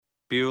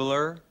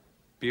Bueller,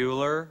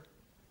 Bueller,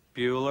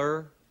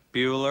 Bueller,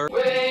 Bueller.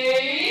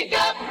 Wake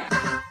up!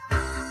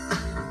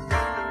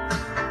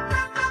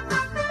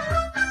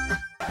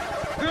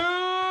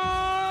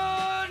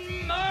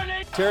 Good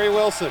morning! Terry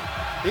Wilson,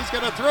 he's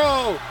going to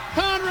throw.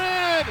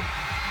 Conrad!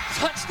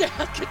 Touchdown,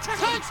 Kentucky!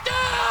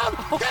 Touchdown!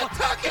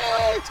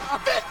 Kentucky!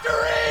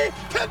 Victory!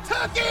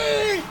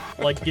 Kentucky!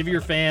 Like, give your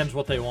fans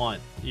what they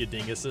want, you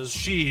dinguses.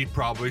 She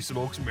probably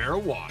smokes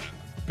marijuana.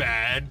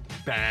 Bad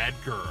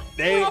girl.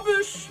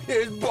 Rubbish!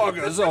 His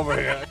buggers over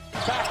here.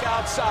 Back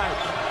outside.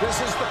 This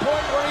is the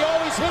point where he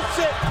always hits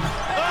it.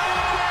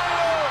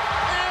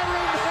 Oh!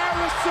 Aaron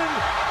Harrison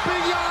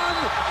beyond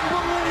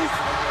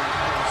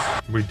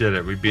belief. We did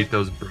it. We beat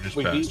those British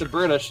We beat bastards. the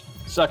British.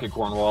 Suck it,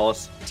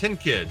 Cornwallis. 10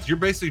 kids. You're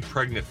basically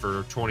pregnant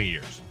for 20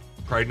 years.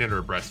 Pregnant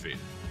or breastfeeding.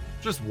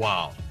 Just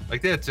wild.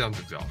 Like, that sounds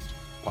exhausting.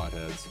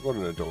 Potheads. What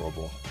an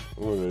adorable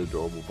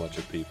bunch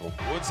of people.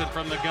 Woodson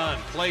from the gun,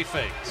 play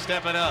fake,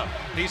 stepping up.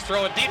 He's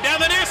throwing deep down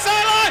the near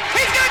sideline.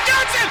 He's got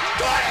Johnson.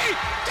 20,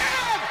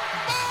 10,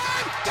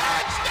 5,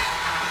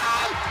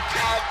 touchdown,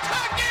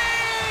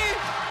 Kentucky!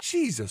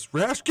 Jesus,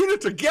 Rash, get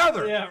it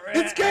together. Yeah, right.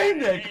 It's game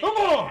day. Come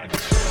on.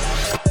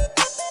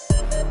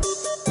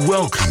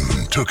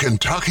 Welcome to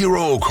Kentucky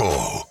Roll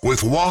Call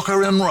with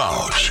Walker and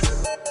Roush.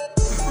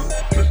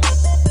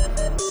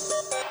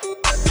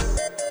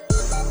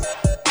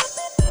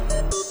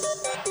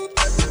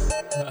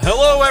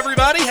 Hello,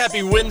 everybody.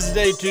 Happy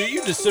Wednesday to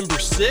you, December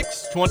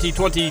 6th,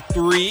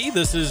 2023.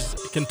 This is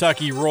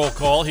Kentucky Roll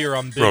Call here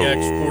on Big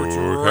X Sports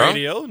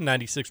Radio,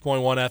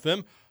 96.1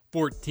 FM,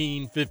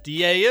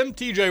 1450 AM.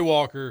 TJ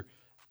Walker,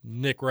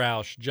 Nick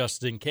Roush,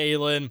 Justin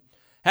Kalen.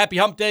 Happy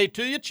hump day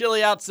to you.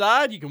 Chilly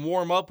outside. You can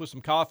warm up with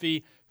some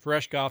coffee,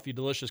 fresh coffee,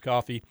 delicious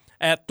coffee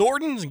at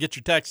Thornton's, and get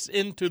your texts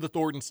into the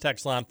Thornton's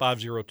text line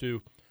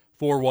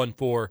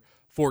 502-414-1450.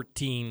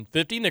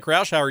 Nick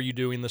Roush, how are you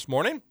doing this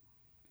morning?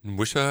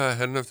 Wish I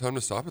had enough time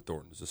to stop at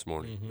Thornton's this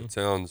morning. It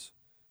sounds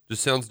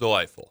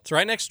delightful. It's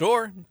right next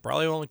door.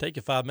 Probably only take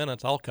you 5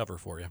 minutes. I'll cover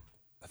for you.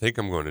 I think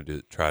I'm going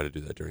to try to do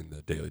that during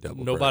the Daily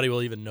Double Nobody break.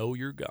 will even know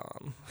you're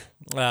gone.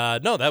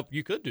 No, that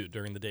you could do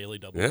during the Daily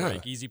Double Yeah.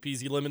 break. Easy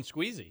peasy lemon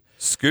squeezy.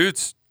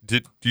 Scoots, do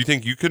you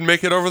think you could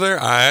make it over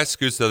there? I asked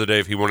Scoots the other day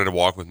if he wanted to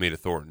walk with me to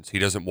Thornton's. He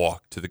doesn't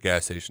walk to the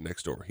gas station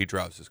next door. He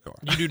drives his car.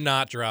 You do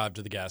not drive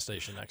to the gas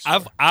station next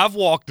door. I've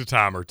walked a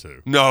time or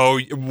two. No,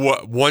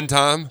 what? One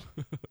time?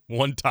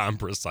 One time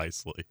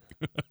precisely.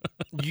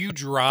 You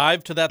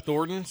drive to that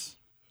Thornton's?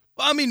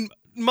 I mean,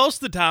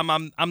 most of the time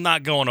I'm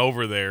not going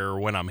over there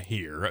when I'm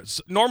here.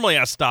 Normally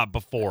I stop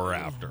before or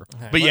after.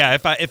 But yeah,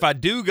 if I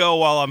do go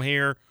while I'm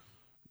here,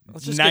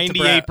 Let's just get to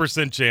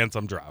 98% chance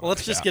I'm driving.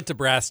 Let's just get to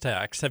brass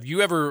tacks. Have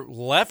you ever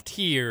left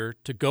here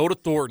to go to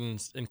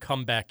Thornton's and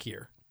come back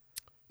here?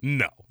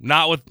 No,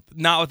 not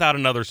without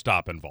another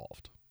stop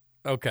involved.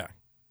 Okay.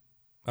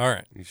 All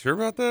right. You sure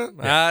about that?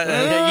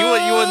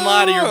 You wouldn't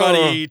lie to your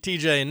buddy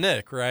TJ and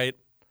Nick, right?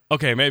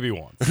 Okay, maybe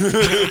once.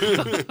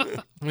 I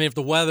mean, if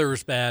the weather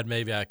is bad,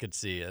 maybe I could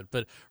see it.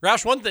 But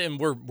Roush, one thing,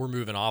 we're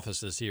moving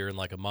offices here in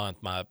like a month.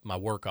 My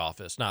work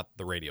office, not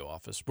the radio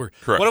office. Correct.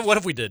 What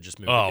if we did just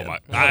move? Oh again?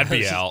 I'd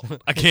be out.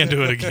 I can't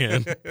do it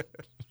again.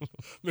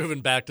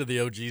 Moving back to the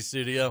OG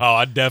studio. Oh,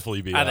 I'd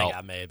definitely be I out. think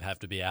I may have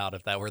to be out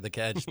if that were the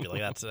case. Just be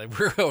like,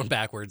 we're going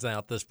backwards now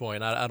at this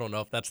point. I don't know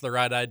if that's the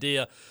right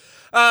idea.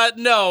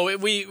 No,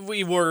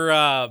 we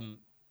were.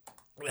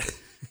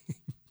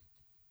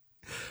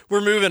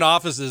 We're moving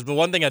offices, but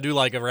one thing I do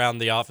like around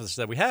the office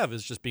that we have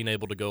is just being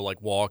able to go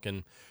like walk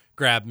and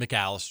grab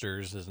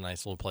McAllister's is a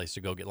nice little place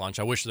to go get lunch.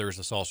 I wish there was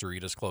a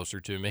Salsaritas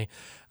closer to me,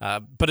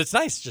 but it's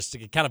nice just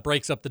to, it kind of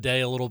breaks up the day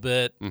a little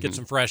bit, get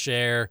some fresh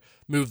air,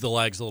 move the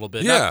legs a little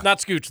bit. Yeah. Not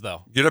Scooch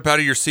though. Get up out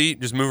of your seat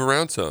and just move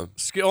around some.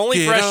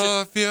 Only Get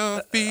off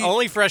your feet.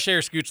 only fresh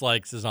air Scooch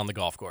likes is on the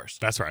golf course.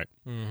 That's right.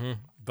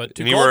 But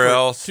too Anywhere cold for,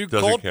 else too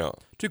doesn't cold, count.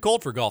 Too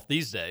cold for golf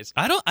these days.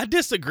 I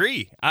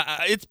disagree.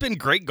 It's been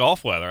great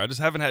golf weather. I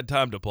just haven't had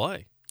time to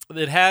play.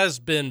 It has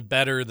been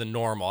better than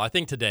normal. I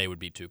think today would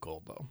be too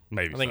cold though.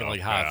 Maybe I think so.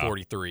 like high Yeah.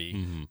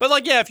 43. But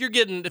like if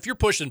you're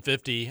pushing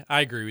 50, I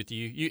agree with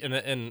you.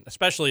 And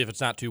especially if it's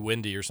not too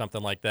windy or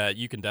something like that,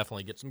 you can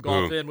definitely get some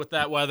golf in with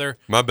that weather.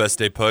 My best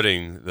day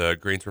putting, the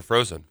greens were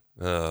frozen.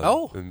 In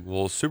Oh. a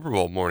little Super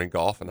Bowl morning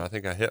golf, and I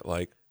think I hit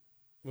like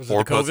Was 4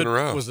 it the putts COVID? in a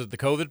row. Was it the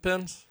COVID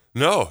pins?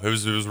 No, it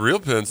was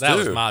real pins That too.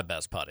 was my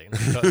best putting.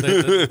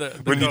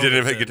 The when you COVID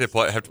didn't pins. get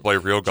to have to play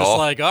real Just golf.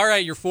 like, all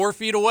right, you're 4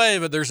 feet away,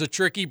 but there's a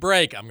tricky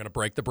break. I'm going to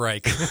break the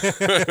break.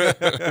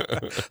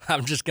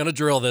 I'm just going to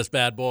drill this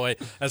bad boy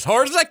as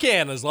hard as I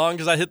can. As long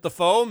as I hit the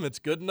foam, it's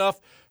good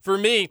enough for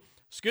me.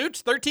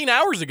 Scooch, 13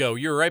 hours ago,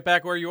 you were right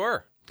back where you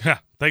were.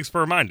 Thanks for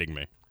reminding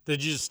me.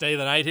 Did you just stay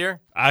the night here?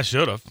 I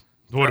should have.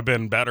 Would have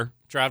been better.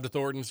 Drive to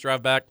Thornton's,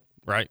 drive back?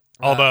 Right.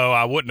 Although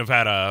I wouldn't have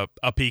had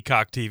a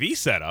Peacock TV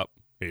set up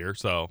here,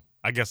 so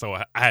I guess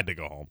I had to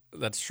go home.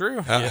 That's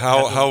true.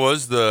 How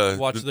was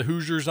watch the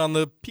Hoosiers on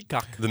the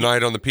Peacock? the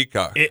night on the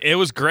Peacock? It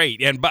was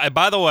great. And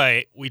by the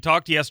way, we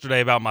talked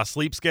yesterday about my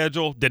sleep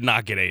schedule. Did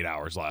not get 8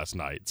 hours last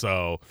night.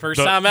 So First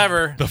time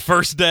ever. The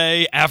first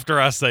day after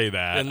I say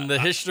that. In the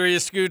history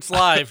of Scoot's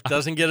life,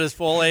 doesn't get his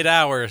full 8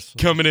 hours.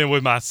 Coming in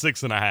with my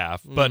 6.5.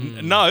 But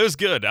no, it was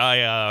good.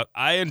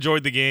 I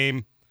enjoyed the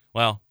game.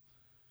 Well,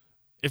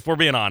 if we're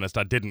being honest,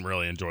 I didn't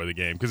really enjoy the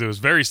game because it was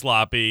very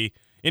sloppy.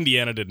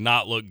 Indiana did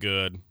not look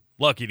good.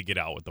 Lucky to get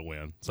out with the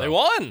win. So They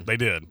won. They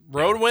did.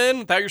 Road win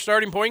without your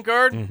starting point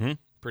guard. Mm-hmm.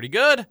 Pretty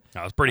good.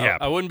 I was pretty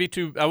happy. I wouldn't be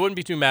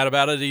too mad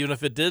about it, even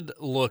if it did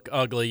look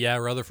ugly. Yeah,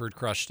 Rutherford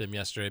crushed him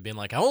yesterday, being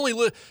like,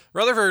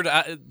 Rutherford.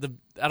 I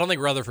don't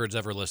think Rutherford's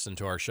ever listened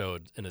to our show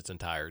in its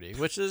entirety,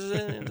 which is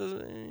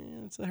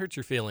it hurts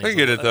your feelings. I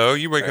get it though.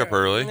 You wake up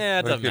early. Yeah,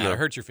 it doesn't Like, matter. It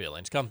hurts your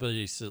feelings.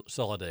 Company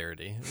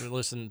solidarity.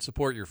 Listen,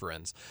 support your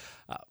friends.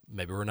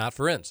 Maybe we're not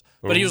friends,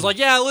 but he was like,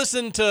 "Yeah, I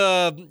listened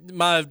to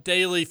my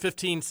daily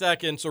 15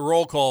 seconds of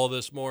roll call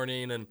this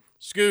morning and."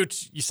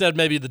 Scooch, you said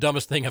maybe the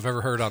dumbest thing I've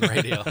ever heard on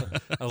radio.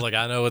 I was like,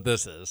 I know what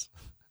this is.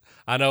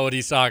 I know what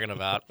he's talking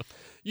about.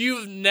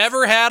 You've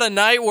never had a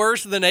night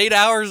worse than 8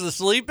 hours of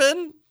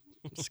sleeping?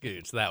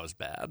 Scooch, that was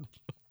bad.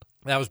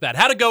 That was bad.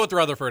 How'd it go with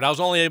Rutherford? I was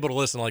only able to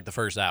listen like the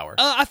first hour.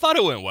 I thought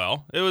it went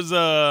well. It was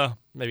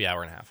maybe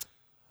hour and a half.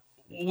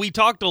 We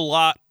talked a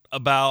lot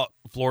about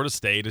Florida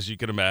State, as you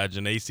can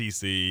imagine,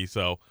 ACC,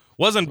 so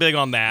wasn't big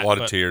on that. A lot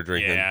of tear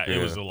drinking. Yeah,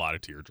 it was a lot of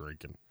tear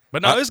drinking.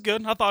 But no, it was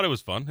good. I thought it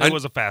was fun. It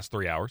was a fast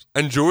 3 hours.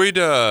 Enjoyed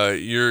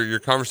your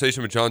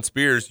conversation with John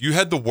Spears. You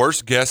had the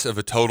worst guess of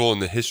a total in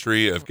the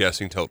history of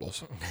guessing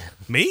totals.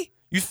 Me?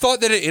 You thought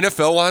that an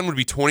NFL line would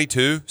be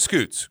 22?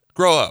 Scoots,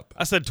 grow up.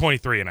 I said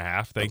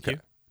 23.5. Thank you.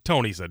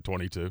 Tony said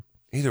 22.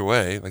 Either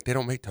way, like they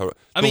don't make total.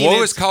 I The mean,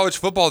 lowest college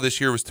football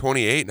this year was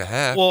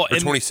 28.5 Well, or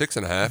and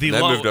 26.5, and the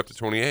that low- moved up to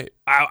 28.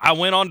 I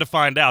went on to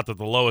find out that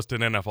the lowest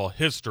in NFL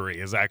history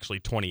is actually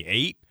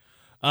 28.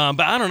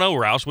 But I don't know,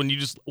 Roush.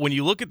 When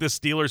you look at this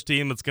Steelers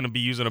team that's going to be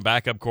using a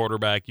backup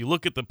quarterback, you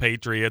look at the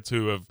Patriots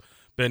who have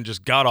been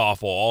just god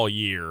awful all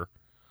year.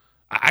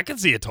 I could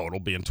see a total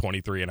being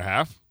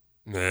 23.5.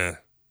 Nah,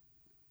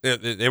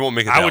 they won't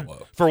make it that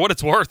low. For what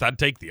it's worth, I'd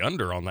take the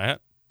under on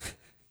that.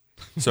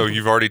 So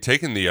you've already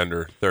taken the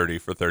under 30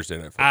 for Thursday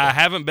Night Football. I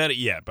haven't bet it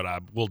yet, but I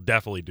will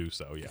definitely do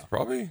so. Yeah,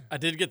 Probably. I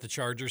did get the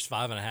Chargers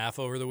 5.5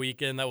 over the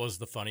weekend. That was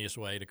the funniest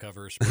way to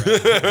cover a spread.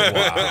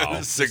 Wow.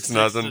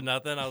 6-0.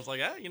 6-0. I was like,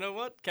 you know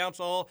what?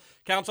 Counts all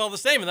the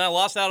same. And then I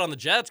lost out on the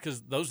Jets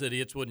because those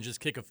idiots wouldn't just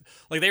kick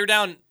like they were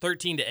down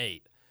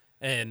 13-8.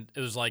 And it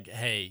was like,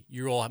 hey,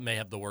 you all may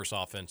have the worst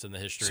offense in the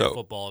history of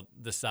football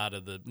this side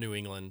of the New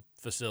England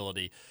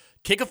facility.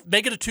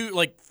 Make it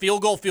a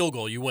field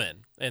goal, you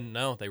win. And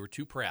no, they were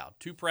too proud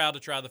to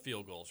try the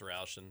field goals,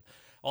 Roush. And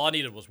all I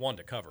needed was one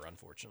to cover,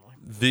 unfortunately.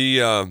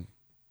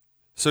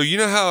 So you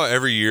know how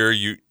every year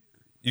you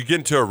get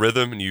into a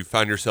rhythm and you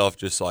find yourself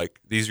just like,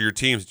 these are your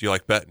teams that you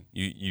like betting.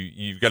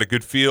 You've got a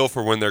good feel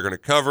for when they're going to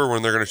cover,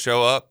 when they're going to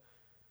show up.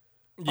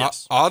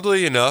 Yes.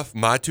 Oddly enough,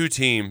 my two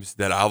teams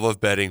that I love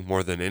betting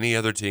more than any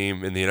other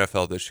team in the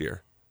NFL this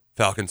year,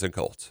 Falcons and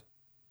Colts.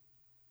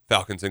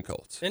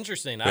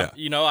 Interesting.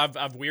 Yeah.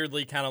 I've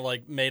weirdly kind of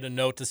like made a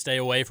note to stay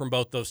away from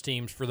both those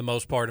teams for the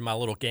most part in my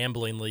little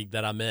gambling league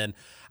that I'm in.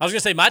 I was gonna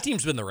say my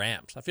team's been the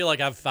Rams. I feel like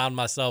I've found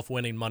myself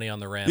winning money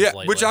on the Rams. Yeah,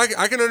 lately. which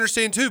I can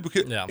understand too,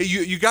 because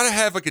you got to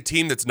have like a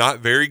team that's not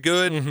very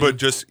good, but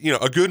just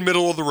a good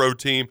middle of the road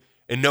team,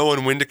 and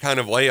knowing when to kind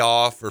of lay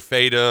off or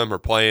fade them or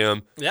play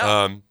them.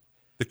 Yeah.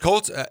 The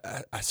Colts,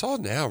 I saw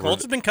it now.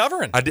 Colts have been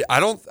covering. I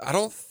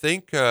don't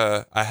think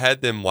I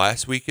had them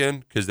last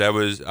weekend because I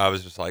was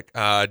just like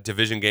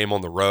division game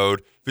on the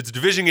road. If it's a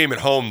division game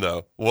at home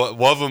though,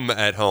 love them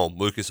at home.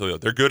 Lucas Oil,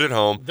 they're good at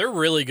home. They're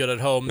really good at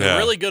home. They're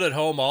really good at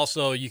home.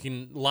 Also,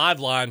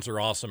 live lines are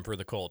awesome for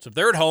the Colts. If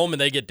they're at home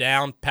and they get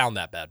down, pound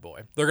that bad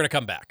boy. They're going to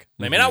come back.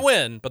 They may not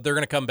win, but they're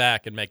going to come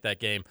back and make that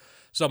game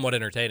somewhat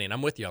entertaining.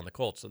 I'm with you on the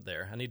Colts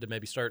there. I need to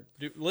maybe start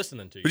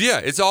listening to you. But yeah,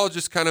 it's all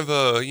just kind of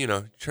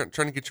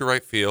trying to get your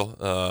right feel.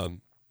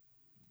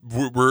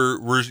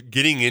 We're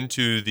getting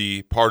into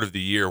the part of the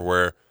year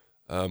where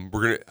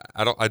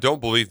I don't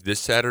believe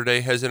this Saturday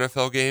has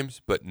NFL games,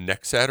 but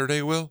next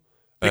Saturday will.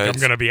 I think I'm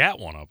going to be at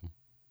one of them.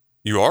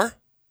 You are?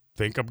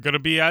 Think I'm going to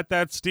be at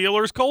that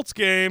Steelers-Colts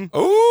game.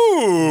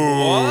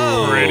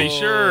 Ooh. Pretty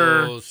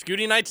sure.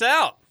 Scooty Night's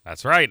out.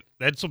 That's right.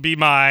 This will be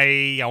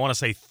my, I want to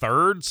say,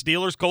 third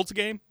Steelers-Colts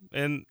game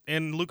in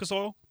Lucas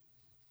Oil.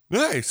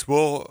 Nice.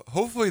 Well,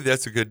 hopefully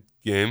that's a good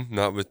game,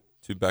 not with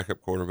two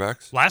backup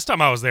quarterbacks. Last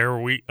time I was there,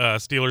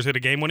 Steelers hit a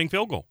game-winning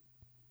field goal.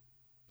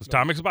 As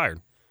time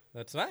expired.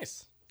 That's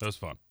nice. That was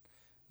fun.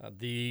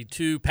 The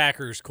two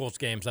Packers-Colts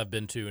games I've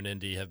been to in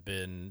Indy have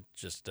been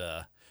just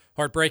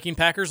heartbreaking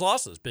Packers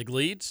losses. Big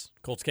leads.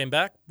 Colts came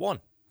back,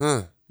 won.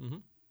 Huh. Mm-hmm.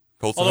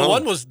 Colts Although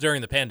one was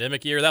during the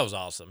pandemic year. That was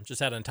awesome. Just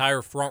had an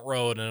entire front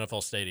row at an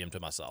NFL stadium to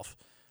myself.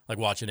 like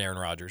watching Aaron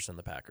Rodgers and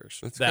the Packers.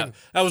 That's That good.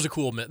 that was a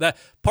cool that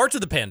parts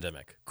of the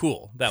pandemic.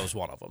 Cool. That was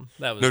one of them.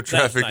 That was No that was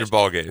traffic nice. or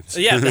ball games.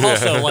 Yeah,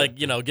 also like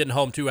getting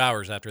home 2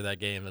 hours after that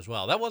game as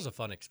well. That was a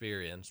fun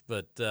experience.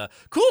 But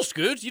cool,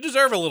 Scoots. You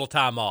deserve a little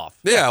time off.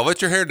 Yeah, let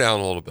your hair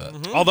down a little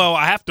bit. Although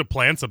I have to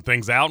plan some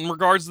things out in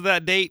regards to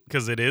that date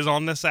because it is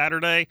on this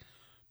Saturday.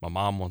 My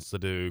mom wants to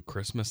do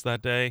Christmas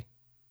that day,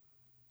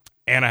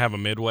 and I have a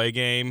Midway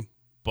game,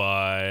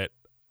 but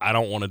I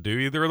don't want to do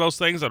either of those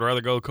things. I'd rather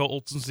go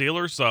Colts and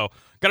Steelers. So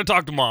got to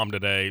talk to Mom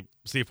today,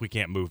 see if we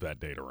can't move that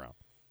date around.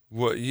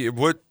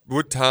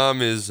 What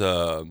time is?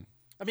 I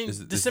mean, is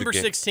the December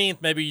game? 16th,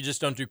 maybe you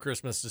just don't do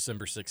Christmas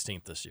December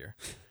 16th this year.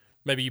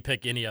 Maybe you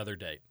pick any other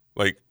date.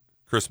 Like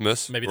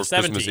Christmas? Maybe or the 17th.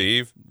 Christmas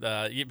Eve?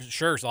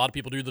 Sure, so a lot of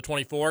people do the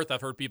 24th.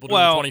 I've heard people do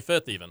Well, the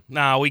 25th even.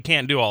 No, we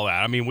can't do all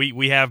that. I mean,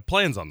 we have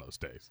plans on those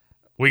days.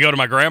 We go to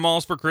my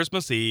grandma's for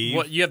Christmas Eve.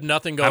 What, you have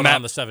nothing going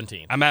on the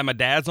 17th. I'm at my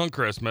dad's on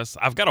Christmas.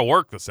 I've got to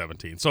work the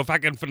 17th. So if I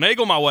can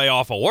finagle my way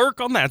off of work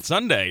on that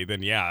Sunday,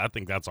 then yeah, I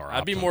think that's all right.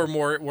 I'd be more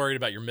worried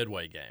about your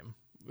Midway game.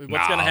 What's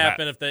Nah, going to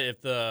happen if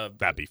the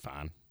that'd be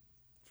fine.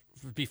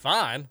 be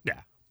fine?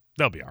 Yeah,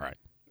 they'll be all right.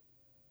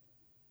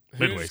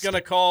 Midway Who's going to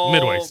stink. call?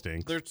 Midway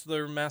stinks. There's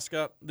their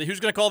mascot. Who's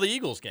going to call the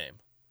Eagles game?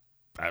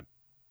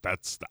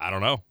 That's I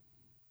don't know.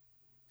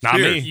 Not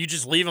Cheers. me. You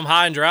just leave them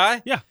high and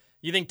dry? Yeah.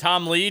 You think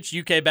Tom Leach,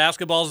 UK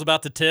basketball, is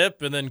about to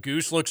tip, and then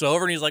Goose looks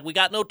over and he's like, "We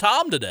got no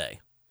Tom today."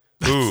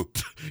 Ooh.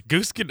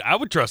 Goose could. I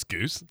would trust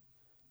Goose.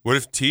 What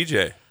if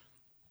TJ?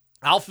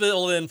 I'll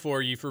fill in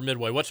for you for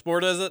Midway. What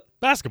sport is it?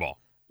 Basketball.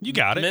 You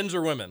got it. Men's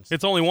or women's?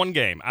 It's only one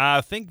game.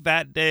 I think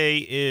that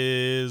day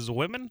is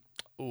women.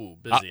 Ooh,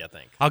 busy, I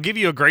think. I'll give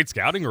you a great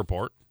scouting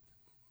report.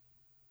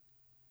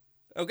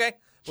 Okay.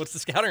 What's the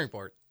scouting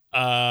report?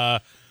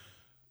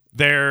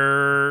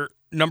 They're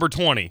number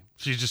 20.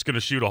 She's just going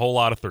to shoot a whole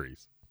lot of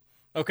threes.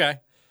 Okay.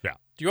 Yeah.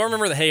 Do you all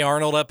remember the Hey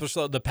Arnold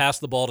episode, the Pass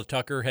the Ball to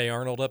Tucker Hey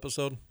Arnold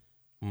episode?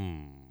 I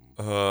mean,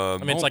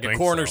 it's like a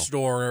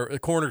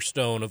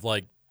cornerstone of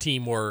like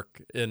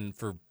teamwork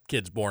for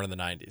kids born in the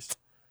 90s.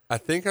 I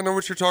think I know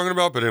what you're talking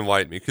about, but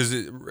enlighten me because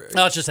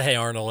No, it's just a Hey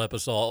Arnold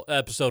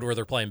episode where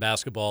they're playing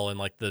basketball and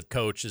like the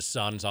coach, his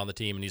son's on the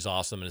team and he's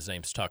awesome and his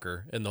name's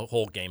Tucker and the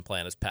whole game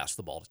plan is pass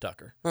the ball to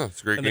Tucker.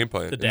 it's a great And game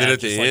plan. the And then dad at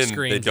the just, like, end, they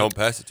screams don't and-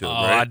 pass it to him, Oh,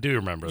 right? I do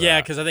remember that. Yeah,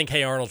 because I think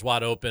Hey Arnold's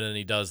wide open and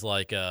he does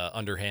like a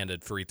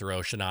underhanded free throw,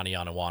 Shinani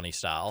Anawani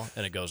style,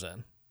 and it goes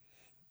in.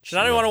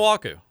 Shinani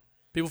Anawaku.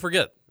 People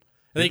forget.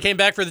 And then he came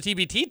back for the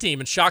TBT team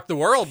and shocked the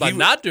world by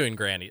not doing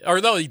Granny. Or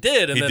no, he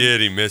did. And He then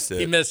did. He missed it.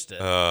 He missed it.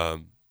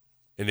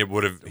 And he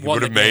would have Won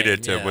the made game,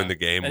 it to yeah. win the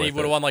game. And he with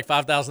would have it. won like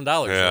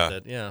 $5,000 Yeah.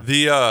 with it. Yeah.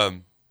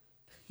 The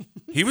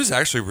he was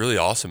actually really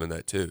awesome in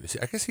that too.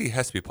 I guess he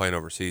has to be playing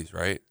overseas,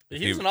 right?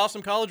 He was an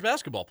awesome college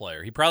basketball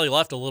player. He probably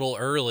left a little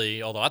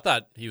early, although I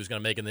thought he was going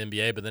to make it in the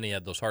NBA, but then he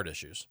had those heart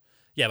issues.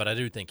 Yeah, but I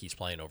do think he's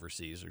playing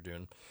overseas or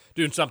doing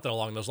something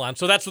along those lines.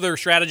 So that's their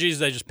strategies.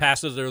 They just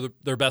pass as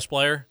their best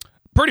player.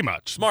 Pretty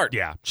much. Smart.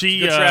 Yeah.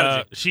 Good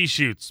strategy. She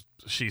shoots.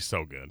 She's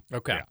so good.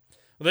 Okay. Yeah.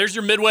 Well, there's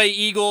your Midway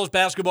Eagles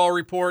basketball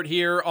report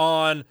here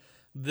on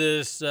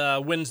this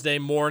Wednesday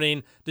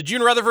morning. Did you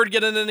and Rutherford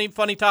get into any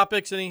funny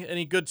topics?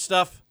 Any good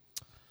stuff?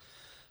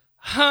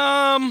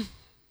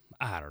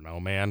 I don't know,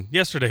 man.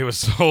 Yesterday was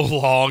so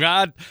long.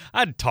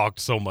 I'd talked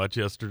so much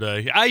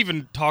yesterday. I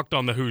even talked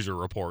on the Hoosier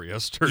Report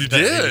yesterday. You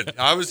did.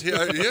 I was here.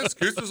 Yes,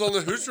 Goose was on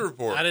the Hoosier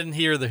Report. I didn't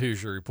hear the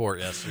Hoosier Report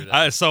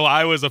yesterday. So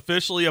I was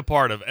officially a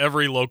part of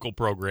every local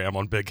program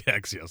on Big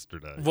X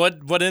yesterday.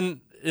 What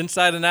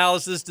inside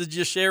analysis did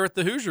you share with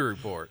the Hoosier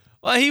Report?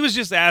 Well, he was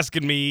just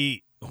asking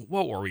me,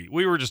 what were we?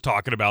 We were just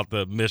talking about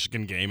the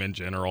Michigan game in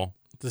general.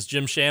 Does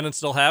Jim Shannon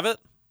still have it?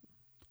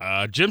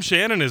 Jim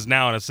Shannon is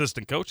now an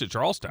assistant coach at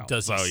Charlestown.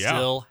 Does he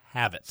still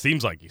have it?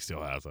 Seems like he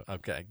still has it.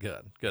 Okay,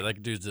 good.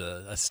 That dude's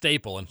a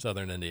staple in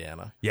Southern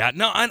Indiana. Yeah,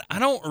 no, I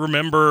don't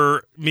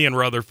remember me and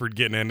Rutherford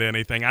getting into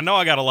anything. I know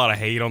I got a lot of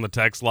hate on the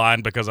text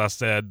line because I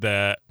said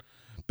that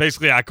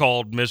basically I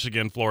called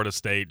Michigan, Florida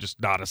State just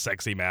not a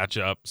sexy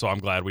matchup. So I'm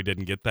glad we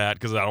didn't get that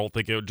because I don't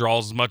think it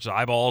draws as much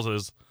eyeballs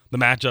as the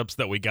matchups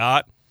that we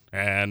got.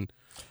 And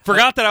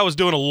forgot that I was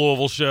doing a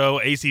Louisville show,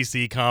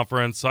 ACC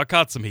conference, so I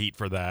caught some heat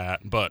for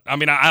that. But, I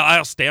mean,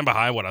 I'll stand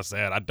behind what I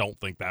said. I don't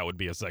think that would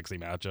be a sexy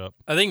matchup.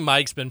 I think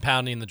Mike's been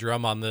pounding the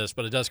drum on this,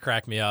 but it does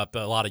crack me up. A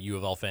lot of U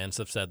of L fans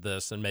have said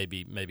this, and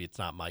maybe it's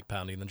not Mike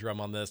pounding the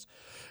drum on this.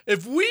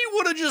 If we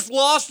would have just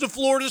lost to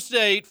Florida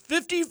State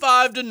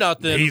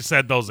 55-0, He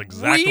said those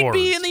exact we'd words.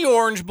 be in the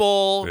Orange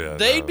Bowl. Yeah,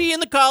 They'd be in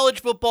the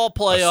college football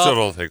playoff. I still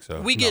don't think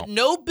so. We get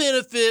no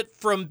benefit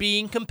from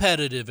being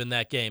competitive in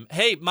that game.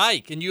 Hey,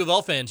 Mike and U of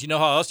L fans, you know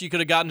how else you could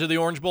have gotten to the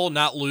Orange Bowl and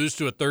not lose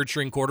to a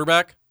third-string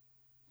quarterback?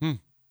 How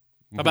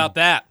about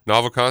that?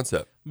 Novel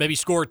concept. Maybe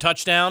score a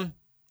touchdown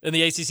in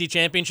the ACC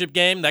championship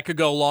game. That could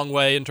go a long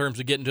way in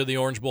terms of getting to the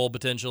Orange Bowl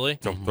potentially.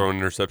 Don't throw an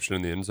interception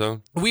in the end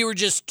zone. We were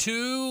just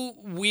too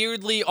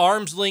weirdly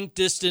arm's length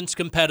distance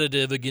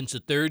competitive against a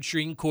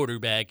third-string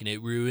quarterback, and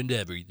it ruined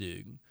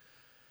everything.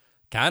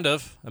 Kind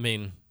of. I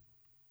mean,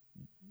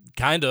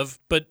 kind of.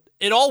 But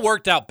it all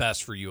worked out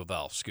best for U of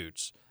L,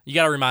 Scoots. You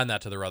got to remind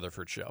that to the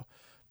Rutherford show.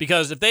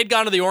 Because if they'd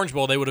gone to the Orange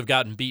Bowl, they would have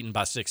gotten beaten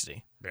by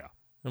 60. Yeah.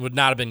 It would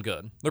not have been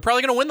good. They're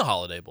probably going to win the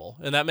Holiday Bowl,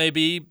 and that may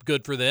be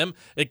good for them.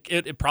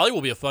 It probably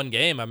will be a fun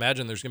game. I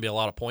imagine there's going to be a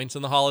lot of points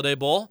in the Holiday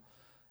Bowl.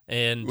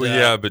 And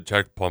yeah, but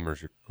Jack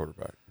Plummer's your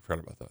quarterback. I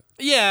forgot about that.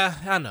 Yeah,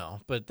 I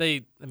know, but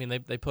they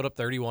put up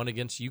 31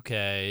 against UK,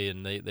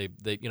 and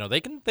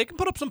they can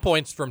put up some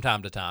points from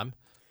time to time.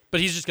 But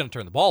he's just going to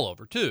turn the ball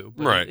over too.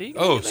 But Right.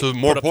 So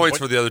more points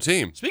for the other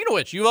team. Speaking of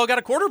which, UL got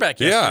a quarterback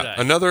yesterday.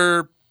 Yeah,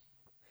 another.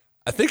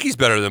 I think he's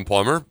better than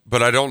Plummer,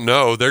 but I don't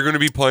know. They're going to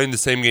be playing the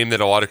same game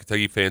that a lot of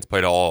Kentucky fans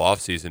played all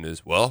offseason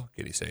as well.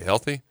 Can he stay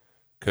healthy?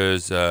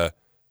 Because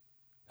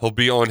he'll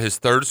be on his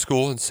third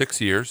school in 6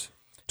 years.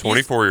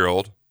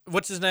 24-year-old.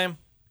 What's his name?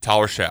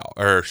 Tyler Show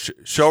or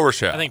Show or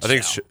Show? I think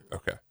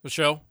okay. The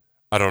show?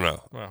 I don't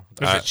know. Well,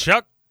 Is it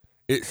Shuck?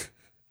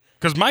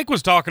 Because Mike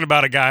was talking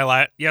about a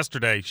guy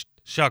yesterday.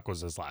 Shuck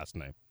was his last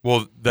name.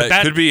 Well,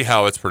 that could be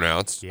how it's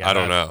pronounced. Yeah, I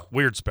don't know.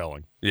 Weird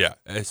spelling. Yeah,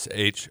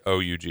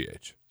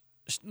 Shough.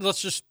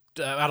 Let's just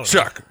I don't know.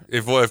 Shuck.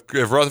 If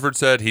Rutherford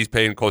said he's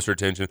paying closer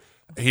attention,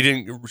 he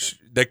didn't.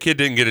 That kid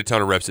didn't get a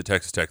ton of reps at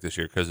Texas Tech this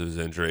year because of his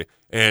injury,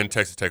 and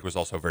Texas Tech was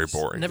also very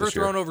boring. Never this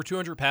year. thrown over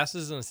 200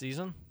 passes in a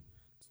season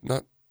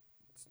Not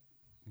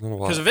a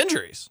lot. because of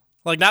injuries.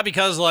 Like not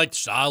because like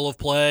style of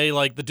play.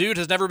 Like the dude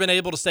has never been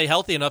able to stay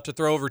healthy enough to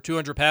throw over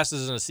 200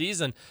 passes in a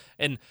season.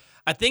 And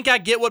I think I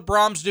get what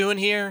Brom's doing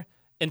here.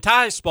 And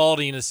Ty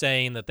Spalding is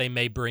saying that they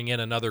may bring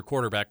in another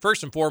quarterback.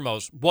 First and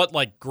foremost, what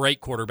like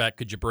great quarterback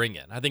could you bring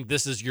in? I think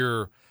this is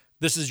your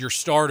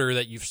starter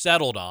that you've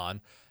settled on.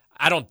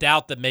 I don't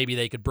doubt that maybe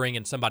they could bring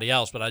in somebody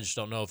else, but I just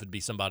don't know if it'd be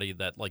somebody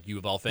that like U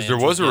of L fans. There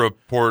was a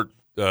report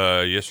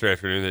yesterday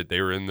afternoon that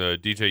they were in the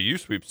DJU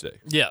sweepstakes.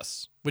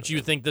 Yes, which you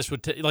would think this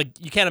would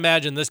you can't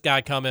imagine this guy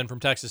coming from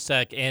Texas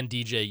Tech and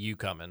DJU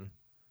coming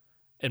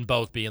and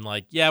both being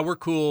like, yeah, we're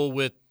cool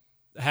with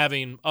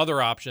having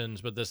other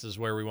options, but this is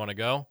where we want to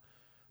go.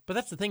 But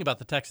that's the thing about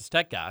the Texas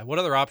Tech guy. What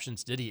other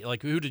options did he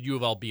like? Who did U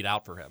of L beat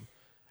out for him?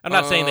 I'm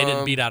not saying they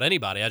didn't beat out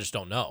anybody. I just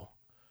don't know.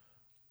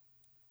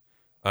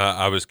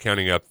 I was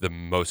counting up the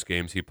most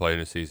games he played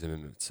in a season,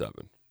 and it's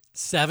 7.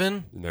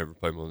 7? He never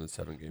played more than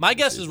 7 games. My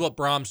guess is what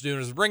Brom's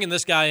doing is bringing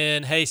this guy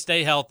in. Hey,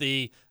 stay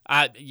healthy.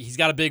 He's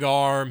got a big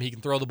arm. He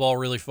can throw the ball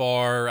really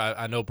far.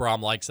 I know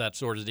Brom likes that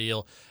sort of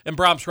deal. And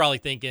Brom's probably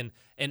thinking,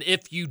 and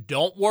if you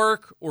don't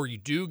work or you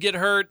do get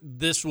hurt,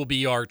 this will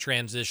be our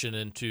transition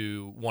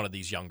into one of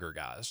these younger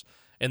guys.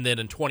 And then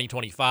in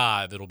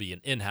 2025, it'll be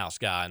an in-house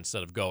guy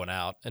instead of going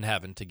out and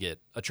having to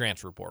get a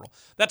transfer portal.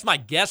 That's my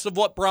guess of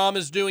what Brom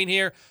is doing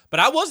here.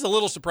 But I was a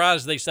little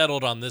surprised they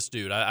settled on this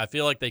dude. I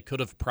feel like they could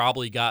have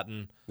probably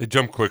gotten... They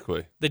jumped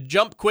quickly. They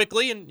jump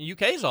quickly, and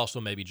UK is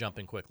also maybe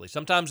jumping quickly.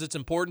 Sometimes it's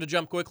important to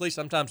jump quickly.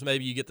 Sometimes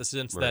maybe you get the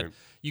sense that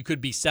you could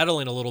be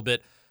settling a little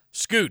bit.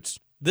 Scoots,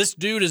 this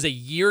dude is a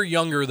year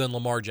younger than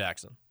Lamar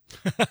Jackson.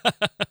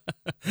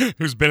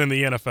 Who's been in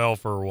the NFL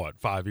for,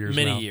 5 years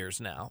now? Many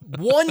years now.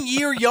 1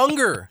 year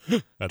younger.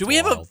 Do we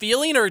have a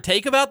feeling or a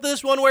take about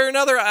this one way or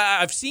another?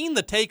 I've seen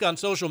the take on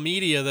social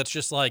media that's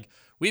just like,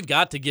 we've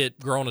got to get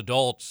grown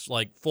adults,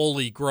 like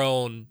fully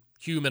grown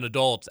human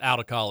adults out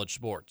of college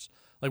sports.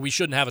 Like we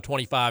shouldn't have a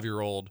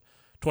 25-year-old,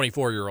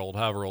 24-year-old,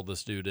 however old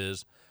this dude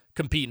is,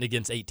 competing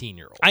against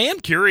 18-year-olds. I am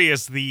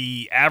curious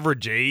the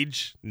average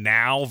age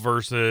now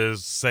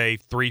versus, say,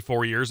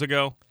 3-4 years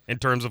ago in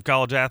terms of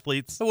college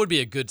athletes. That would be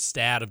a good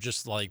stat of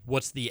just like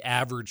what's the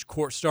average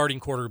starting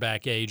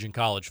quarterback age in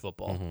college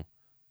football. Mm-hmm.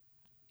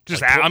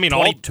 Just, like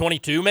 20,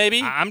 22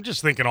 maybe? I'm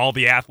just thinking all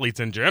the athletes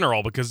in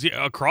general because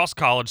across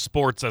college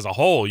sports as a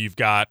whole, you've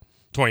got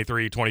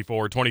 23,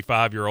 24,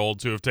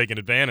 25-year-olds who have taken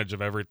advantage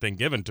of everything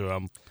given to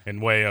them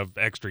in way of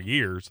extra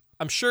years.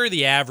 I'm sure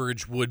the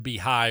average would be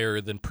higher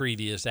than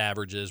previous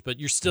averages, but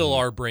you still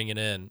are bringing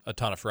in a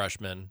ton of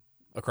freshmen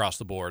across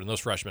the board, and those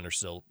freshmen are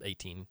still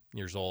 18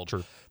 years old.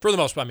 True. For the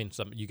most part,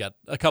 you got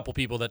a couple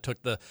people that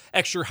took the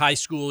extra high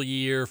school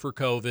year for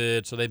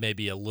COVID, so they may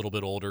be a little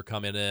bit older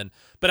coming in.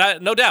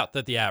 But no doubt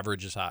that the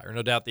average is higher.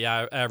 No doubt the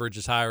average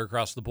is higher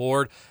across the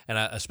board, and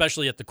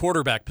especially at the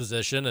quarterback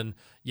position. And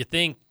you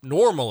think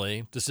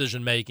normally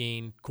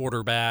decision-making,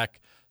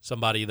 quarterback,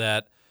 somebody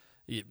that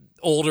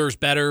older is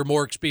better,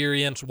 more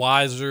experience,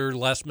 wiser,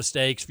 less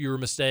mistakes, fewer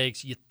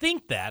mistakes. You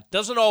think that.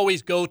 Doesn't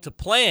always go to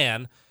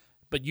plan.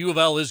 But U of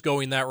L is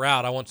going that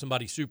route. I want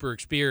somebody super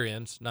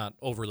experienced, not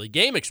overly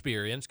game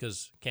experienced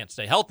because can't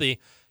stay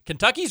healthy.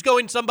 Kentucky's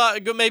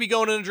maybe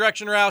going in a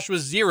direction, Roush, with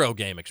 0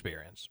 game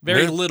experience,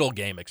 very little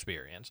game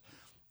experience.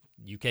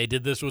 UK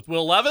did this with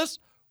Will Levis,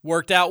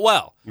 worked out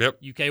well. Yep.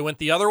 UK went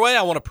the other way.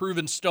 I want a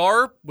proven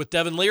star with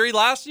Devin Leary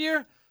last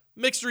year.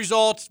 Mixed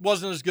results,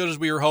 wasn't as good as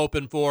we were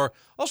hoping for.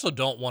 Also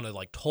don't want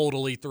to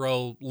totally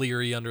throw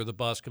Leary under the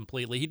bus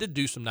completely. He did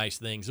do some nice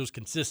things. It was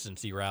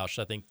consistency, Roush.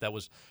 I think that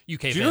was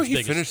UK fans' Do you know he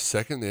biggest. finished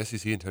second in the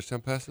SEC in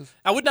touchdown passes?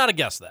 I would not have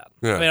guessed that.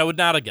 Yeah. I would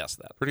not have guessed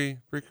that. Pretty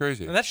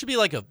crazy. And that should be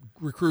like a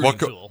recruiting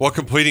tool. While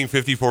completing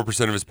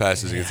 54% of his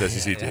passes against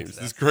SEC teams.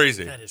 It's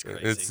crazy. That is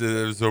crazy.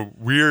 It was a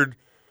weird,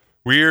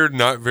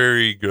 not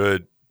very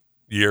good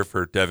year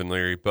for Devin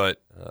Leary,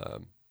 but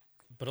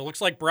But it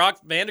looks like Brock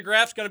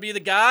Vandegraff's going to be the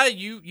guy.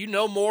 You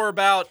know more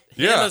about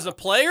him as a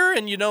player,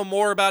 and you know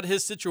more about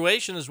his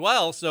situation as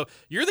well. So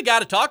you're the guy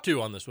to talk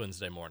to on this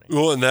Wednesday morning.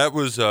 Well, and that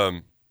was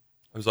I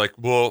was like,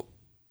 well,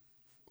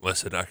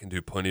 listen, I can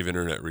do plenty of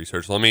internet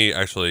research. Let me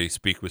actually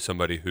speak with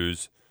somebody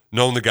who's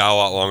known the guy a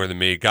lot longer than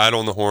me. Got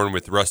on the horn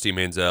with Rusty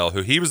Manziel,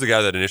 who he was the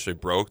guy that initially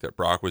broke that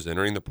Brock was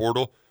entering the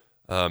portal.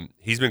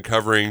 He's been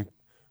covering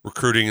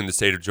recruiting in the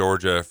state of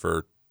Georgia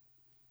for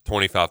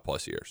 25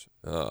 plus years.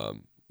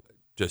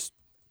 Just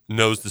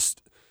knows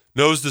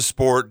the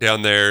sport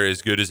down there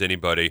as good as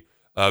anybody.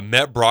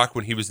 Met Brock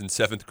when he was in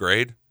 7th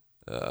grade.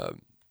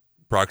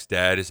 Brock's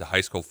dad is a high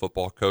school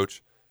football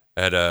coach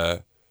at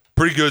a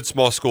pretty good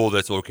small school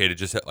that's located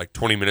just at like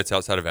 20 minutes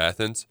outside of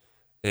Athens.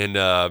 And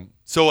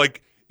so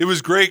like it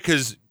was great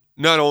because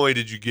not only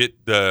did you get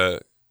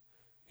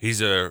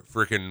he's a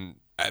freaking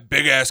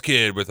big ass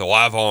kid with a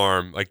live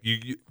arm, like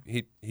he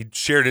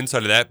shared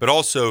insight of that, but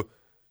also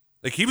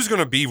like he was going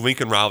to be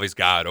Lincoln Riley's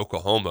guy at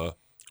Oklahoma.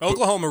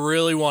 Oklahoma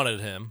really wanted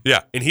him.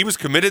 Yeah, and he was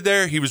committed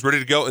there. He was ready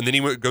to go, and then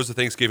he goes to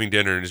Thanksgiving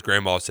dinner, and his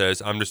grandma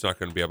says, "I'm just not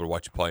going to be able to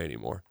watch you play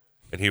anymore."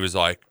 And he was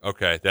like,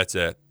 "Okay, that's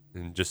it,"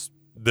 and just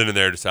then and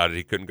there decided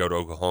he couldn't go to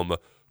Oklahoma.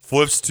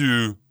 Flips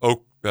to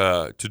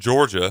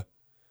Georgia,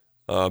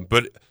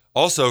 but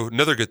also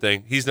another good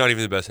thing, he's not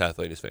even the best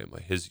athlete in his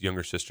family. His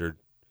younger sister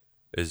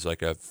is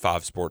like a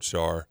 5-sport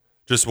star,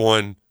 just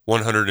won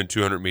 100 and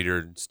 200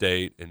 meter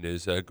state, and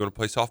is going to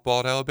play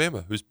softball at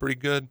Alabama. Who's pretty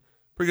good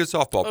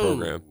softball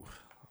program.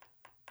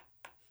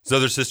 His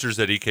other sister's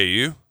at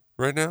EKU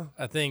right now.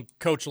 I think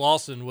Coach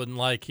Lawson wouldn't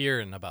like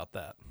hearing about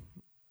that.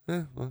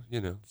 Yeah, well, you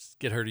know, Just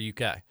get her to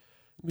UK.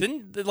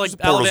 Didn't like the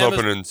portal's Alabama's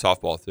open in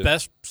softball too.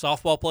 best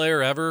softball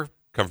player ever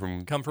come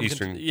from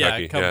Eastern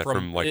Kentucky. Kentucky.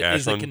 From like is a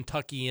Ashland.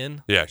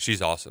 Kentuckian. Yeah,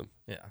 she's awesome.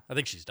 Yeah, I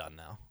think she's done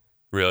now.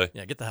 Really?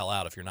 Yeah, get the hell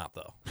out if you're not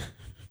though.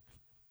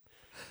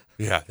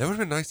 Yeah, that would have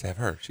been nice to have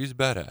her. She's a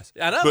badass.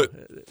 I know.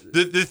 But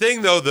the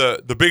thing though,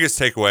 the biggest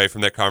takeaway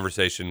from that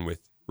conversation with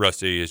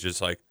Rusty is just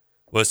like,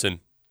 listen,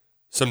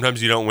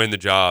 sometimes you don't win the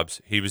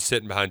jobs. He was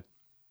sitting behind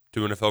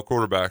 2 NFL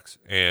quarterbacks,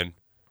 and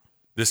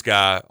this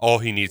guy, all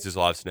he needs is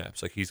live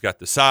snaps. Like he's got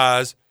the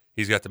size,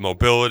 he's got the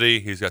mobility,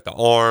 he's got the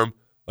arm.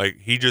 Like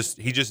he just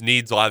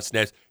needs live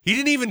snaps. He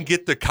didn't even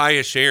get the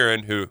Kaya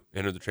Sharon, who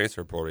entered the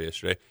transfer portal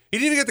yesterday. He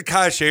didn't even get the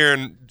Kaya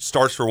Sharon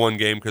starts for one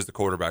game because the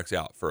quarterback's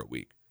out for a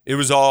week. It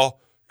was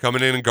all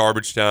coming in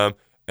garbage time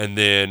and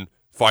then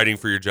fighting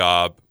for your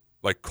job,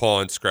 like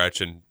clawing,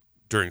 scratching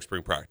during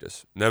spring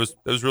practice. And that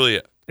was really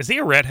it. Is he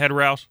a redhead,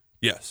 Roush?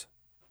 Yes.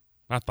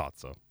 I thought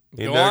so.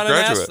 Go on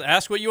and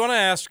ask what you want to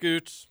ask,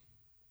 Scoots.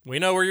 We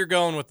know where you're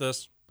going with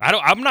this.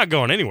 I'm not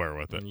going anywhere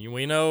with it.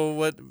 We know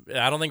what.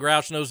 I don't think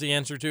Roush knows the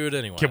answer to it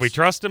anyway. Can we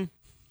trust him?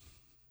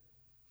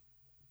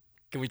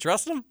 Can we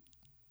trust him?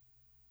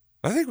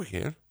 I think we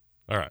can.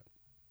 All right.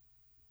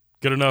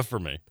 Good enough for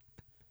me.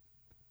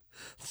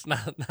 It's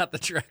not the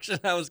direction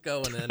I was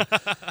going in.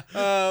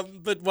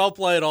 But well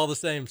played all the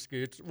same,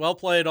 Scoots. Well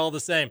played all the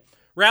same.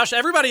 Roush,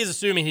 everybody is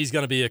assuming he's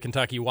going to be a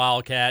Kentucky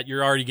Wildcat.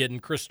 You're already getting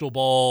crystal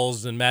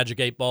balls and magic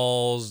 8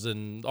 balls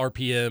and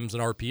RPMs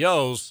and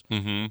RPOs.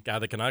 Mm-hmm. Guy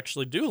that can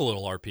actually do a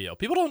little RPO.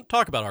 People don't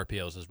talk about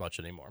RPOs as much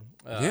anymore.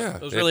 Yeah.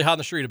 It was really hot in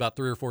the street about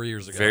 3 or 4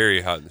 years ago.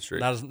 Very hot in the street.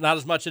 Not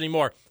as much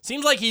anymore.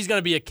 Seems like he's going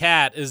to be a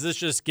cat. Is this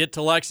just get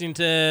to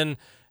Lexington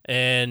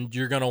and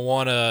you're going to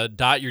want to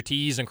dot your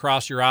T's and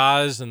cross your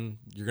I's and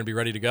you're going to be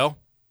ready to go?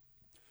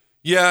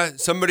 Yeah,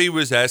 somebody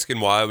was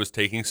asking why I was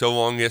taking so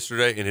long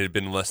yesterday, and it had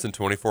been less than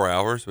 24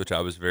 hours, which I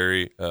was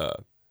very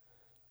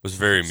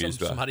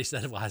amused by. Somebody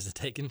said, why is it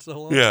taking so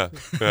long? Yeah.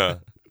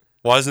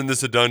 Why isn't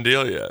this a done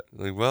deal yet?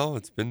 Like, well,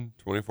 it's been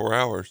 24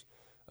 hours.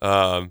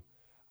 I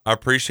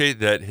appreciate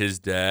that his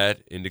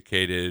dad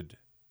indicated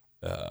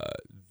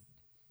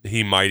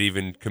he might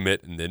even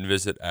commit and then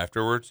visit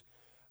afterwards.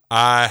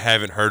 I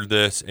haven't heard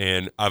this,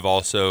 and I've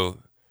also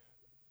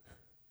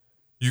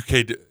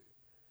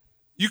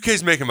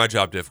UK's making my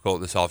job difficult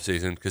this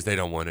offseason because they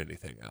don't want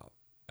anything out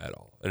at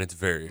all. And it's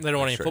very They don't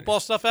want any frustrating. football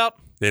stuff out?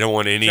 They don't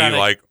want any,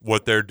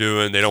 what they're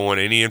doing. They don't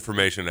want any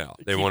information out.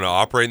 They want to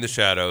operate in the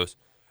shadows.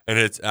 And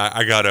it's,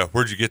 I got a,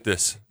 where'd you get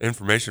this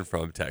information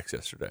from text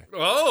yesterday?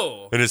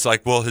 Oh. And it's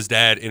like, well, his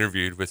dad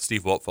interviewed with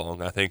Steve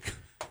Wiltfong. I think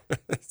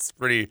it's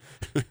pretty.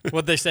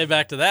 What'd they say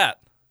back to that?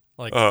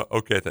 Like,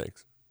 okay,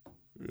 thanks.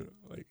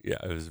 Yeah,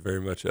 it was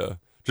very much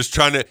just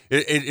trying to,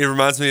 it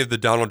reminds me of the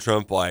Donald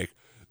Trump, like,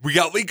 we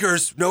got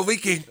leakers, no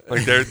leaking.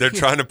 Like they're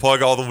trying to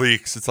plug all the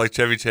leaks. It's like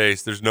Chevy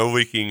Chase. There's no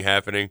leaking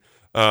happening.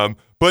 But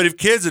if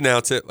kids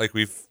announce it, like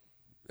we've,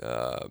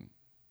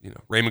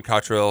 Raymond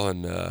Cottrell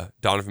and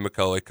Donovan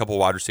McCulley, a couple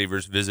wide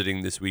receivers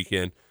visiting this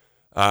weekend.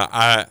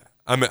 I'm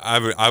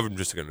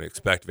just going to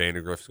expect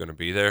Vandegrift's going to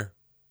be there.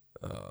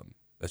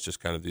 That's just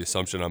kind of the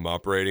assumption I'm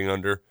operating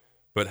under.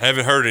 But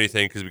haven't heard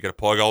anything because we got to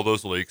plug all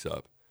those leaks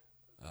up.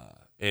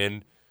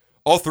 And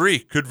all three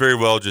could very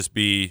well just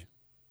be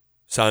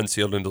signed,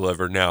 sealed, and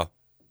delivered. Now,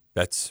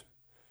 it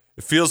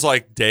feels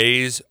like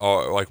days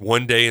are like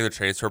 1 day in the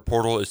transfer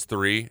portal is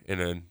 3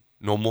 in a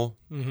normal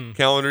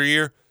calendar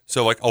year.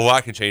 So like a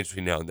lot can change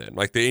between now and then.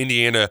 Like the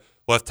Indiana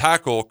left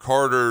tackle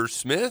Carter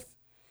Smith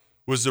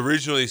was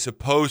originally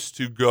supposed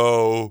to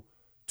go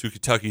to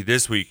Kentucky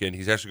this weekend.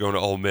 He's actually going to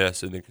Ole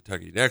Miss and then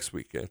Kentucky next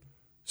weekend.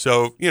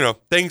 So,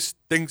 things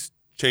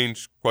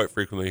change quite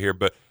frequently here.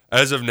 But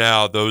as of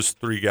now, those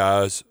 3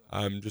 guys,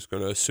 I'm just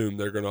going to assume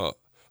I'm going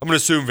to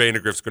assume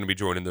Vandegrift's going to be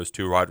joining those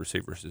 2 wide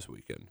receivers this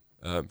weekend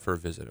for a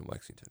visit in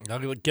Lexington.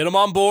 Get them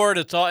on board.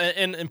 It's all,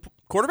 and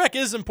quarterback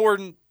is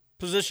important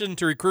position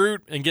to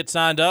recruit and get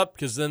signed up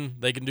because then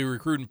they can do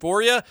recruiting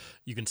for you.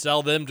 You can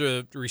sell them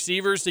to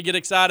receivers to get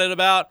excited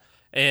about.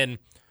 And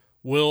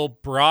will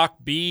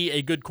Brock be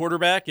a good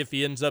quarterback if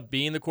he ends up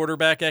being the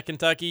quarterback at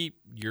Kentucky?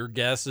 Your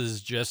guess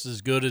is just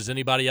as good as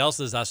anybody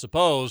else's, I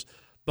suppose.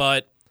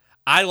 But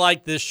I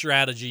like this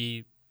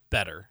strategy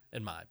better,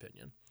 in my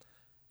opinion.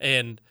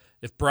 And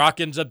if Brock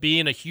ends up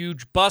being a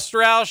huge bust,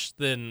 Roush,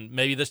 then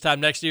maybe this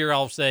time next year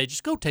I'll say,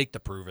 just go take the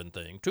proven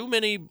thing. Too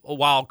many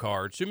wild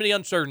cards, too many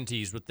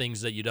uncertainties with things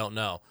that you don't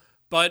know.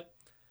 But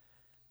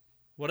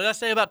what did I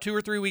say about 2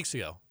 or 3 weeks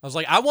ago? I was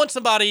like, I want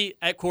somebody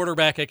at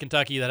quarterback at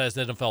Kentucky that has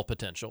NFL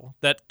potential,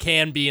 that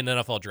can be an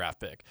NFL draft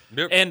pick.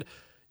 Yep. And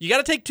you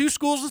got to take 2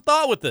 schools of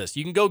thought with this.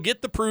 You can go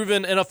get the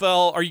proven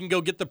NFL, or you can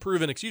go get the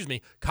proven,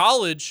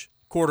 college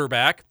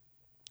quarterback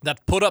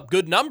that put up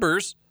good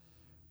numbers.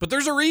 But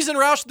there's a reason,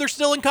 Roush, they're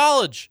still in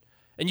college.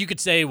 And you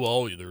could say,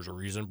 well, there's a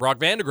reason Brock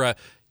Vandegrift.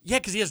 Yeah,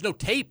 because he has no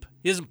tape.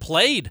 He hasn't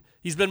played.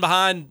 He's been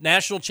behind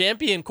national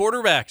champion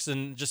quarterbacks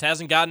and just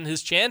hasn't gotten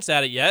his chance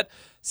at it yet.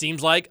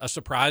 Seems like a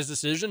surprise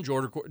decision.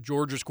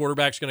 Georgia's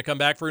quarterback's going to come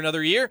back for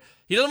another year.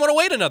 He doesn't want to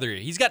wait another year.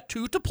 He's got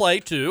 2 to play,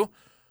 too,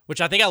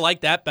 which I think I like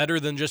that better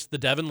than just the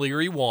Devin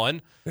Leary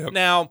 1. Yep.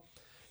 Now,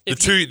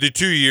 the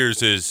 2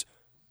 years is,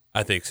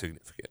 I think,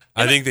 significant.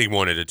 I think they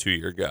wanted a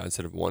 2-year guy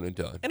instead of 1 and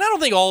done. And I don't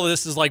think all of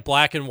this is like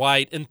black and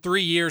white. In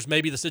 3 years,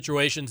 maybe the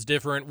situation's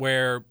different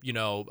where,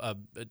 a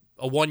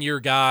 1-year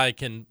guy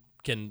can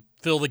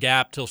fill the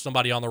gap till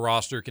somebody on the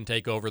roster can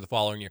take over the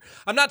following year.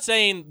 I'm not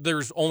saying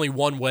there's only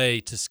one way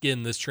to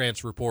skin this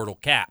transfer portal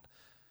cat.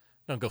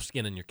 Don't go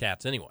skinning your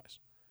cats anyways.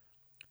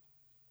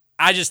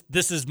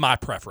 This is my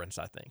preference,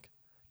 I think.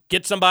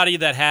 Get somebody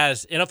that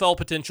has NFL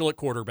potential at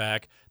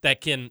quarterback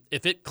that can,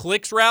 if it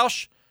clicks,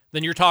 Roush,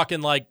 then you're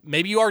talking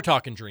maybe you are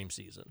talking dream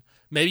season.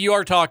 Maybe you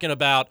are talking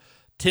about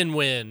 10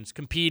 wins,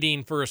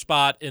 competing for a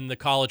spot in the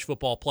college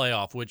football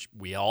playoff, which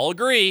we all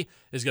agree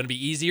is going to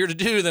be easier to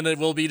do than it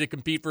will be to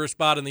compete for a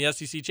spot in the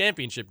SEC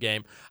championship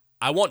game.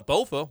 I want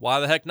Bofa. Why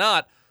the heck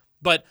not?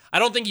 But I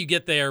don't think you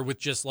get there with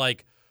just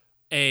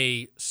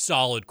a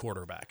solid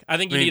quarterback. I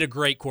think you need a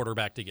great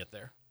quarterback to get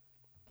there.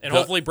 And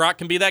hopefully Brock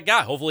can be that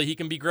guy. Hopefully he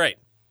can be great.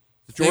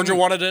 Georgia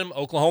wanted him.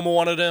 Oklahoma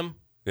wanted him.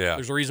 Yeah.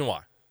 There's a reason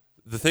why.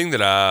 The thing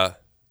that I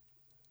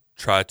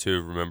try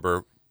to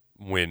remember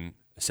when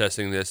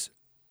assessing this,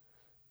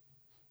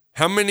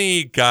 how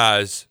many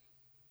guys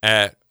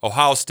at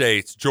Ohio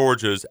State's,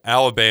 Georgia's,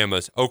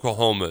 Alabama's,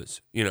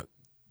 Oklahoma's,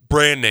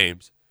 brand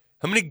names,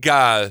 how many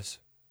guys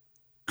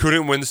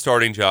couldn't win the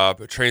starting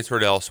job,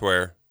 transferred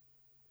elsewhere,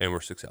 and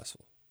were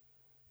successful?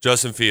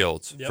 Justin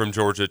Fields from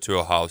Georgia to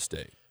Ohio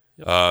State.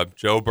 Yep.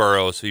 Joe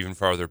Burrows even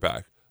farther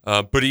back.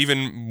 But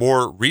even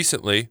more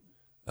recently,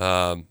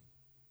 now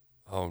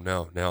I'm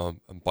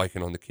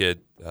blanking on the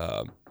kid.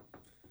 Oh,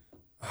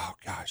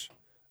 gosh.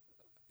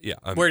 Yeah.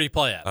 Where did he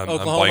play at?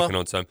 Oklahoma? I'm blanking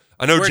on some.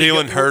 I know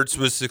Jalen Hurts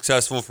was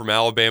successful from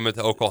Alabama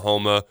to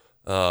Oklahoma.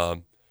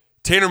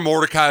 Tanner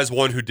Mordecai is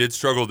one who did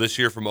struggle this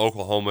year from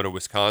Oklahoma to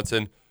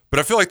Wisconsin.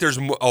 But I feel like there's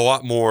a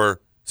lot more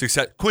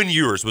success. Quinn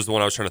Ewers was the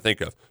one I was trying to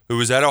think of, who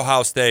was at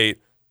Ohio State.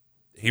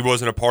 He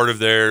wasn't a part of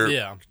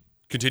their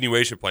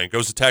continuation plan.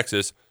 Goes to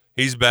Texas.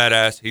 He's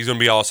badass. He's going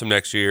to be awesome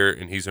next year,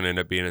 and he's going to end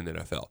up being in the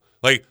NFL.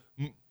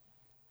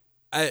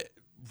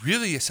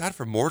 Really, aside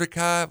from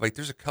Mordecai,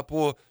 there's a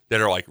couple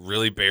that are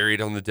really buried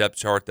on the depth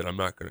chart that I'm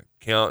not going to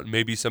count.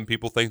 Maybe some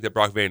people think that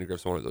Brock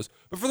Vandegrift's one of those.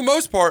 But for the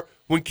most part,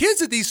 when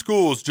kids at these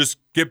schools just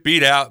get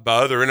beat out by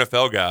other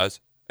NFL guys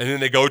and then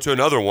they go to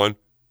another one,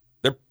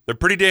 they're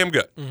pretty damn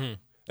good. Mm-hmm.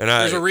 And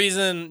there's a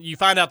reason. You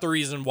find out the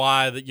reason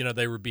why that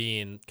they were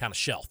being kind of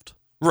shelved.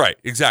 Right,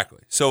 exactly.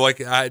 So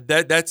I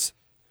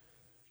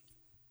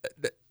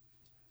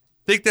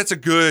think that's a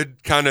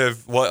good kind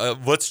of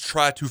let's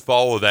try to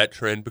follow that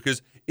trend,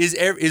 because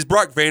is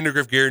Brock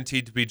Vandegrift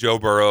guaranteed to be Joe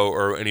Burrow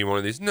or any one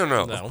of these? No,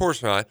 of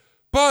course not.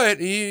 But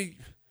you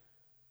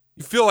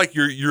feel like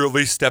you're at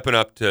least stepping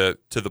up to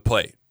the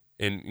plate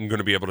and going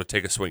to be able to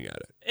take a swing at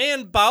it.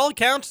 And by all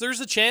accounts,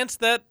 there's a chance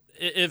that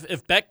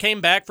if Beck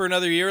came back for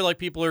another year, like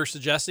people are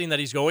suggesting that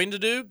he's going to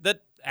do,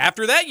 that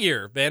after that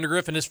year,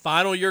 Vandegrift in his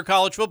final year of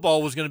college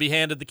football was going to be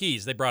handed the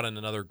keys. They brought in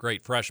another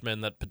great freshman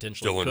that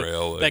potentially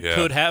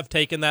could have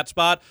taken that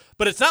spot.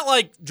 But it's not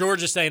like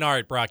Georgia's saying, all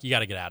right, Brock, you got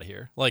to get out of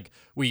here.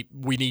 We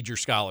need your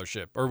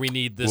scholarship, or we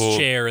need this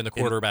chair in the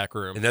quarterback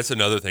room. And that's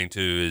another thing,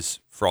 too,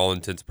 is for all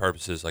intents and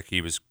purposes,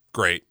 he was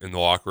great in the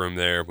locker room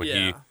there. When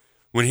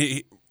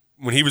he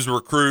was a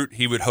recruit,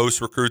 he would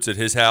host recruits at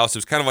his house. It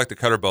was kind of like the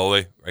Cutter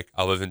Bowley.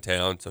 I live in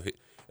town.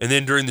 And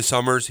then during the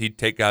summers, he'd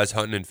take guys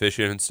hunting and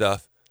fishing and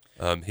stuff.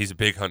 He's a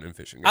big hunting and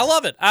fishing guy. I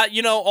love it.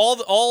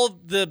 All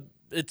of the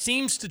it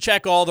seems to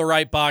check all the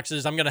right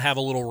boxes. I'm going to have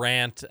a little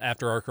rant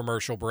after our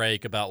commercial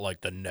break about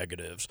like the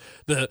negatives,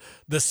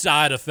 the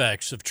side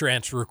effects of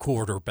transfer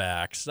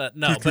quarterbacks.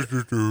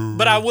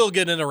 But I will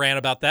get in a rant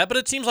about that. But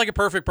it seems like a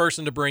perfect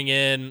person to bring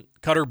in.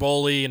 Cutter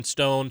Boley and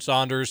Stone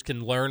Saunders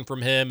can learn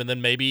from him, and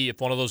then maybe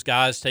if one of those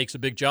guys takes a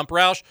big jump,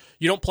 Roush,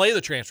 you don't play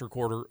the transfer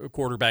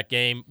quarterback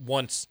game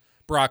once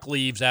Brock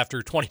leaves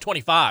after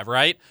 2025,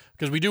 right?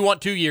 Because we do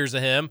want 2 years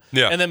of him.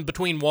 Yeah. And then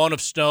between one of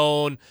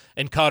Stone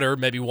and Cutter,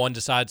 maybe one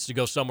decides to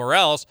go somewhere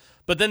else.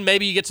 But then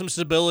maybe you get some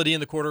stability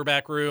in the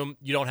quarterback room.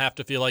 You don't have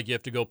to feel like you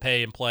have to go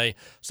pay and play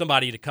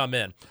somebody to come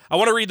in. I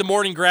want to read the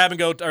morning grab and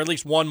go, or at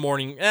least one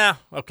morning.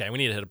 Okay, we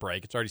need to hit a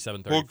break. It's already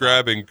 7:30. We'll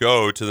grab and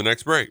go to the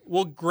next break.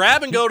 We'll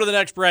grab and go to the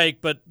next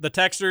break, but the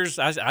texters,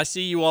 I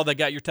see you all that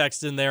got your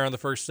text in there on the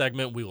first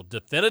segment. We will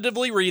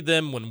definitively read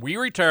them when we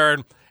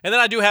return. And then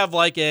I do have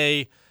like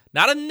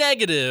not a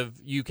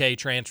negative UK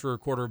transfer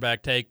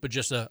quarterback take, but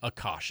just a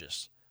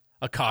cautious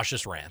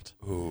rant.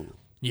 Ooh.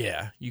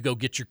 Yeah, you go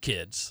get your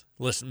kids.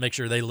 Listen, make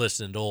sure they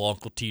listen to old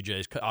Uncle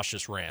TJ's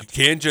cautious rant.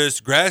 You can't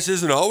just, grass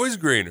isn't always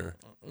greener.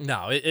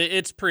 No,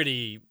 it's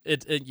pretty,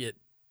 it's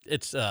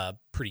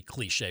pretty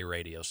cliche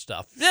radio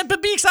stuff. Yeah,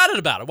 but be excited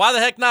about it. Why the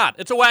heck not?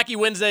 It's a wacky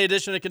Wednesday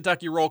edition of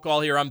Kentucky Roll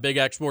Call here on Big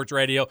X Sports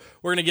Radio.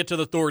 We're going to get to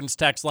the Thornton's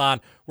text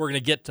line. We're going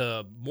to get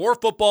to more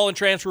football and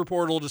transfer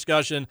portal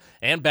discussion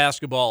and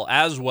basketball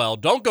as well.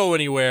 Don't go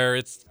anywhere.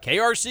 It's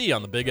KRC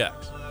on the Big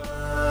X.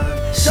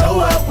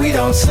 So up, we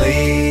don't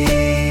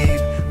sleep.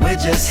 We're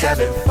just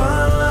having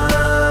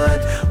fun.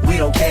 We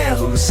don't care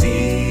who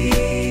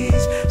sees.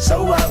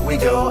 So what, we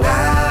go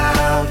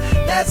out.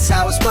 That's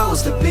how it's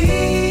supposed to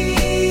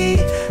be.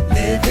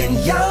 Living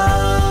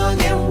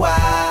young and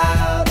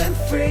wild and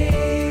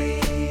free.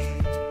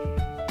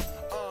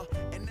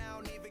 And I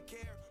don't even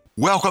care.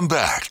 Welcome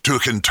back to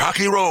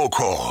Kentucky Roll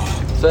Call.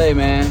 Say,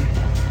 man,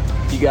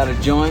 you got a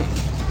joint?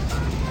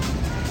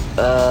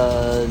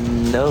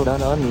 No,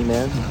 not on me,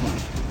 man.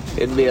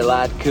 It'd be a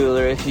lot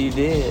cooler if you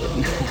did.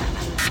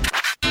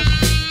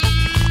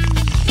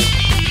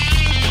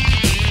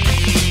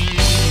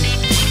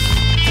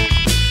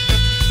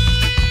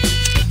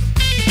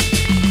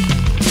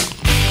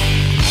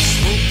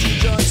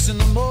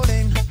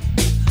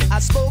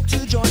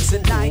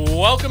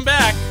 Welcome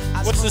back.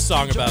 What's this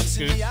song about,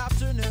 Scoot?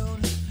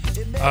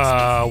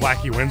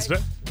 Wacky Wednesday.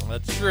 Well,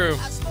 that's true.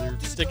 You're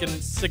sticking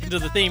to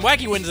the theme.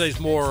 Wacky Wednesday is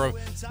more of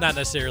not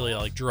necessarily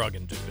like drug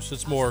induced.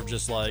 It's more of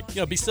just like,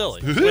 be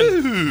silly.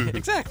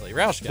 Exactly.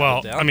 Roush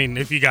got it down. I mean,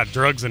 if you got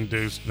drugs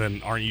induced,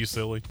 then aren't you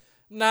silly?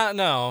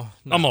 No.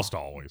 Almost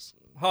always.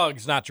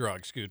 Hugs, not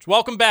drugs, Scoots.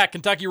 Welcome back.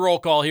 Kentucky Roll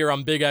Call here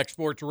on Big X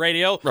Sports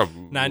Radio.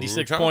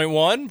 96.1,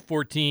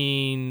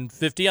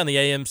 1450 on the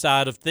AM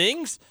side of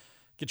things.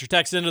 Get your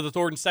text into the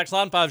Thornton's text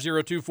line,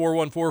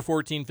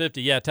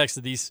 502-414-1450. Yeah, I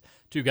texted these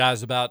two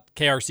guys about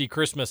KRC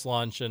Christmas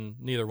lunch, and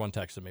neither one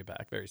texted me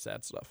back. Very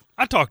sad stuff.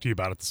 I talked to you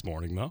about it this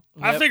morning, though.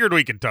 Yep. I figured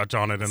we could touch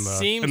on it in the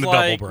Seems in the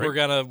like double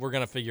break. we're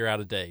gonna figure out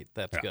a date.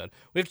 That's good.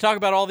 We have to talk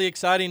about all the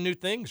exciting new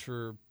things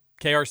for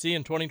KRC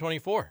in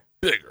 2024.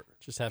 Bigger.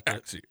 Just have to.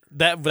 Next year.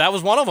 That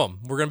was one of them.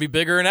 We're gonna be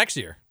bigger next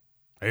year.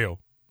 Heyo.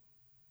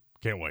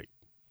 Can't wait.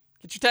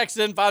 Get your text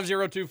in,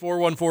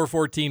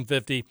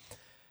 502-414-1450.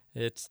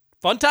 It's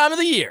fun time of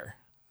the year.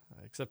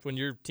 Except when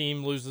your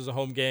team loses a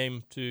home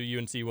game to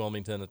UNC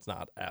Wilmington, it's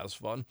not as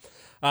fun.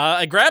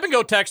 A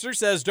grab-and-go texter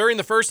says, during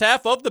the first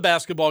half of the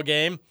basketball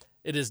game,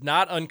 it is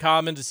not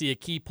uncommon to see a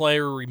key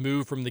player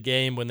removed from the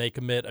game when they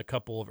commit a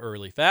couple of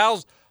early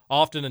fouls,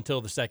 often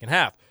until the second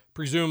half.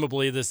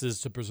 Presumably, this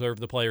is to preserve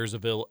the player's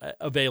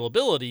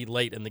availability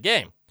late in the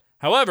game.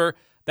 However,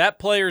 that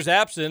player's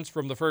absence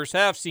from the first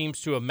half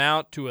seems to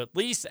amount to at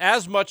least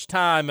as much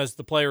time as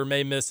the player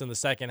may miss in the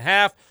second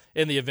half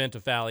in the event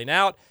of fouling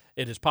out.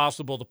 It is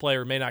possible the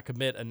player may not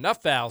commit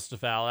enough fouls to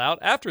foul out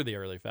after the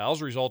early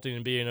fouls, resulting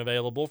in being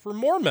available for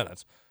more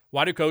minutes.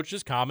 Why do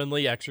coaches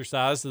commonly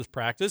exercise this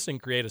practice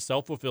and create a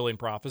self-fulfilling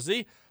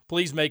prophecy?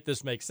 Please make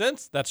this make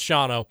sense. That's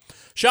Shano.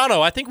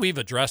 Shano, I think we've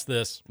addressed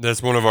this.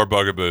 That's one of our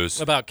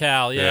bugaboos. About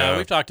Cal, yeah.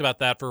 We've talked about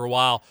that for a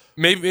while.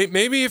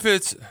 Maybe if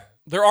it's...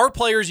 There are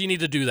players you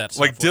need to do that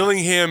stuff like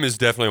Dillingham is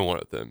definitely one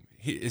of them.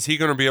 Is he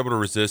going to be able to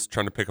resist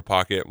trying to pick a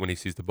pocket when he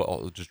sees the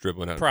ball just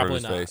dribbling out in front of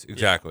his face?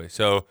 Exactly. Yeah.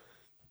 So,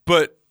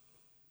 but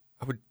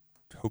I would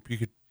hope you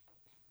could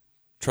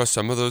trust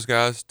some of those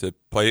guys to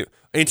play.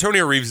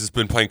 Antonio Reeves has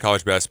been playing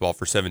college basketball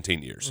for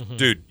 17 years. Mm-hmm.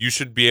 Dude, you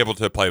should be able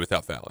to play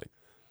without fouling.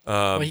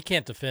 Well, he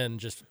can't defend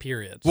just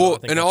period. So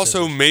and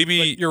also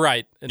maybe you're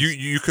right.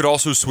 You could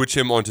also switch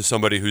him onto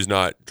somebody who's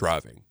not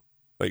driving.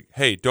 Like,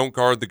 hey, don't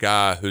guard the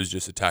guy who's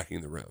just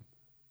attacking the rim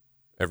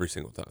every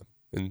single time.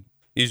 And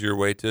easier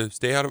way to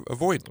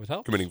avoid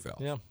committing fouls.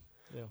 Yeah.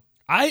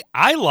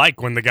 I like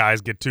when the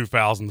guys get 2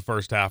 fouls in the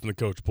first half and the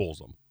coach pulls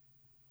them.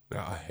 No,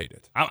 I hate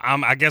it.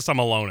 I guess I'm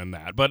alone in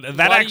that. But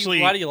that why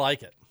actually... why do you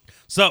like it?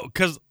 So,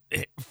 because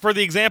for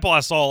the example I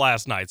saw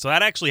last night, so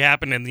that actually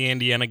happened in the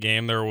Indiana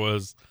game. There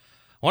was,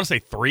 I want to say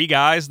 3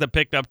 guys that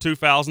picked up 2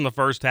 fouls in the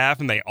first half,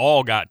 and they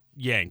all got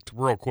yanked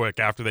real quick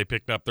after they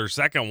picked up their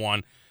second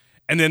one.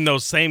 And then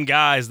those same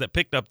guys that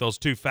picked up those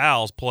 2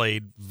 fouls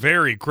played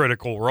very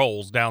critical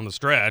roles down the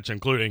stretch,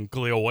 including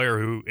Khalil Ware,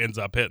 who ends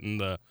up hitting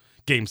the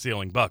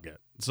game-sealing bucket.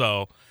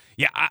 So,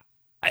 yeah,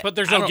 but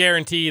there's no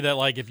guarantee that,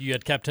 like, if you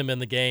had kept him in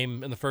the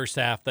game in the first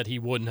half, that he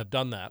wouldn't have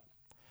done that.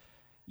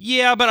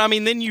 Yeah, but I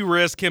mean, then you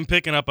risk him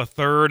picking up a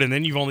third, and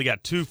then you've only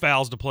got 2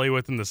 fouls to play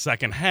with in the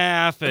second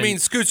half. And I mean,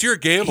 Scoots, you're a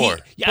gambler.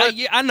 Yeah,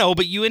 I know,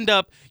 but you end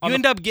up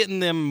getting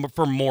them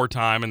for more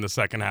time in the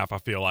second half, I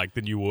feel like,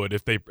 than you would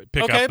if they pick up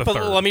the third. Okay,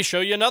 but let me show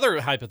you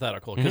another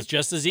hypothetical, because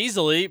just as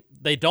easily,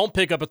 they don't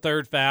pick up a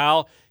third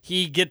foul.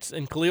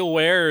 And Khalil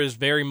Ware is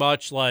very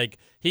much like,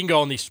 he can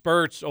go on these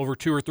spurts over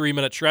 2 or 3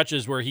 minute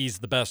stretches where he's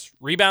the best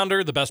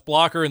rebounder, the best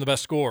blocker, and the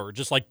best scorer,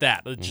 just like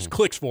that. It just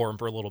clicks for him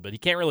for a little bit. He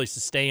can't really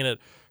sustain it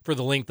for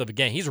the length of a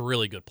game. He's a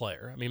really good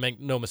player. I mean, make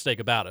no mistake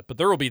about it. But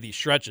there will be these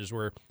stretches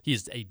where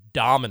he's a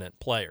dominant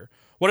player.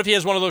 What if he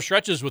has one of those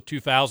stretches with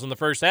 2 fouls in the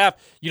first half?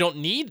 You don't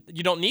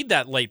need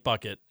that late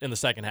bucket in the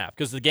second half,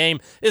 because the game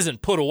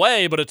isn't put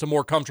away, but it's a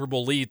more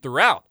comfortable lead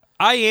throughout.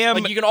 Like,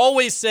 you can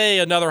always say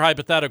another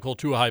hypothetical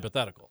to a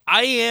hypothetical.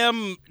 I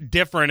am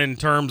different in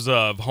terms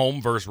of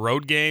home versus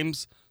road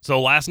games.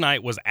 So last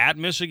night was at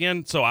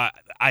Michigan, so I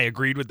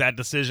agreed with that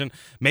decision.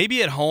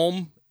 Maybe at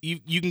home,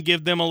 you can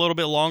give them a little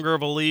bit longer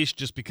of a leash,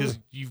 just because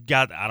you've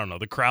got, I don't know,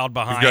 the crowd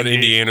behind. You've got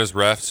Indiana's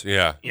refs,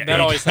 yeah. That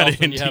always helps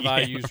when you have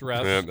IU's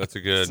refs. Yeah, that's a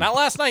good. It's not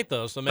last night,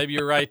 though, so maybe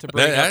you're right to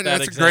bring up that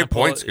That's example. a great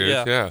point,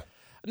 Scoots, yeah.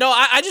 No,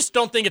 I just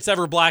don't think it's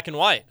ever black and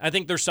white. I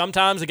think there's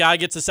sometimes a guy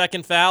gets a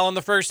second foul in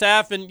the first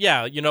half, and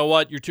yeah, you know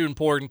what? You're too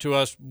important to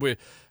us.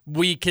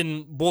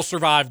 We'll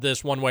survive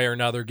this one way or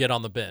another, get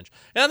on the bench.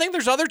 And I think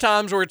there's other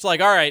times where it's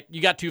like, all right,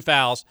 you got 2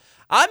 fouls.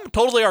 I'm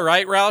totally all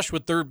right, Roush,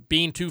 with there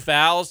being 2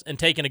 fouls and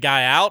taking a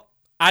guy out.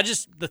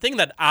 The thing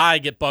that I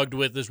get bugged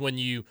with is when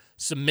you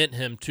submit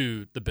him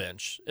to the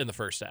bench in the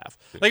first half.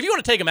 Like, if you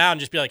want to take him out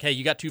and just be like, hey,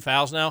 you got 2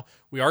 fouls now,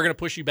 we are going to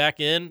push you back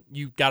in,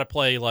 you got to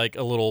play like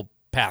a little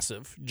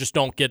passive. Just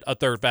don't get a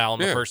third foul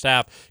in the first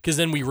half, because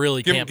then we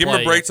really can't give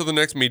play. him a break till the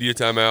next media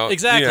timeout.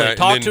 Exactly. Yeah,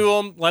 Talk to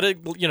him. Let it,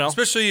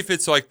 Especially if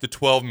it's like the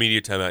 12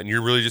 media timeout and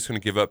you're really just going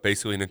to give up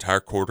basically an entire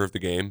quarter of the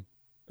game.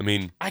 I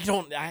mean, I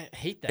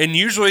hate that. And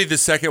usually the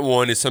second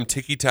one is some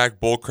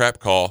ticky-tack bullcrap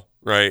call,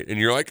 right? And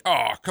you're like,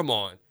 oh, come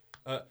on.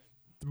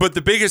 But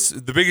the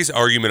biggest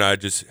argument I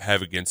just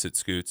have against it,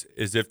 Scoots,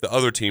 is if the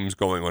other team's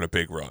going on a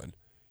big run,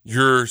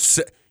 you're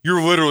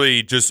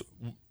literally just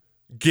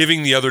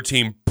giving the other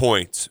team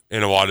points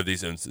in a lot of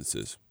these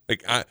instances.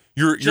 Like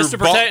just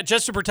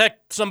to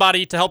protect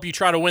somebody to help you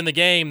try to win the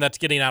game that's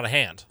getting out of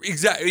hand.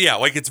 Exactly. Yeah,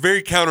 like it's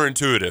very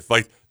counterintuitive.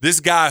 Like, this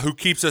guy who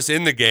keeps us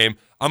in the game,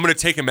 I'm going to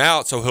take him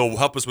out so he'll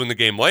help us win the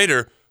game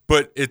later,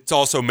 but it's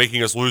also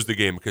making us lose the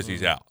game because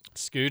he's out.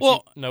 Scooch,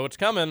 you know it's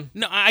coming.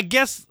 No, I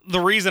guess the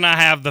reason I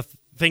have the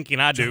thinking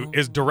I do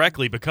is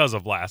directly because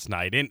of last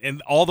night.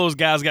 And all those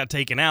guys got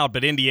taken out,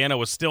 but Indiana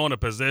was still in a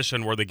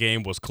position where the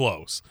game was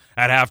close.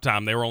 At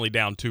halftime, they were only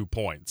down 2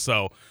 points.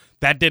 So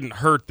that didn't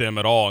hurt them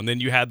at all. And then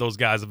you had those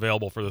guys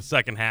available for the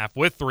second half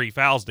with 3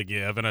 fouls to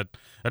give and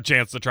a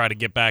chance to try to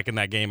get back in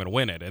that game and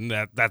win it. And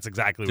that's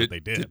exactly what they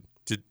did.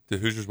 Did the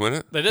Hoosiers win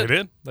it? They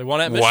did. They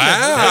won at Michigan.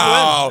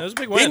 Wow. It was a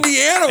big win.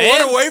 Indiana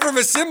won away from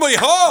Assembly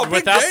Hall.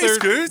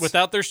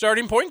 Without their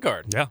starting point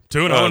guard. Yeah,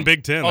 2-0 in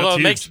Big Ten. Although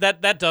that's huge.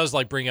 that does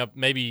like bring up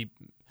maybe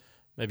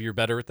you're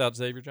better without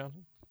Xavier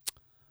Johnson.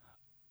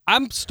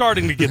 I'm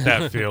starting to get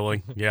that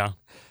feeling. Yeah,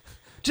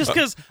 just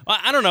because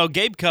I don't know.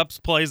 Gabe Cupps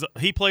plays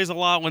a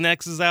lot when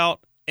X is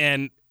out,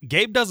 and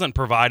Gabe doesn't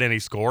provide any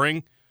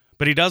scoring,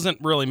 but he doesn't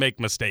really make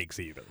mistakes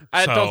either.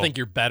 I don't think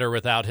you're better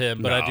without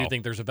him, but I do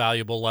think there's a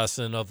valuable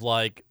lesson of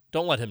like,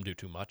 don't let him do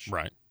too much.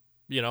 Right.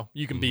 You know,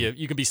 you can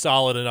be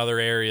solid in other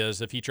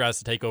areas. If he tries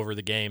to take over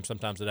the game,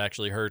 sometimes it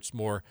actually hurts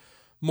more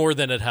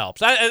than it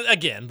helps.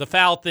 Again, the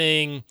foul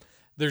thing,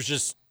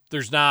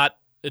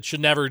 it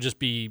should never just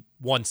be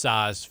one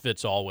size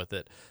fits all with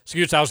it.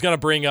 Scoots, I was going to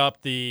bring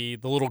up the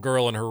little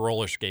girl and her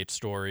roller skate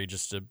story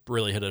just to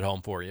really hit it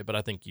home for you, but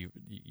I think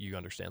you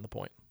understand the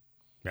point.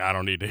 Yeah, I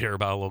don't need to hear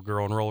about a little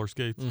girl in roller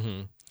skates.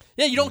 Mm-hmm.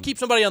 Yeah, you don't keep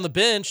somebody on the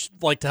bench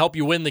like to help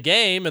you win the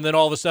game, and then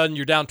all of a sudden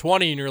you're down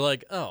 20 and you're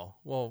like, oh,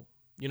 well,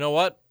 you know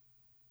what?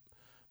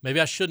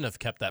 Maybe I shouldn't have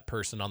kept that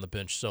person on the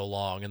bench so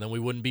long, and then we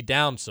wouldn't be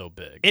down so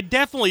big. It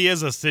definitely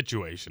is a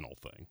situational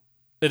thing.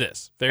 It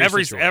is.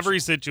 Every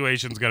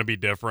situation's going to be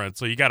different,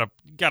 so you got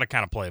to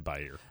kind of play it by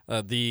ear.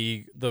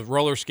 The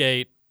roller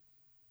skate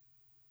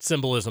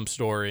symbolism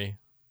story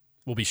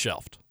will be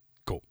shelved.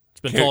 Cool. It's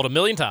been told a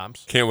million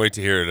times. Can't wait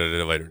to hear it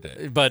at a later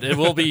date. But it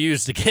will be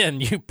used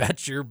again. You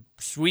bet your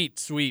sweet,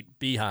 sweet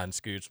behind,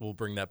 Scoots. We'll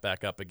bring that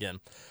back up again.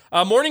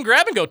 Morning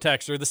grab and go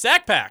texter, the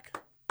Sack Pack.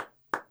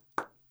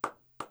 I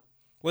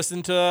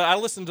listened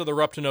to the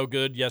Rupp to No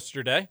Good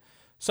yesterday.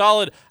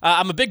 Solid.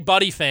 I'm a big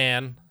Buddy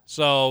fan.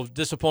 So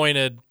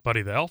disappointed.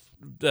 Buddy the Elf?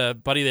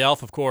 Buddy the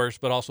Elf, of course,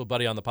 but also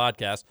Buddy on the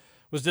podcast.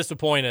 Was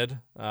disappointed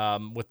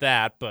with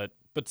that, but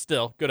but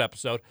still, good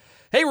episode.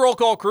 Hey, Roll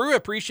Call crew,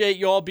 appreciate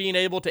you all being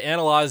able to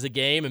analyze the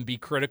game and be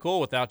critical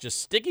without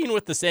just sticking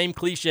with the same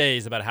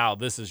cliches about how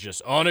this is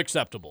just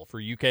unacceptable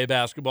for UK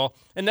basketball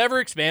and never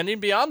expanding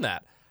beyond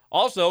that.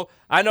 Also,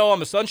 I know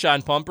I'm a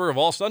sunshine pumper of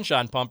all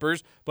sunshine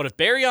pumpers, but if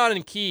Barryon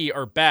and Key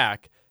are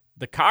back,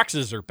 the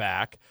Coxes are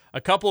back,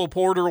 a couple of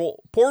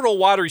portal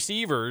wide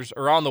receivers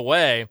are on the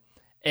way,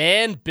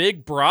 and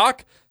Big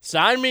Brock,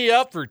 sign me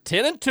up for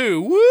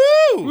 10-2.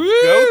 Woo!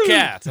 Go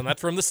Cats! And that's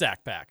from the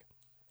Sack Pack.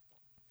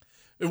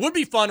 It would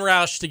be fun,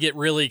 Roush, to get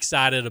really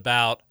excited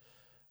about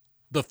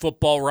the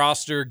football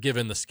roster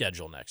given the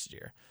schedule next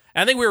year.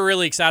 I think we were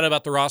really excited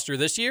about the roster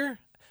this year.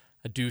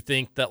 I do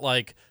think that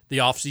like the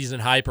offseason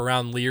hype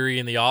around Leary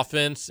and the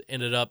offense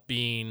ended up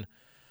being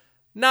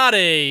not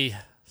a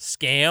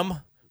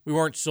scam. We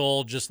weren't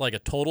sold just like a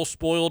total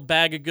spoiled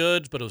bag of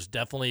goods, but it was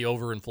definitely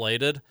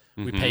overinflated.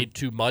 Mm-hmm. We paid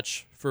too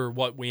much for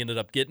what we ended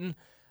up getting,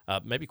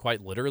 maybe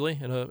quite literally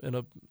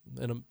in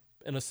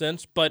a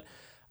sense. But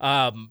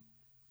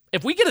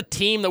if we get a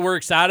team that we're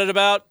excited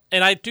about,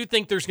 and I do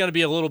think there's going to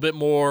be a little bit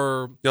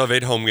more. You'll have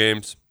 8 home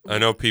games. I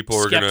know people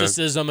are going to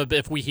skepticism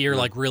if we hear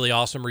like really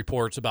awesome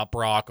reports about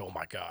Brock. Oh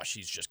my gosh,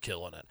 he's just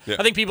killing it. Yeah.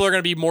 I think people are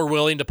going to be more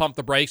willing to pump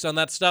the brakes on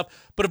that stuff.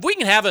 But if we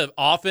can have an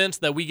offense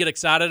that we get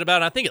excited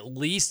about, I think at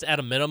least at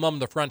a minimum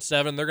the front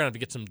seven, they're going to have to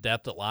get some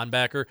depth at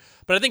linebacker.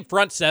 But I think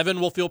front seven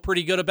we'll feel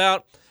pretty good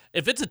about.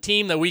 If it's a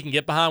team that we can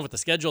get behind with the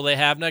schedule they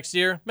have next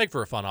year, make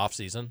for a fun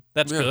offseason.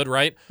 That's good,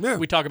 right? Yeah.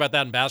 We talk about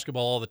that in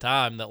basketball all the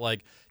time, that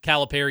like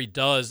Calipari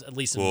does, at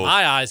least in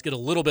my eyes, get a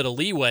little bit of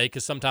leeway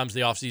because sometimes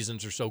the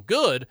offseasons are so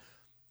good.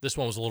 This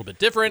one was a little bit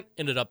different,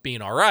 ended up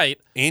being all right.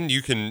 And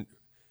you can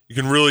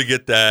really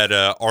get that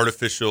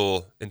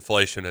artificial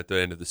inflation at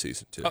the end of the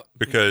season, too.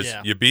 Because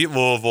you beat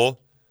Louisville.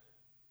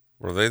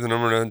 Were they the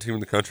number 9 team in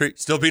the country?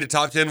 Still beat a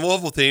top 10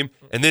 Louisville team.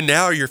 And then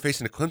now you're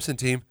facing a Clemson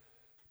team.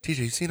 TJ,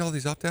 you seen all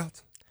these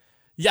opt-outs?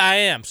 Yeah, I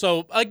am.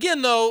 So,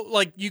 again, though,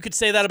 like you could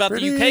say that about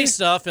the UK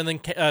stuff, and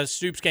then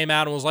Stoops came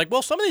out and was like,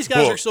 well, some of these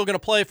guys are still going to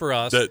play for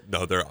us.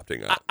 No, they're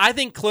opting out. I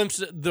think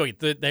Clemson,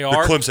 they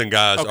are. The Clemson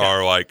guys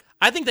are like.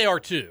 I think they are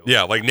too.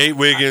 Yeah, like Nate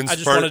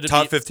Wiggins,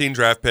 top 15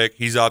 draft pick,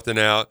 he's opting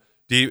out.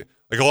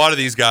 Like a lot of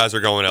these guys are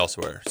going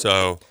elsewhere.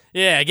 So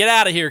yeah, get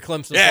out of here,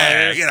 Clemson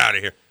players. Get out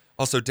of here.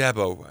 Also,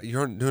 Dabo,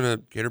 you're doing a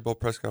Gator Bowl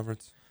press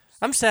conference?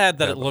 I'm sad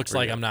that it looks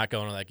like I'm not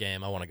going to that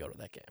game. I want to go to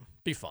that game.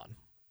 Be fun.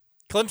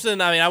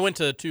 Clemson, I mean, I went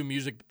to 2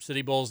 Music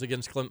City Bowls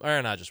against Clemson.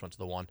 Or no, I just went to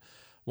the one.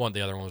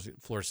 The other one was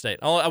Florida State.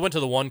 I went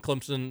to the one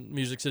Clemson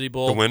Music City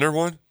Bowl. The winner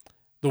one?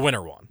 The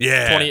winner one.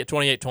 Yeah.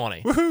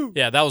 28-20. Woohoo.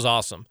 Yeah, that was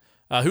awesome.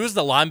 Who was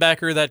the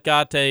linebacker that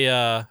got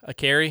a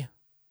carry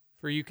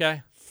for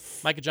UK?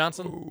 Micah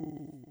Johnson?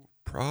 Ooh,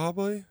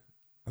 probably.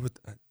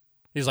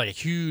 He was like a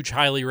huge,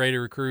 highly rated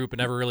recruit, but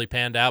never really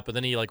panned out. But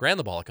then he like ran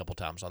the ball a couple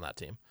times on that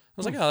team. I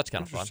was like, oh, that's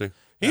kind of fun.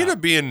 He ended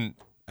up being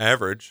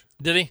average.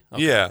 Did he?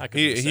 Okay. Yeah.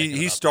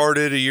 He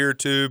started a year or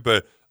two,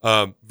 but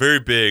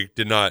very big,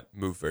 did not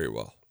move very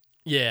well.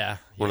 Yeah.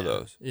 One of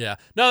those. Yeah.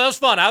 No, that was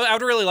fun. I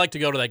would really like to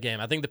go to that game.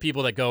 I think the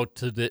people that go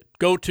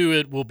to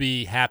it will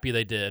be happy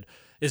they did.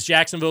 Is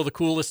Jacksonville the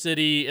coolest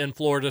city in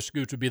Florida?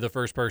 Scooch would be the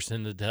first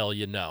person to tell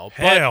you no.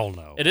 Hell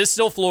no. It is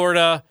still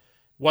Florida.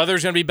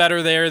 Weather's going to be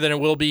better there than it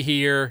will be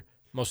here,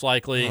 most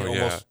likely,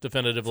 almost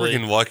definitively.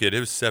 Freaking lucky. It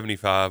was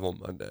 75 on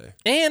Monday.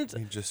 And,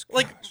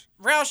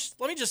 Roush,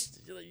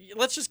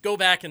 let's just go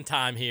back in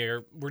time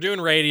here. We're doing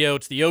radio.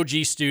 It's the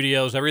OG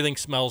studios. Everything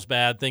smells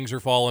bad. Things are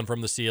falling from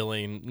the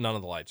ceiling. None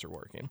of the lights are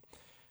working.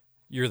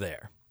 You're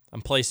there.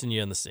 I'm placing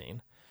you in the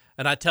scene.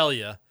 And I tell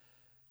you,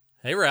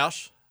 hey,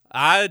 Roush,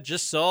 I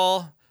just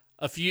saw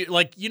a few,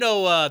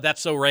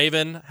 That's So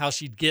Raven, how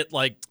she'd get,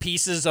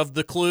 pieces of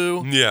the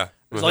clue. Yeah.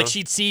 It was like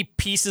she'd see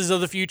pieces of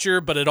the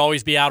future, but it'd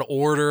always be out of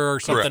order or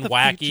something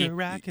wacky.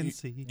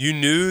 You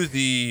knew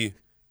the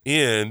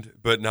end,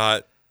 but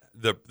not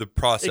the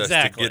process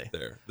to get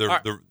there.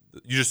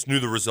 You just knew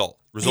the result.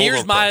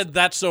 Here's my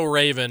That's So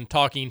Raven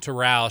talking to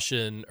Roush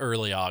in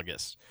early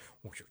August.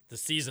 The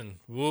season,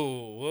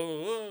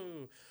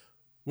 whoa.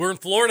 We're in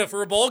Florida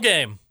for a bowl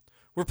game.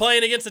 We're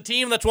playing against a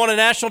team that's won a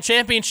national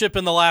championship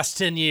in the last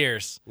 10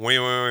 years.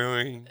 We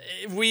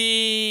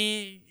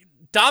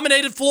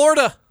dominated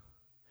Florida.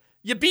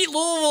 You beat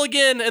Louisville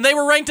again, and they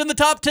were ranked in the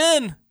top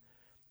 10.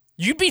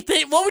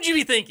 What would you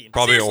be thinking?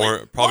 Probably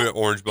an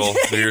Orange Bowl.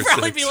 You'd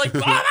probably be like,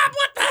 what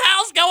the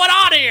hell's going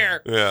on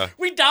here? Yeah.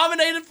 We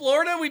dominated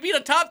Florida. We beat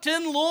a top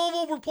 10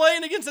 Louisville. We're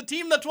playing against a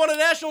team that's won a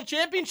national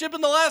championship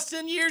in the last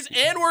 10 years,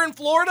 and we're in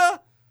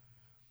Florida?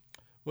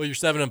 Well, you're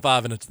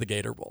 7-5, and it's the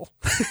Gator Bowl.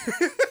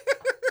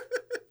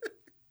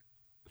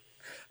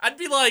 I'd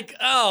be like,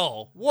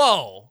 oh,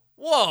 whoa,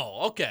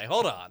 okay,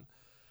 hold on.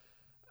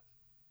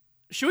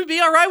 Should we be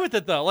all right with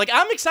it, though?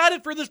 I'm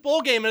excited for this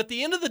bowl game, and at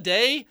the end of the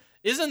day,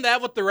 isn't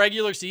that what the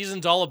regular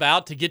season's all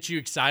about, to get you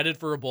excited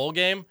for a bowl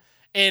game?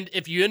 And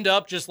if you end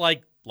up just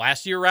like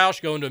last year,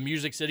 Roush, going to a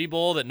Music City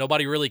Bowl that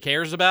nobody really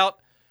cares about,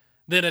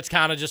 then it's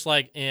kind of just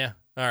all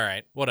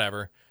right,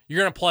 whatever. You're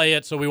going to play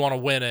it, so we want to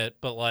win it,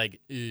 but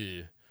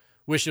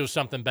wish it was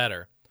something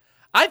better.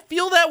 I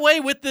feel that way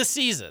with this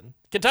season.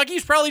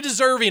 Kentucky's probably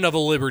deserving of a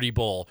Liberty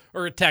Bowl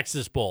or a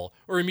Texas Bowl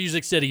or a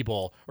Music City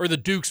Bowl or the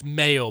Duke's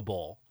Mayo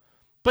Bowl.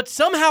 But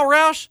somehow,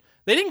 Roush,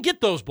 they didn't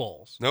get those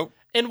bowls. Nope.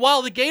 And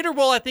while the Gator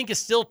Bowl, I think, is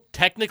still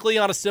technically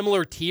on a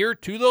similar tier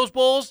to those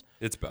bowls,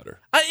 it's better.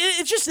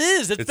 It just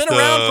is. It's been the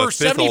around for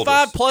 75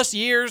 oldest. plus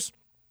years.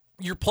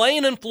 You're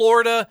playing in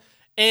Florida,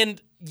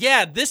 and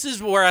yeah, this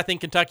is where I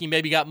think Kentucky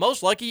maybe got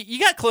most lucky. You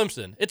got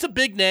Clemson. It's a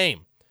big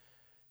name.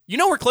 You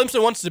know where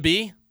Clemson wants to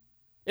be?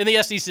 In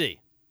the SEC.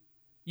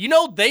 You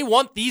know they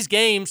want these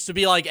games to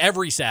be like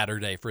every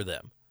Saturday for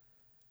them.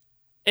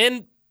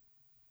 And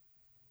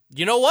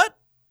you know what?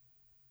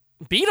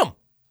 Beat them.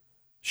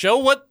 Show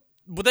what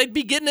they'd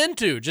be getting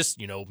into. Just,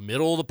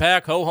 middle of the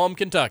pack, ho-hum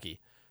Kentucky.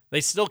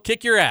 They still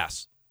kick your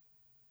ass.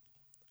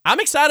 I'm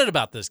excited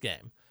about this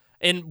game.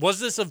 And was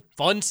this a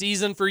fun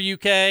season for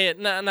UK?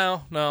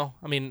 No.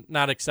 I mean,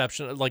 not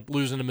exceptional. Like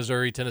losing to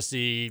Missouri,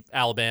 Tennessee,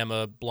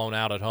 Alabama, blown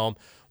out at home.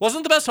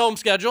 Wasn't the best home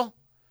schedule.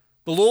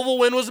 The Louisville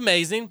win was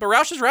amazing. But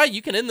Roush is right.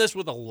 You can end this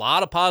with a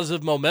lot of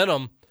positive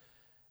momentum.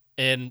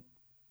 And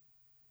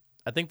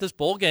I think this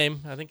bowl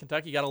game, I think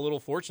Kentucky got a little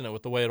fortunate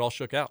with the way it all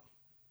shook out.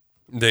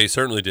 They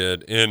certainly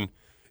did. And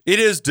it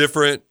is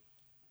different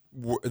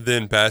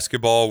than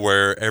basketball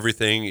where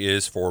everything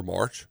is for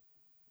March.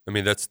 I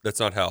mean, that's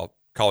not how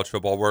college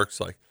football works.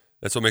 Like,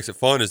 that's what makes it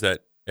fun, is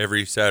that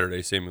every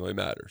Saturday seemingly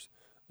matters.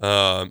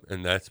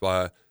 And that's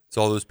why it's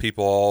all those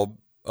people all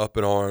up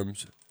in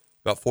arms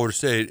about Florida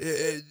State.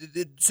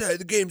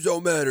 The games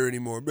don't matter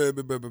anymore. Blah,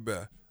 blah, blah,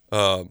 blah,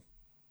 blah.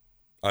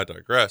 I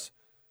digress.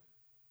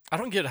 I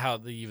don't get how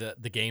the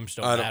games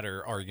don't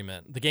matter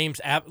argument. The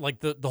games,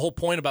 the whole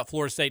point about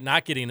Florida State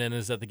not getting in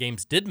is that the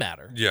games did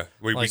matter. Yeah,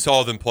 we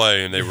saw them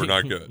play, and they were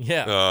not good.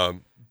 Yeah.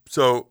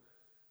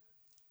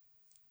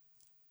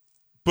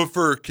 But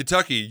for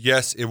Kentucky,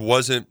 yes, it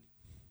wasn't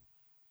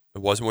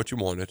what you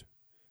wanted,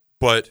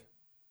 but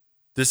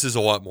this is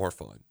a lot more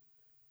fun,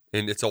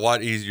 and it's a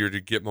lot easier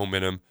to get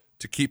momentum,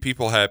 to keep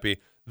people happy.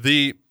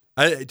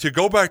 To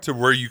go back to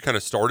where you kind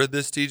of started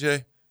this,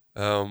 TJ,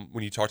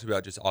 when you talked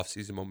about just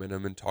off-season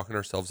momentum and talking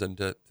ourselves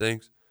into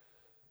things,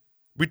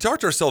 we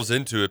talked ourselves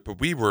into it, but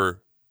we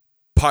were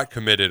pot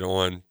committed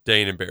on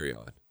Dane and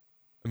Barryon.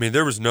 I mean,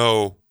 there was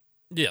no.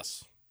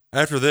 Yes.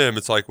 After them,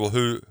 it's like, well,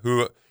 who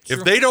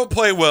if they don't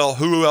play well,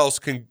 who else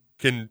can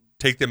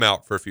take them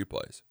out for a few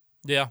plays?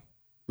 Yeah.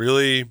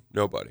 Really,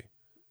 nobody.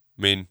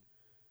 I mean,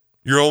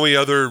 your only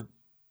other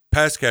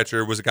pass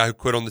catcher was a guy who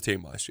quit on the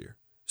team last year.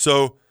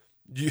 So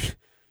you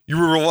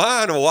were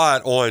relying a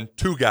lot on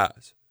two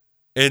guys.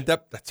 And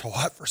that's a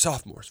lot for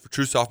sophomores, for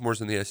true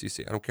sophomores in the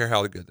SEC. I don't care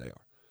how good they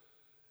are.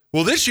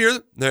 Well, this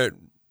year,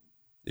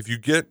 if you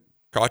get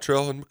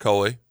Cottrell and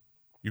McCulley,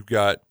 you've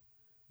got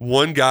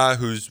one guy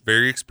who's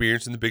very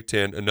experienced in the Big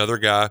Ten, another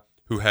guy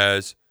who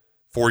has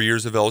 4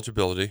 years of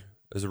eligibility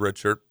as a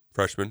redshirt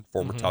freshman,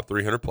 former top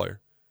 300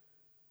 player.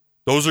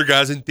 Those are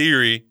guys, in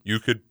theory, you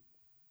could.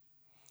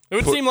 It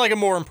would seem like a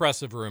more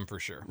impressive room for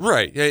sure.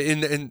 Right.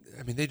 And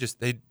I mean,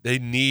 they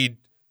need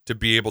to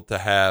be able to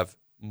have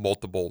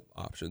multiple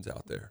options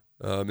out there.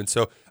 And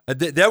so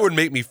that would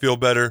make me feel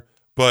better.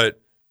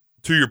 But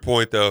to your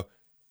point, though,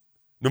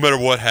 no matter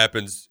what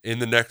happens in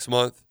the next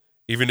month,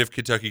 even if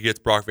Kentucky gets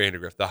Brock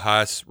Vandagriff, the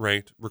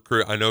highest-ranked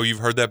recruit, I know you've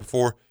heard that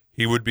before,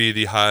 he would be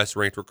the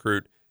highest-ranked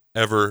recruit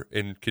ever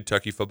in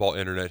Kentucky football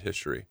internet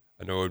history.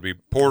 I know it would be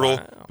Portal,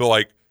 but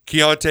like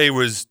Keontae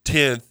was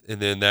 10th, and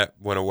then that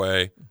went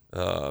away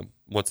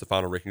once the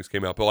final rankings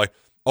came out. But like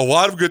a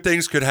lot of good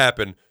things could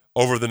happen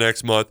over the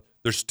next month.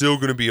 There's still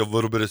going to be a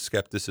little bit of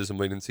skepticism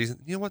late in the season.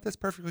 You know what? That's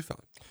perfectly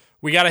fine.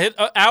 We got to hit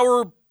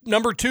our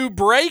number 2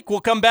 break. We'll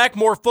come back,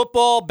 more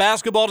football,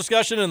 basketball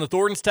discussion, and the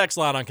Thornton's text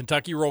line on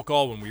Kentucky Roll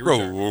Call when we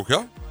return. Roll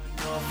Call.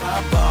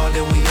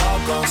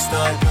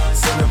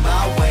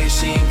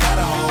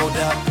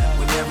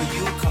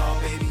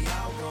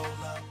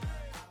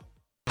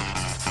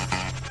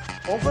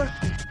 Over?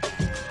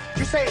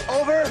 You say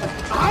over?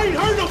 I ain't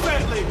heard no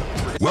bad thing.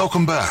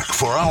 Welcome back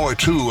for Hour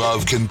 2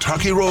 of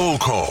Kentucky Roll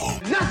Call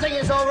Nothing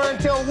is over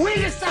until we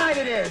decide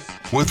it is.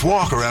 with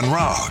Walker and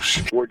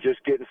Roush. We're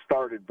just getting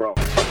started, bro.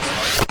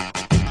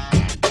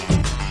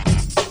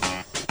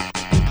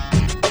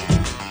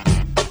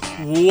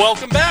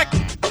 Welcome back.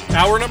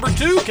 Hour number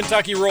 2,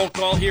 Kentucky Roll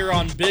Call here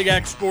on Big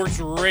X Sports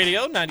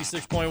Radio,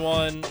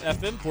 96.1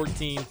 FM,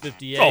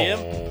 1450 AM.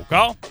 Roll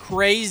Call.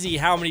 Crazy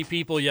how many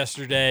people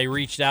yesterday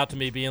reached out to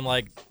me being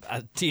like,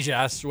 TJ,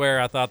 I swear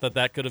I thought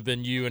that could have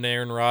been you and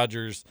Aaron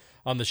Rodgers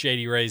on the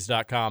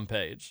ShadyRays.com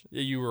page.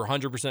 You were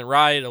 100%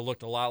 right. It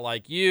looked a lot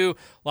like you.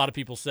 A lot of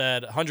people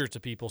said, hundreds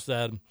of people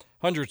said,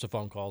 hundreds of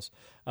phone calls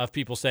of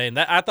people saying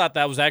that. I thought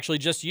that was actually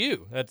just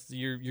you.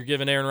 You're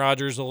giving Aaron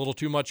Rodgers a little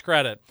too much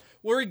credit.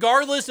 Well,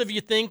 regardless if you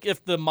think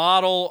if the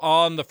model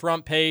on the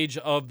front page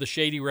of the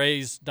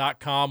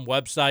ShadyRays.com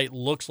website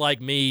looks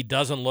like me,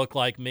 doesn't look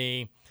like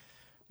me,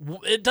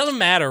 it doesn't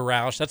matter,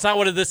 Roush. That's not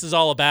what this is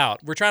all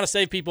about. We're trying to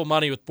save people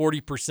money with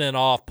 40%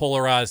 off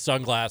polarized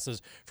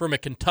sunglasses from a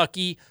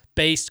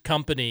Kentucky-based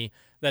company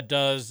that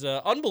does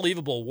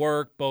unbelievable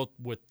work, both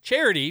with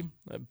charity,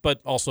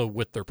 but also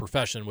with their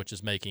profession, which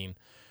is making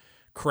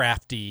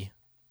crafty,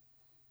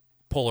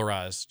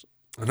 polarized.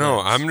 No,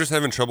 things. I'm just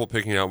having trouble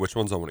picking out which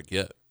ones I want to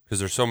get because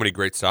there's so many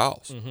great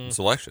styles and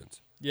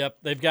selections. Yep,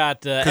 they've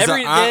got 'Cause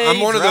every day, I'm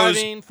one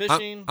driving, of those,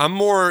 fishing. I'm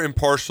more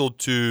impartial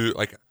to,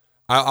 like,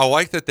 I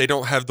like that they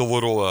don't have the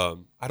little,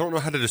 I don't know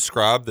how to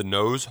describe the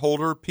nose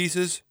holder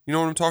pieces. You know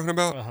what I'm talking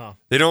about? Uh-huh.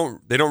 They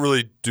don't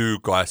really do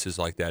glasses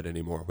like that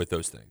anymore with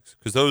those things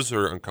because those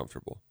are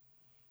uncomfortable.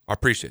 I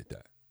appreciate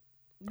that.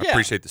 I Yeah.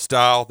 appreciate the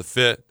style, the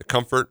fit, the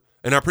comfort,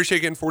 and I appreciate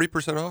getting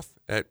 40% off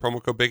at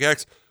promo code Big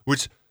X,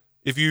 which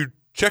if you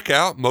check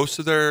out, most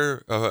of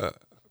their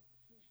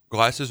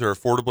glasses are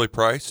affordably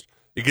priced.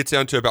 It gets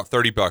down to about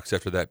 $30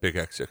 after that Big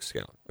X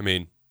discount. I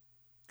mean,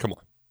 come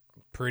on.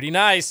 Pretty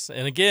nice.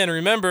 And again,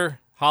 remember,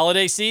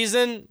 holiday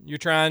season, you're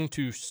trying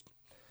to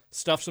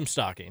stuff some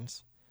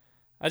stockings.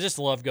 I just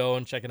love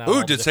going, checking out.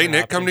 Ooh, did St.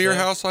 Nick come to your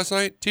house last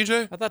night,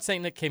 TJ? I thought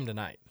St. Nick came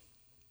tonight.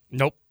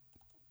 Nope.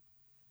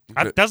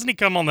 Doesn't he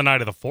come on the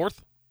night of the 4th?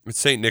 It's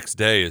St. Nick's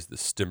Day is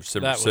December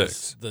 6th. That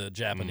was the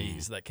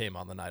Japanese that came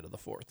on the night of the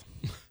 4th.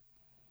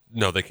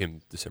 No, they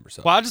came December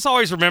 7th. Well, I just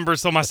always remember,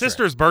 so my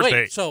sister's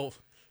birthday. Wait, so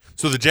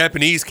the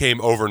Japanese came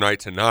overnight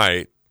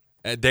tonight,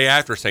 a day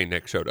after St.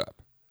 Nick showed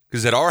up.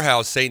 Because at our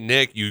house, St.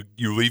 Nick, you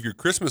leave your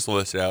Christmas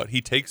list out,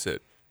 he takes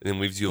it, and then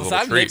leaves you a was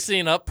little I treat.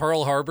 mixing up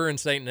Pearl Harbor and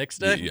St. Nick's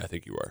Day? Yeah, I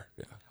think you were.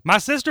 Yeah. My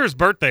sister's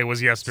birthday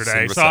was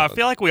yesterday, December so I 7th,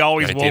 feel like we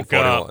always woke up.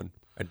 1941.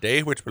 A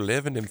day which will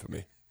live in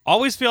infamy.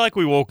 Always feel like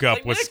we woke up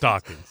St. with Nick's.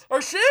 stockings.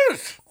 Or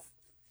shoes.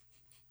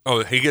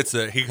 Oh, he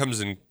comes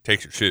and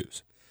takes your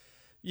shoes.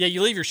 Yeah,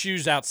 you leave your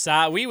shoes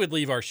outside. We would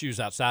leave our shoes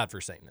outside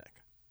for St.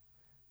 Nick.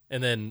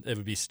 And then it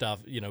would be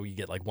stuff, you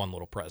get like one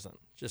little present.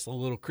 Just a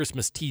little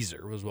Christmas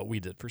teaser was what we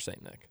did for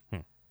St. Nick.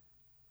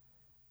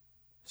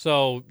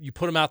 So you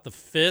put them out the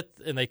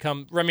 5th, and they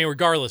come, I mean,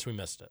 regardless, we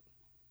missed it.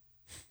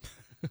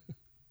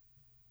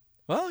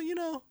 Well,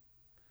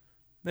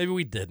 maybe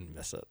we didn't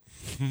miss it.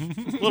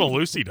 Little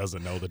Lucy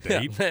doesn't know the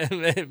date.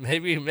 Yeah,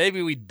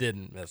 maybe we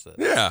didn't miss it.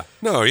 Yeah.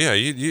 No, yeah,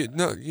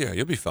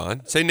 you'll be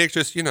fine. St. Nick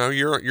just,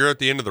 you're at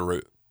the end of the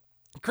route.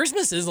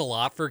 Christmas is a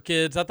lot for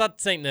kids. I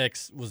thought St.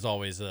 Nick's was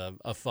always a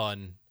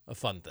fun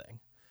thing.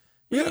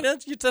 Yeah.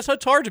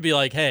 That's hard to be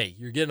like, hey,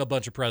 you're getting a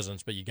bunch of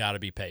presents, but you got to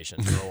be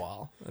patient for a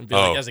while. And be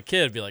like, as a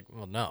kid, be like,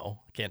 well, no,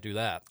 I can't do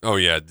that. Oh,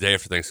 yeah, the day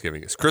after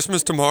Thanksgiving. Is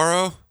Christmas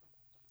tomorrow?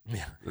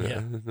 Yeah.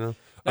 No.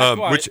 Not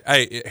quite. Which,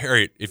 hey,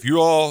 Harriet, if you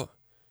all,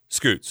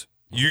 Scoots,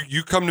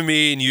 you come to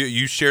me and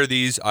you share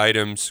these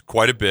items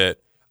quite a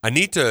bit. I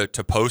need to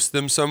post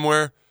them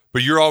somewhere,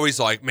 but you're always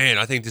like, man,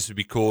 I think this would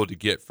be cool to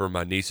get for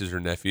my nieces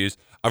or nephews.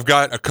 I've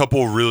got a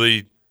couple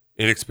really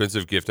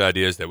inexpensive gift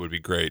ideas that would be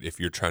great if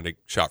you're trying to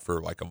shop for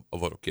like a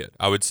little kid.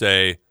 I would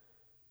say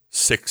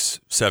 6,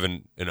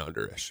 7 and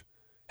under-ish.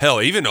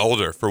 Hell, even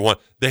older for one.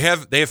 They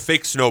have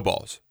fake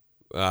snowballs.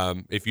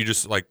 If you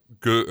just like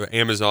go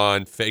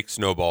Amazon fake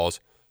snowballs,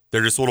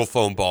 they're just little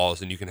foam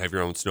balls, and you can have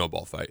your own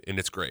snowball fight, and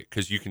it's great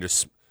because you can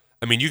just.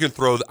 I mean,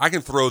 I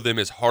can throw them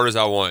as hard as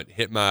I want,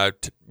 hit my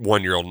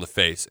 1-year-old in the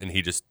face, and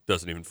he just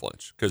doesn't even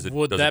flinch because it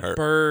Would doesn't that hurt.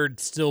 bird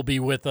still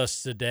be with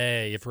us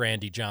today if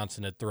Randy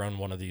Johnson had thrown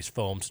one of these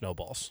foam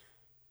snowballs?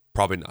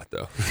 Probably not,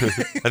 though.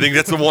 I think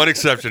that's the one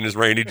exception is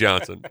Randy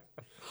Johnson.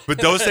 But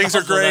those things are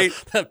Also, great.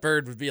 That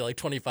bird would be like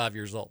 25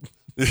 years old.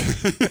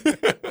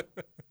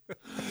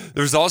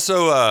 There's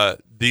also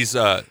these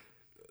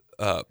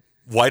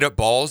light up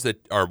balls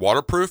that are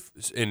waterproof,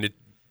 and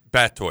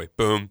bath toy.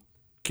 Boom.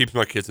 Keeps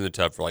my kids in the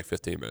tub for like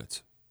 15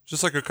 minutes.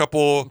 Just like a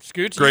couple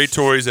Scoots, great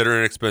toys that are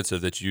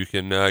inexpensive that you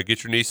can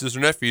get your nieces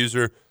or nephews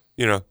or,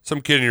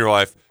 some kid in your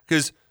life.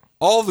 Because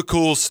all the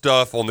cool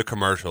stuff on the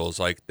commercials,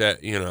 like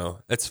that,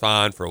 that's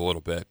fine for a little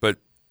bit. But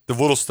the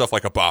little stuff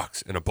like a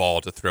box and a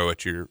ball to throw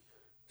at your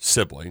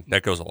sibling,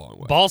 that goes a long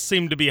way. Balls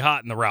seem to be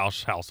hot in the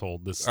Roush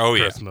household this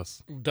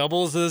Christmas.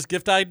 Doubles as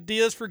gift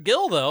ideas for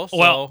Gil, though. So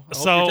Well, I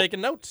hope you're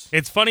taking notes.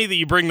 It's funny that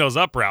you bring those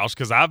up, Roush,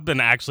 because I've been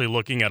actually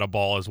looking at a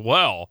ball as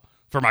well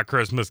for my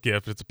Christmas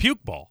gift. It's a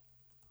puke ball.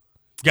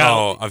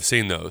 I've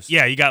seen those.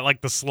 Yeah, you got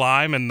like the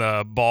slime, and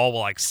the ball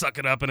will like suck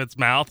it up in its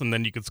mouth, and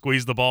then you can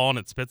squeeze the ball and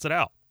it spits it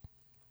out.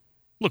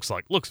 Looks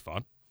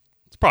fun.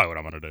 It's probably what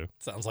I'm gonna do.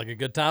 Sounds like a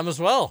good time as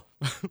well.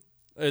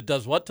 It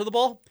does what to the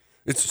ball?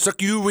 It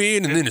suck you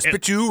in and then it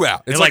spit you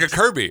out. It's like a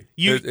Kirby.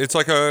 It's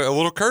like a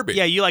little Kirby.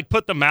 Yeah, you like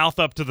put the mouth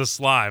up to the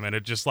slime, and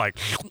it just like.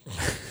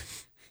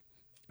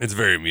 It's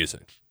very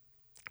amusing.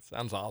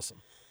 Sounds awesome.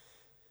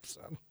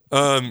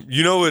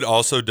 It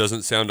also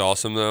doesn't sound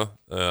awesome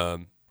though.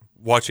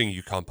 Watching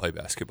UConn play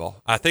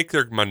basketball. I think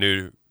they're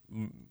they're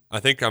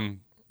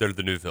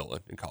the new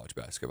villain in college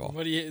basketball.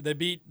 They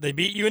beat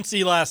UNC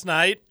last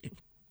night.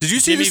 Did you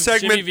see the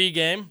segment Jimmy V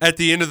game at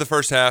the end of the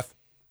first half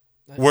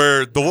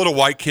where the little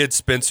white kid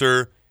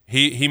Spencer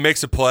he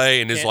makes a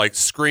play and is like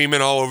screaming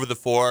all over the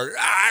floor.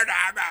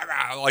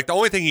 Like the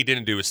only thing he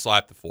didn't do was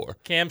slap the floor.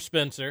 Cam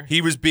Spencer.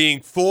 He was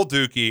being full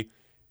dookie.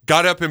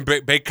 Got up in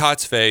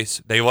Baycott's face.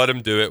 They let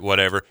him do it,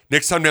 whatever.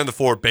 Next time down the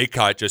floor,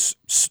 Baycott just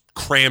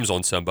crams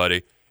on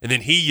somebody, and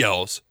then he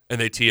yells, and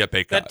they tee up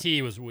Baycott. That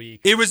tee was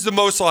weak. It was the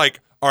most like,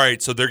 all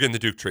right, so they're getting the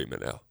Duke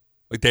treatment now.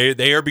 Like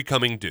they are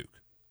becoming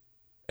Duke.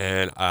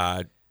 And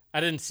I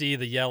didn't see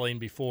the yelling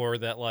before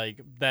that, like,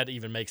 that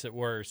even makes it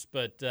worse.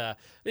 But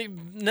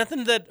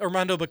nothing that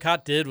Armando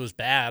Bacot did was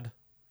bad,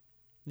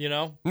 you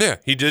know? Yeah,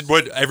 he did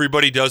what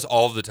everybody does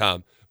all the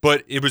time.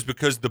 But it was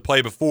because the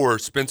play before,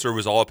 Spencer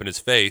was all up in his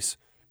face.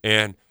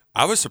 And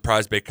I was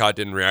surprised Bacot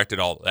didn't react at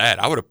all to that.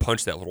 I would have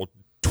punched that little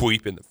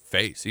tweep in the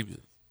face. He was,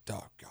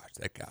 oh, gosh,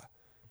 that guy.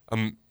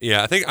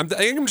 I think I'm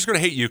just going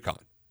to hate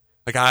UConn.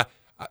 Like,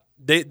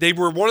 they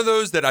were one of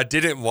those that I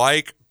didn't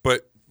like,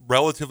 but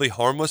relatively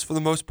harmless for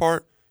the most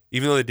part.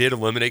 Even though they did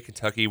eliminate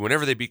Kentucky,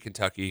 whenever they beat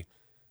Kentucky,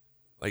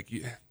 like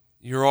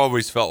you're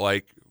always felt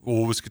like,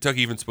 well, was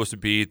Kentucky even supposed to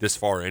be this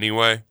far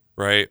anyway,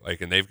 right?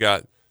 Like, and they've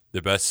got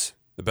the best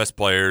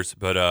players,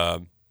 but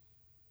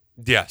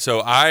yeah.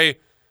 So I'm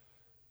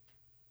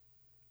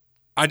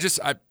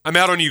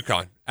out on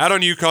UConn. Out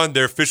on UConn.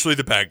 They're officially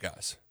the bad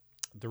guys.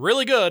 They're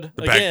really good.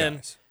 The bad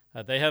guys.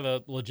 They have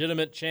a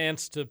legitimate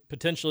chance to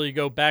potentially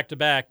go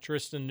back-to-back.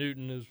 Tristan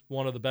Newton is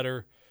one of the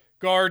better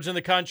guards in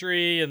the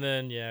country, and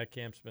then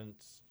Cam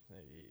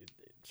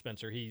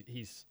Spencer.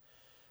 He's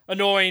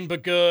annoying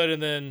but good,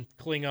 and then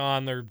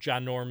Klingon, they're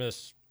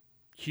ginormous,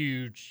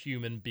 huge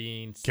human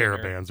beings.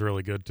 Caravan's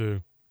really good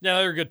too. Yeah,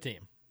 they're a good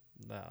team.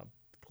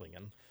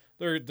 Klingon,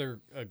 they're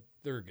a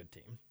good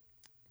team.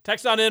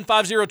 Text on in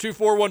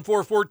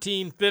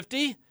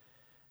 502-414-1450.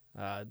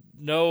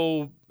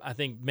 No, I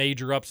think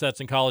major upsets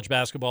in college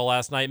basketball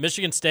last night.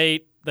 Michigan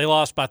State, they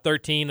lost by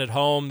 13 at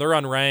home. They're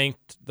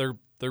unranked. They're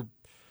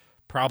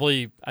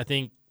probably, I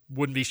think,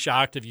 wouldn't be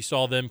shocked if you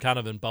saw them kind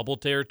of in bubble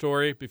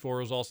territory before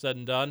it was all said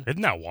and done.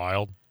 Isn't that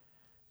wild?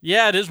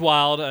 Yeah, it is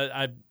wild.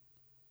 I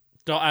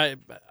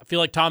feel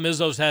like Tom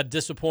Izzo's had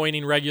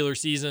disappointing regular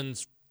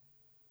seasons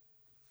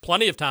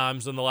plenty of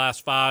times in the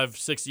last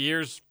 5-6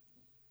 years.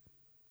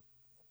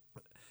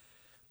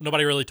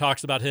 Nobody really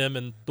talks about him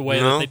in the way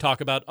that they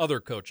talk about other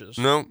coaches.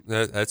 No,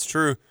 that's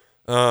true.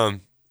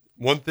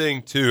 One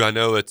thing, too, I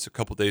know it's a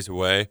couple days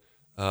away.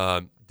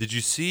 Did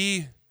you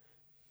see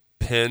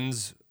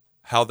Penn's,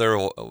 how their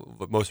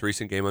most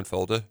recent game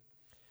unfolded?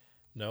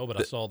 No, but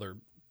I saw their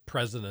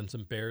president's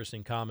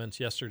embarrassing comments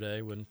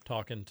yesterday when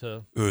talking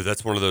to... Ooh,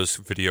 that's one of those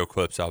video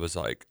clips I was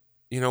like,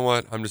 you know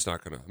what? I'm just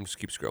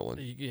keep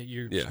scrolling.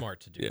 You're smart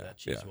to do that.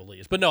 Jeez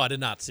Louise. But no, I did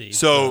not see.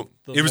 So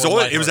it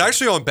was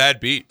actually on Bad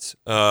Beats.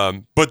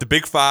 But the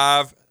Big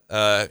Five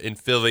in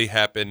Philly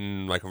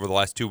happened like over the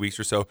last 2 weeks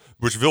or so,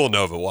 which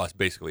Villanova lost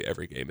basically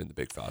every game in the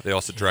Big Five. They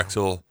also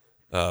Drexel,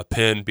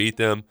 Penn beat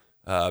them.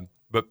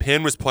 But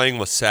Penn was playing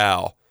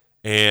LaSalle,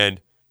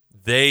 and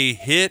they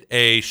hit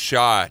a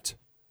shot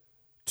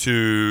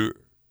to,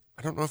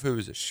 I don't know if it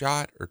was a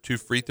shot or 2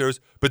 free throws,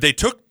 but they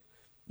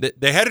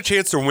had a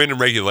chance to win in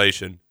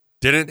regulation,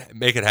 didn't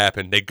make it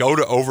happen. They go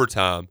to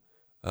overtime,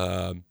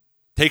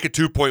 take a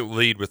 2-point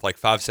lead with like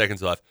 5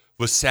 seconds left.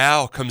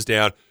 LaSalle comes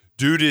down.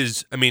 Dude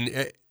is,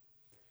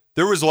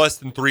 there was less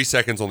than 3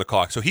 seconds on the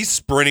clock. So he's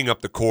sprinting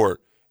up the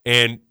court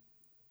and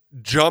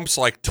jumps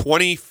like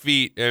 20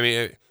 feet.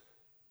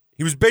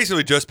 He was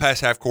basically just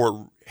past half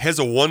court, has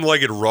a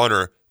one-legged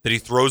runner that he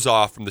throws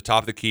off from the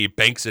top of the key,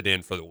 banks it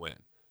in for the win.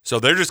 So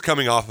they're just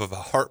coming off of a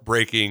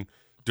heartbreaking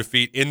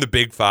defeat in the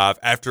Big Five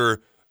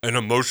after an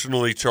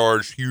emotionally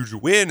charged huge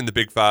win in the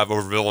Big Five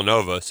over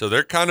Villanova. So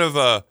they're kind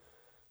of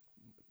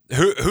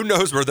who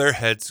knows where their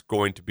head's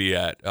going to be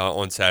at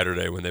on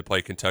Saturday when they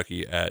play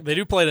Kentucky at. They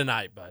do play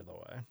tonight, by the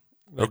way.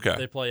 Okay.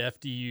 They play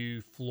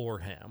FDU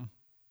Florham.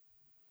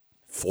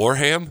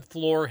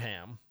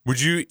 Florham?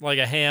 Would you like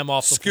a ham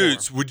off the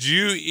Scoots? floor. Would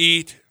you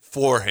eat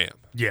Florham?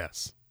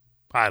 Yes,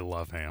 I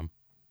love ham.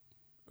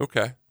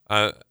 Okay.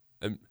 I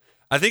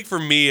think for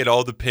me it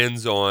all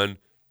depends on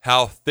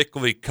how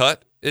thickly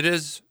cut it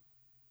is.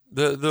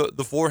 The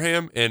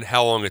Florham and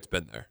how long it's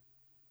been there.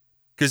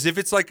 Because if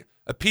it's like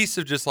a piece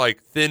of just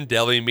like thin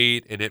deli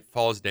meat and it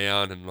falls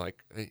down and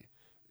like,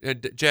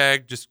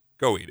 Jag, just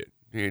go eat it.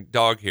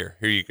 Dog, here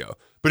you go.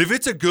 But if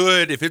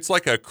it's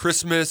like a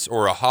Christmas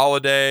or a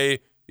holiday,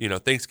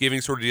 Thanksgiving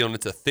sort of deal, and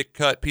it's a thick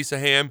cut piece of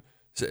ham,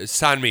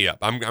 sign me up.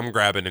 I'm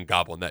grabbing and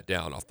gobbling that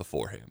down off the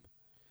Florham.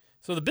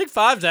 So the Big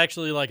Five's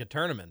actually like a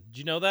tournament. Did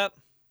you know that?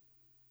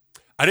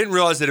 I didn't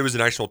realize that it was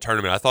an actual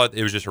tournament. I thought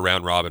it was just a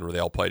round robin where they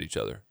all played each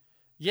other.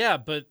 Yeah,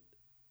 but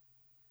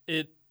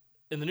in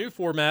the new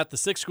format, the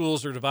 6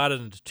 schools are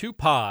divided into 2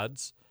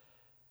 pods.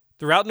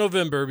 Throughout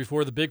November,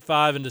 before the Big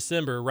Five in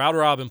December,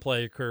 round-robin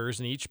play occurs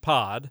in each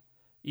pod,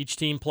 each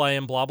team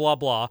playing blah, blah,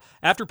 blah.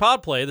 After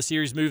pod play, the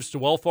series moves to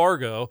Wells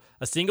Fargo,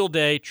 a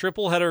single-day,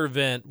 triple-header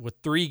event with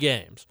 3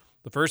 games.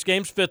 The first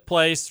game's 5th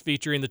place,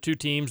 featuring the 2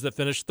 teams that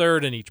finish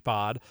 3rd in each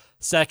pod.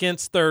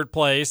 Second's 3rd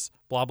place,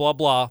 blah, blah,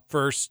 blah.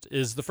 First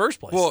is the first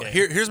place. Well,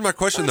 game. here's my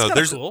question, though.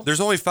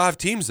 There's only 5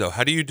 teams, though.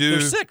 How do you do...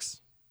 There's 6.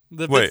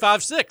 The Big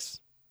Five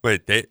 6.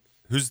 Wait,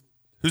 who's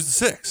the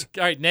 6?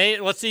 All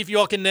right, let's see if you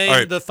all can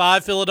name the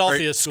 5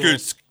 Philadelphia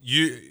schools. Scoots,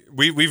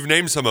 we've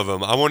named some of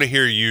them. I want to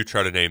hear you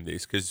try to name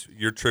these because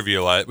you're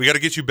trivia. We got to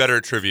get you better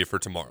at trivia for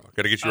tomorrow.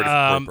 Got to get you ready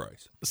for Point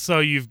Price. So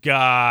you've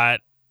got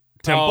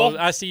Temple. Oh,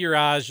 I see your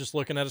eyes just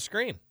looking at a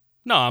screen.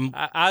 No,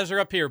 eyes are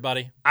up here,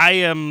 buddy. I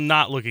am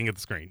not looking at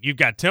the screen. You've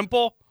got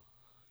Temple.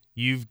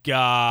 You've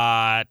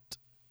got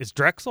is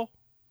Drexel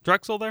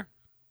there?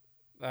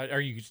 Are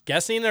you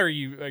guessing, or are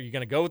you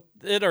going to go with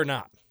it or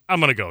not?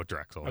 I'm going to go with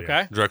Drexel. Okay.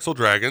 Yeah. Drexel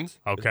Dragons.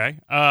 Okay.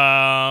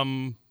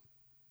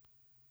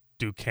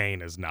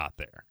 Duquesne is not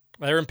there.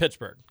 They're in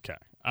Pittsburgh. Okay.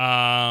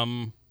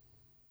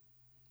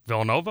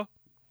 Villanova?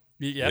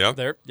 Yep.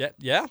 There.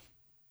 Yeah.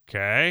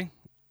 Okay.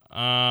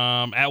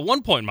 At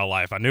one point in my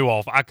life, I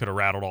could have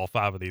rattled all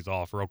 5 of these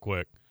off real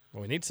quick.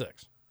 Well, we need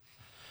 6.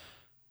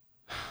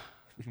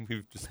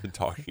 We've just been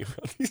talking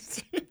about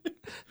these.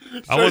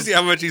 I see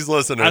how much he's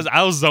listening.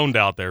 I was zoned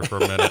out there for a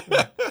minute.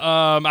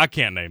 I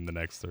can't name the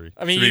next 3.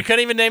 I mean, you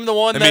couldn't even name the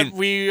one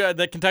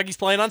that Kentucky's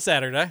playing on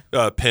Saturday.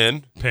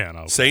 Penn. Okay,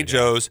 St.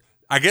 Joe's.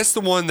 I guess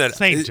the one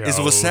that is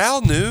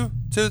LaSalle new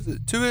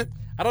to it?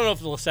 I don't know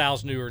if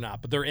LaSalle's new or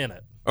not, but they're in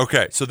it.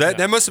 Okay, so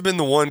that must have been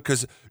the one,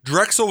 because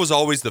Drexel was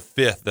always the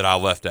 5th that I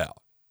left out,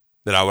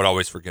 that I would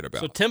always forget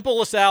about. So Temple,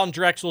 LaSalle, and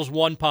Drexel's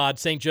one pod.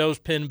 St. Joe's,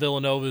 Penn,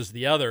 Villanova's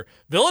the other.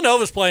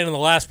 Villanova's playing in the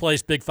last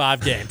place Big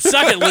 5 game.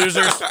 Suck it,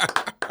 losers.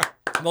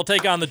 They'll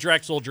take on the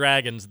Drexel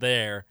Dragons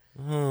there.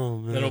 Oh,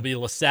 man. Then it'll be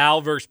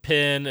LaSalle versus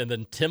Penn, and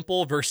then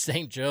Temple versus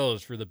St.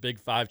 Joe's for the Big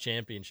 5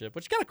 championship,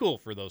 which is kind of cool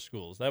for those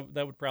schools. That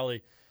would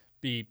probably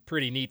be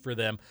pretty neat for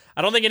them.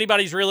 I don't think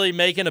anybody's really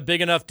making a big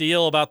enough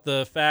deal about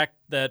the fact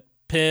that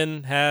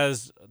Penn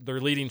has their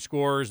leading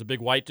scorer is a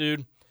big white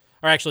dude.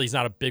 Or actually, he's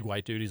not a big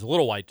white dude. He's a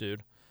little white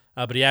dude.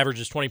 But he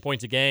averages 20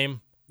 points a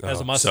game, has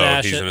a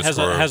mustache,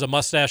 has a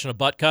mustache and a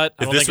butt cut.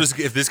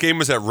 If this game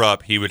was at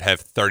Rupp, he would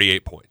have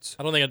 38 points.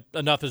 I don't think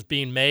enough is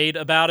being made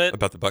about it.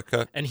 About the butt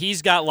cut? And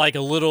he's got like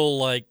a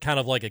little, kind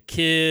of like a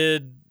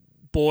kid,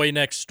 boy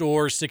next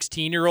door,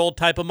 16-year-old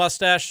type of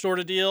mustache sort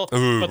of deal.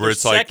 Ooh, but the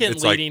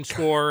second leading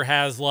scorer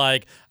has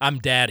like, I'm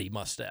daddy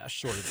mustache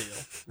sort of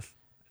deal.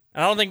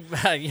 I don't think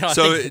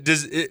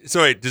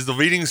does the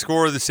leading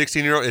scorer, the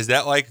 16-year-old, is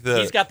that like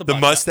he's got the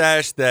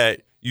mustache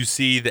that you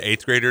see the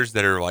 8th graders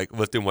that are like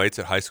lifting weights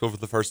at high school for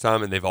the first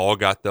time, and they've all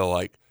got the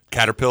like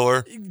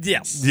caterpillar?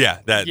 Yes.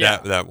 Yeah,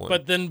 that one.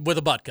 But then with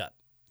a butt cut.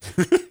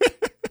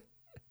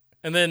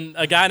 And then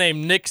a guy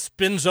named Nick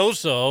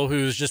Spinzoso,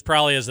 who's just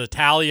probably as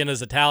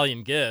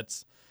Italian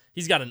gets.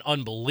 He's got an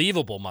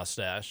unbelievable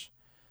mustache,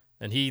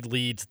 and he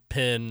leads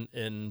Penn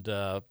in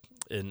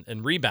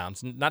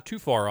rebounds, not too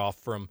far off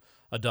from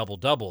a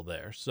double-double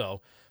there.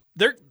 So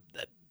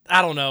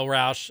I don't know,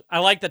 Roush. I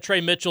like that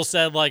Trey Mitchell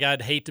said, like,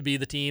 I'd hate to be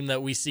the team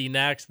that we see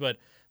next, but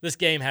this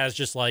game has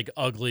just, like,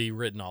 ugly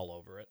written all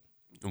over it.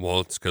 Well,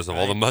 it's because of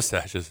all the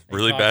mustaches. And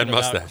really bad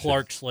about mustaches.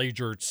 Clark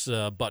Slagert's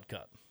butt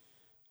cut.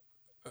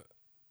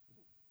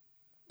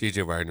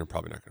 DJ Wagner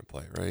probably not going to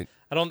play, right?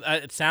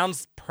 It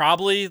sounds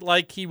probably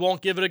like he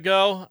won't give it a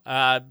go.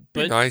 But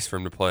be nice for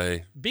him to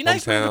play. Be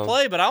nice for him to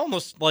play, but I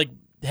almost like,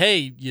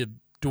 hey, you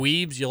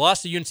dweebs, you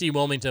lost to UNC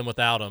Wilmington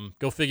without him.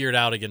 Go figure it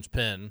out against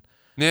Penn.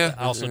 Yeah.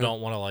 I also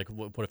don't want to, like,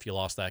 what if you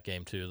lost that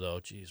game too, though?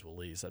 Jeez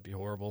Louise, that'd be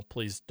horrible.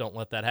 Please don't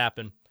let that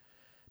happen.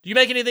 Do you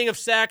make anything of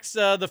Sack's,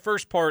 the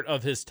first part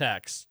of his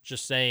text,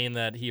 just saying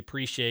that he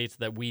appreciates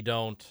that we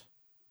don't,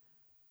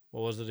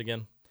 what was it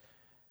again?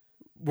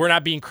 We're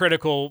not being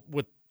critical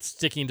with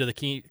sticking to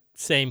the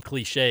same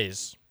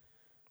cliches.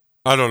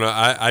 I don't know.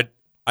 I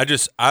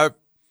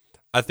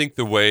think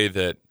the way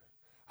that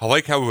I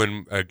like how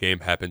when a game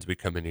happens, we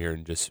come in here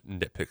and just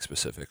nitpick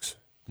specifics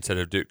instead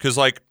of because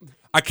like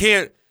I'm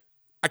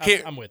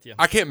with you.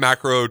 I can't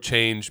macro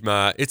change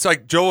my. It's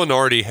like Joe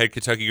Lenardi had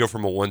Kentucky go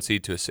from a 1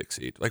 seed to a 6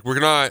 seed. Like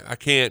I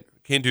can't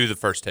do the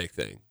first take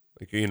thing.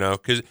 Like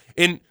because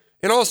and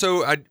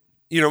also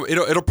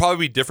it'll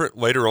probably be different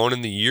later on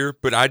in the year.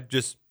 But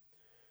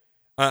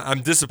I'm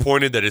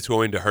disappointed that it's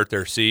going to hurt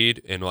their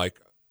seed and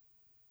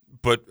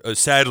but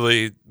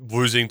sadly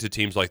losing to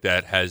teams like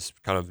that has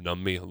kind of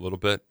numbed me a little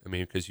bit. I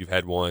mean, because you've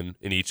had one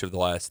in each of the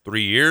last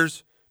 3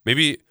 years.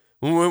 Maybe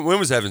when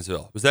was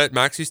Evansville? Was that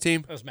Maxie's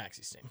team? That was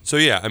Maxie's team. So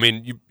yeah, I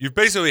mean, you've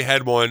basically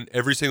had one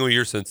every single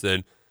year since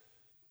then.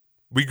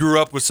 We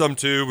grew up with some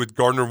too, with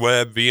Gardner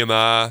Webb,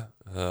 VMI.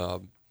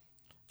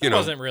 It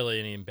wasn't really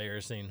any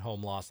embarrassing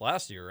home loss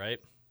last year, right?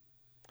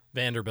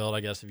 Vanderbilt,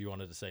 I guess, if you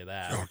wanted to say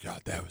that. Oh,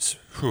 God, that was...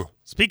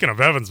 Speaking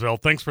of Evansville,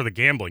 thanks for the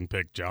gambling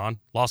pick, John.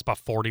 Lost by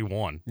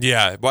 41.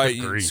 Yeah,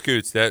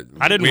 Scoots,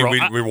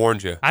 we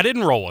warned you. I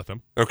didn't roll with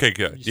him. Okay,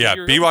 good. Yeah,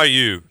 BYU.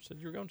 You said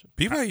you were going to.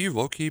 BYU,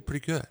 low-key,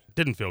 pretty good.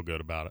 Didn't feel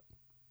good about it.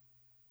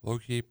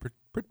 Low-key,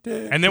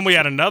 pretty. And then we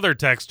had another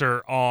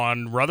texter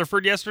on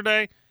Rutherford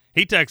yesterday.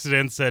 He texted in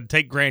and said,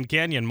 take Grand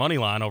Canyon money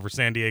line over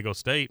San Diego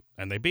State,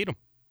 and they beat them.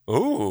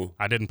 Oh.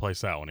 I didn't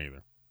place that one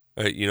either.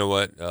 You know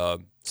what?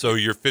 So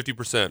you're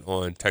 50%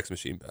 on text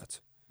machine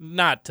bets.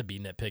 Not to be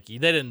nitpicky.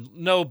 They didn't.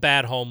 No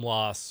bad home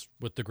loss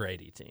with the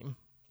Grady team.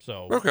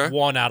 So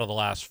one out of the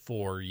last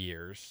 5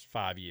 years.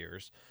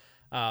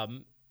 Roush,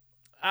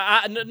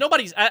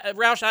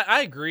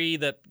 I agree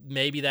that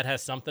maybe that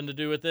has something to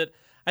do with it.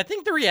 I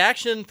think the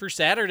reaction for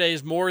Saturday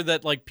is more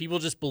that like people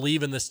just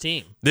believe in this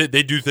team. They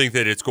do think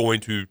that it's going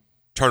to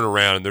turn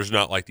around and there's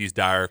not like these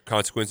dire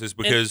consequences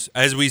because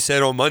as we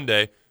said on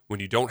Monday, when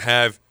you don't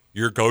have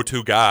your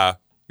go-to guy,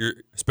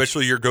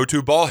 especially your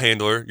go-to ball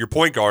handler, your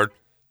point guard,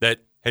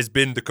 that has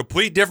been the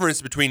complete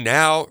difference between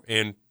now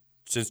and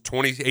since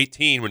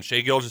 2018 when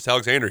Shai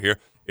Gilgeous-Alexander here.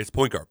 It's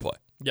point guard play.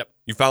 Yep.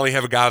 You finally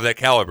have a guy of that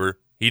caliber.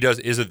 He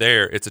isn't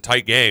there. It's a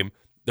tight game.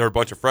 They're a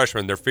bunch of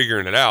freshmen. They're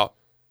figuring it out.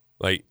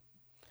 Like,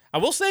 I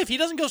will say, if he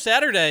doesn't go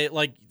Saturday,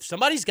 like,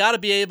 somebody's got to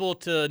be able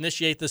to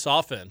initiate this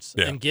offense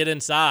and get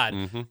inside.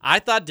 Mm-hmm. I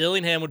thought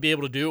Dillingham would be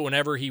able to do it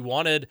whenever he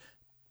wanted.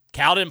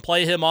 Cal didn't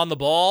play him on the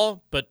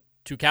ball, but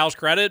to Cal's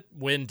credit,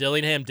 when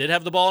Dillingham did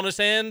have the ball in his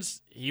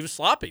hands, he was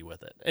sloppy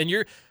with it. And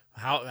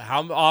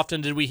how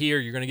often did we hear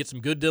you're going to get some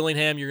good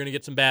Dillingham, you're going to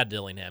get some bad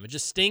Dillingham? It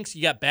just stinks.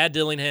 You got bad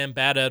Dillingham,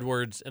 bad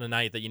Edwards in a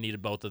night that you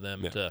needed both of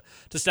them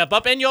to step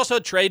up. And you also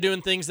had Trey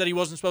doing things that he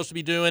wasn't supposed to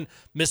be doing,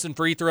 missing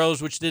free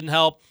throws, which didn't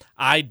help.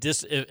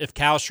 If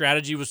Cal's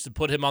strategy was to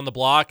put him on the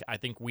block, I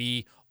think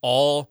we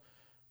all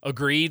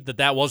agreed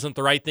that wasn't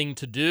the right thing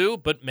to do.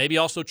 But maybe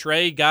also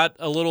Trey got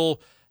a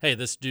little, hey,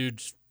 this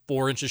dude's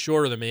 4 inches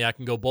shorter than me. I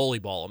can go bully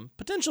ball him.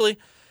 Potentially.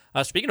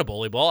 Speaking of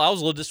bully ball, I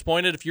was a little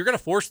disappointed. If you're going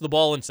to force the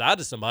ball inside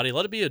to somebody,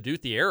 let it be a Adou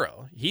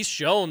Thiero. He's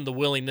shown the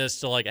willingness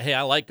to, like, hey,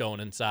 I like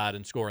going inside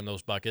and scoring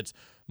those buckets,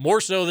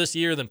 more so this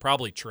year than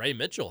probably Trey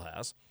Mitchell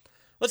has.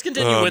 Let's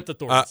continue with the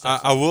Thornton.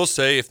 I will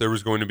say, if there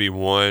was going to be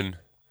one,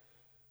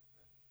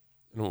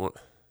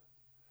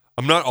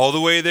 I'm not all the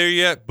way there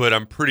yet, but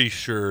I'm pretty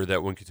sure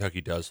that when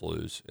Kentucky does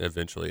lose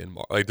eventually in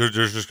March, like there's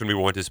just going to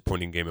be one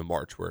disappointing game in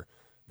March where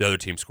the other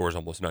team scores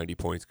almost 90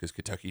 points because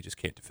Kentucky just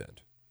can't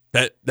defend.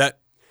 That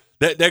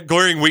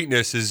glaring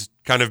weakness is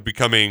kind of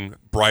becoming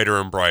brighter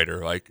and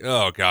brighter. Like,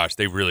 oh, gosh,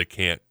 they really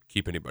can't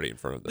keep anybody in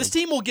front of them. This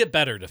team will get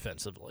better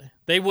defensively.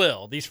 They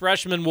will. These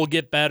freshmen will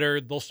get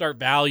better. They'll start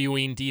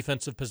valuing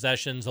defensive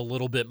possessions a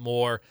little bit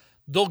more.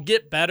 They'll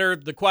get better.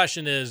 The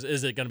question is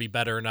it going to be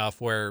better enough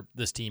where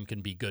this team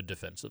can be good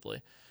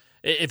defensively?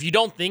 If you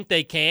don't think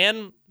they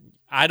can,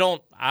 I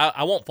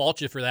won't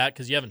fault you for that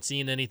because you haven't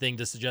seen anything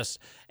to suggest.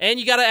 And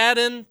you got to add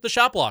in the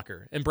shot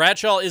blocker. And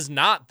Bradshaw is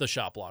not the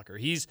shot blocker.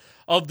 He's,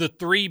 of the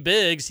three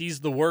bigs,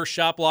 he's the worst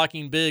shot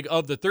blocking big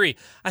of the three.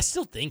 I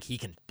still think he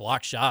can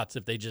block shots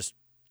if they just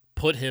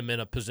put him in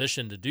a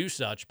position to do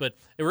such. But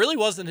it really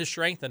wasn't his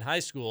strength in high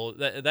school.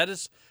 That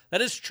is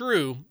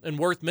true and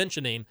worth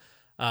mentioning.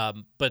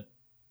 But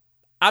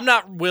I'm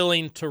not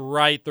willing to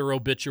write their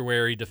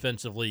obituary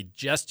defensively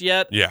just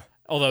yet. Yeah.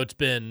 Although it's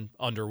been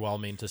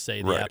underwhelming to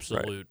say the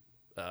absolute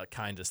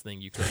kindest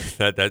thing you could.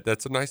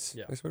 That's a nice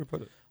way to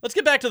put it. Let's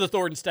get back to the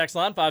Thornton's text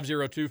line,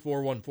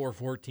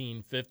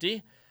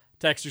 502-414-1450.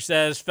 Texter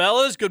says,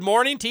 fellas, good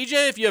morning.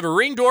 TJ, if you have a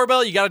Ring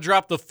doorbell, you got to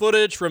drop the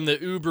footage from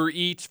the Uber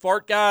Eats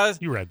fart guys.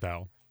 You read that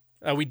one.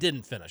 We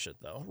didn't finish it,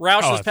 though.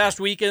 Roush, this past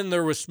weekend,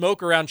 there was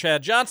smoke around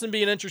Chad Johnson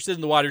being interested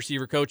in the wide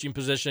receiver coaching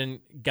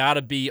position. Got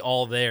to be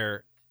all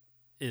there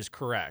is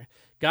correct.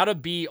 Gotta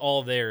be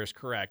all there is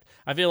correct.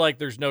 I feel like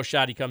there's no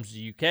shot he comes to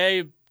the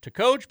UK to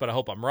coach, but I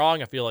hope I'm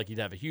wrong. I feel like he'd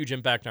have a huge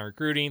impact on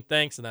recruiting.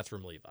 Thanks, and that's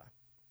from Levi.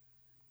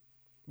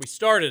 We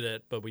started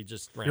it, but we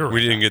just ran. We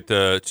didn't get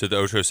to the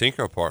Ocho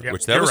Cinco part,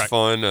 which that was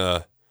fun.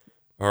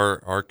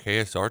 Our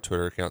KSR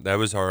Twitter account, that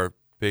was our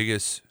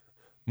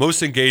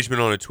most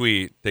engagement on a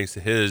tweet, thanks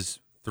to his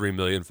 3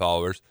 million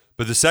followers.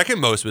 But the second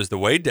most was the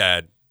Wade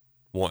dad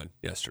won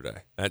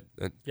yesterday. I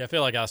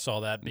feel like I saw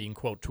that being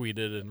quote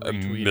tweeted and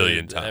retweeted a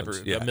million times.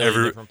 a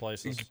million different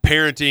places.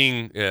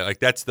 Parenting, like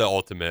that's the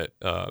ultimate.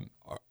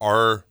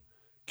 Our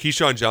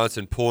Keyshawn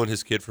Johnson pulling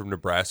his kid from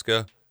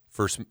Nebraska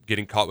for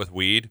getting caught with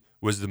weed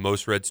was the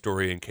most read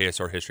story in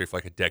KSR history for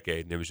like a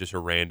decade, and it was just a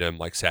random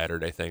like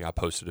Saturday thing I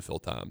posted to fill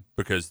time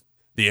because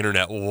the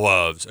internet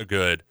loves a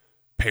good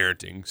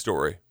parenting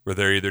story where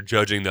they're either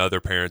judging the other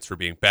parents for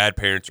being bad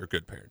parents or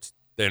good parents.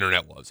 The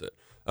internet loves it.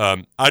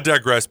 I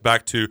digress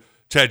back to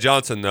Chad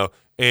Johnson, though,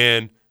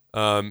 and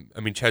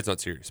Chad's not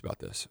serious about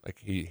this.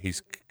 Like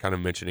he's kind of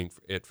mentioning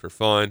it for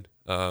fun.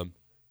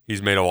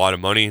 He's made a lot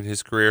of money in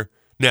his career.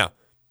 Now,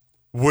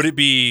 would it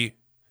be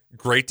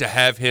great to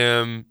have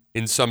him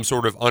in some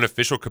sort of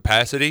unofficial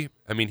capacity?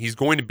 I mean, he's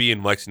going to be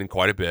in Lexington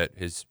quite a bit.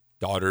 His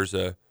daughter's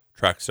a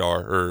track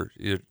star,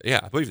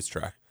 I believe it's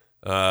track.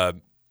 I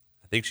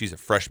think she's a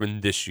freshman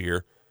this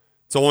year.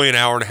 It's only an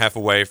hour and a half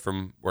away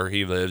from where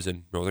he lives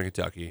in Northern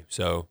Kentucky,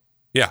 so.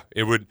 Yeah,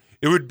 it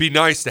would be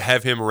nice to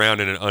have him around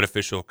in an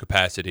unofficial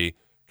capacity,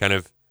 kind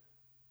of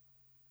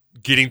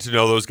getting to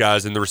know those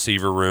guys in the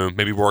receiver room,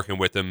 maybe working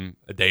with them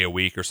a day a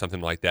week or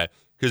something like that.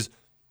 Because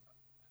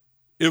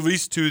at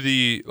least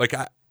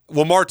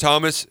Lamar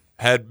Thomas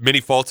had many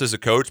faults as a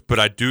coach, but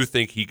I do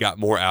think he got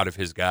more out of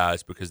his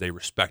guys because they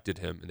respected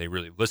him and they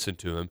really listened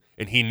to him,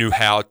 and he knew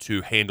how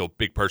to handle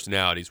big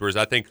personalities. Whereas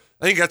I think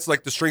that's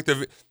like the strength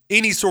of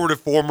any sort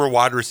of former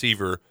wide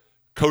receiver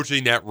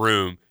coaching that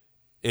room.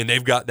 And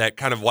they've got that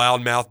kind of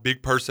loudmouth,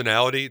 big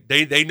personality.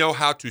 They know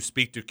how to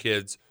speak to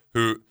kids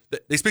who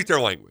they speak their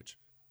language,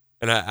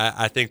 and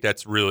I think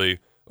that's really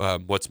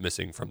what's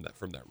missing from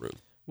that room.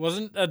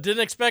 Didn't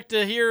expect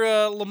to hear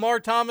a Lamar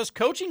Thomas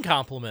coaching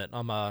compliment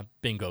on my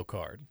bingo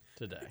card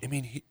today. I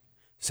mean,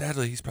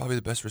 sadly, he's probably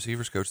the best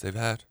receivers coach they've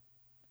had,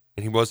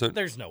 and he wasn't.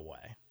 There's no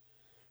way.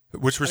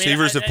 Which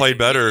receivers have played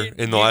better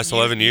in the last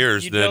 11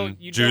 years than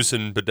Juice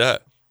and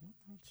Badette?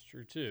 That's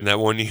True, too. In that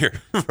 1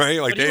 year,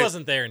 right? Like but he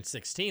wasn't there in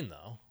 16,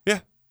 though. Yeah.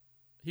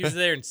 He was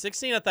there in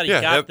 16? I thought he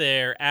got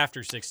there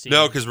after 16.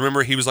 No, because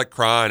remember, he was like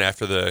crying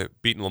after the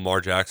beating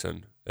Lamar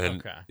Jackson.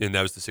 And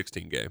that was the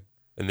 16 game.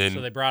 And then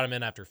so they brought him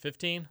in after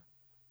 15?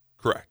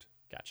 Correct.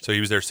 Gotcha. So he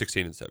was there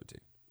 16 and 17.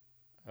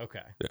 Okay.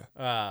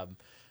 Yeah.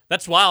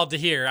 That's wild to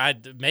hear.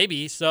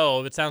 Maybe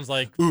so. It sounds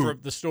like from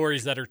the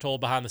stories that are told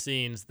behind the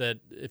scenes that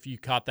if you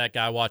caught that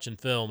guy watching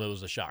film, it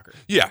was a shocker.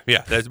 Yeah,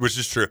 which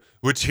is true.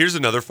 Which here's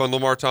another fun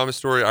Lamar Thomas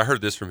story. I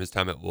heard this from his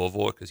time at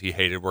Louisville because he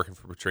hated working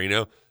for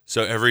Petrino.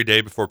 So every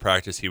day before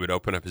practice, he would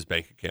open up his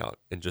bank account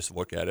and just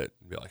look at it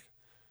and be like,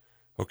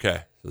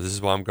 okay, so this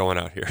is why I'm going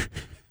out here.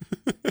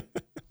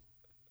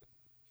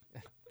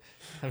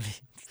 I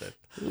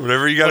mean,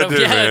 whatever you got to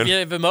do, man.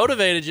 If it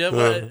motivated you,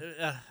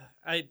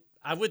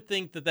 I would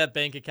think that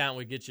bank account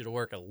would get you to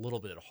work a little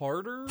bit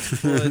harder.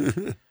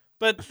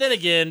 But then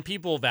again,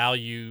 people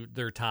value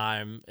their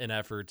time and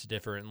efforts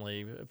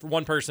differently. For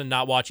one person,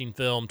 not watching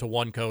film to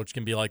one coach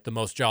can be like the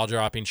most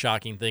jaw-dropping,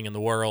 shocking thing in the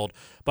world.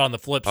 But on the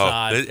flip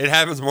side, it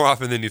happens more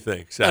often than you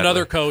think. Sadly.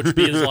 Another coach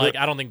is like,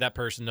 I don't think that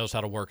person knows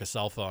how to work a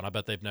cell phone. I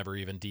bet they've never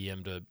even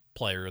DM'd a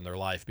player in their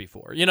life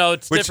before.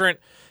 It's different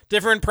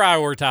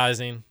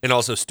prioritizing. And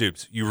also,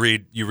 Stoops, you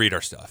read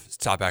our stuff.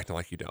 Stop acting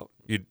like you don't.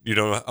 You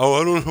don't. Oh,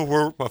 I don't know how to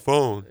work my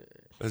phone.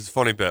 It's a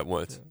funny bet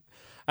once.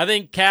 I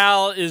think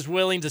Cal is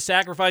willing to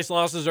sacrifice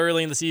losses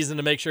early in the season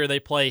to make sure they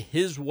play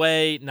his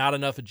way, not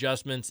enough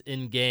adjustments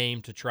in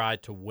game to try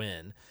to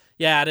win.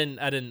 Yeah, I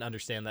didn't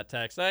understand that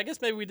text. I guess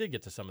maybe we did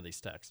get to some of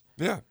these texts.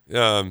 Yeah.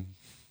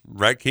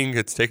 Rat King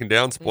gets taken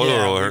down.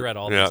 Spoiler alert. We read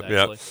all these,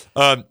 actually.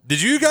 Yeah.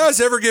 Did you guys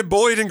ever get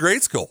bullied in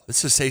grade school? This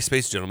is a safe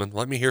space, gentlemen.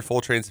 Let me hear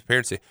full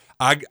transparency.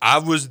 I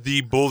was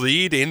the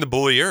bullied and the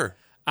bullier.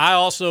 I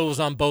also was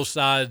on both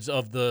sides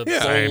of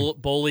the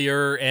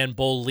bullier and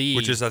bullied.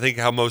 Which is, I think,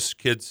 how most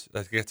kids,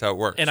 I think that's how it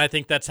works. And I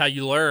think that's how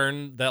you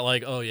learn that,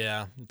 like, oh,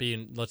 yeah,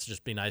 let's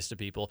just be nice to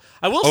people.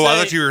 I will say. Oh, I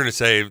thought you were going to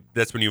say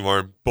that's when you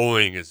learn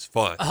bullying is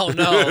fun. Oh,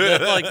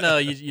 no.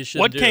 You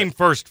shouldn't What do came it.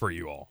 first for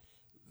you all?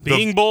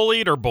 Being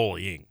bullied or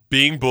bullying?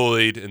 Being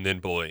bullied and then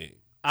bullying.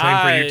 Same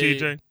for you,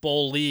 TJ?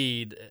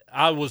 Bullied.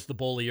 I was the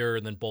bullier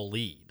and then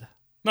bullied.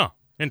 No,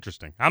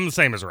 interesting. I'm the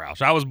same as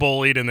Roush. I was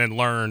bullied and then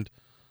learned,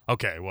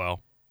 okay,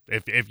 well,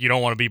 if you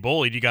don't want to be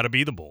bullied, you got to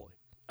be the bully.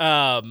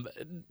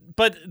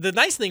 But the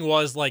nice thing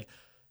was, like,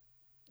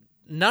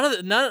 and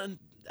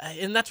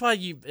that's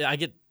why I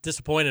get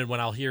disappointed when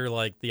I'll hear,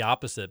 like, the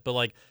opposite. But,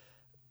 like,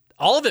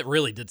 all of it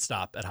really did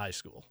stop at high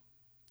school.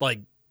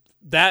 Like,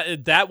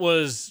 that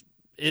was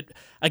it.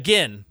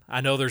 Again, I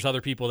know there's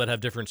other people that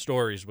have different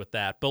stories with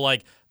that. But,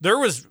 like, there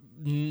was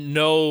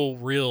no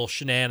real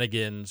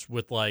shenanigans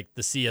with, like,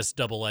 the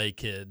CSAA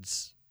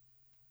kids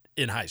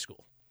in high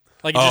school.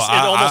 Like, it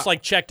almost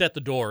like checked at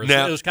the door.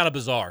 It was kind of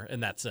bizarre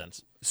in that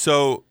sense.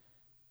 So,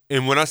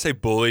 and when I say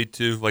bullied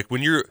too, like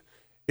when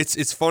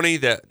it's funny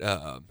that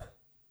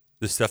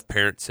the stuff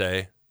parents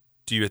say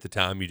to you at the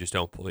time, you just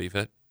don't believe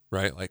it,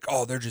 right? Like,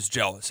 oh, they're just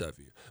jealous of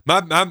you.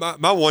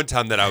 My one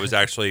time that I was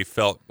actually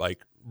felt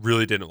like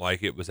really didn't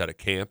like it was at a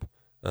camp,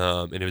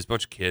 and it was a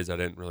bunch of kids I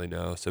didn't really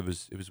know, so it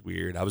was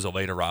weird. I was a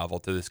late arrival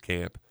to this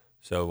camp,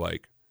 so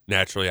like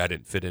naturally I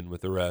didn't fit in with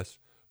the rest.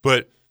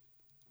 But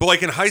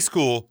like in high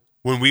school,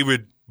 when we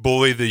would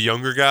bully the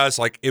younger guys,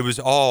 like it was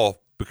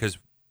all because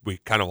we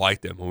kind of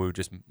liked them and we would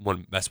just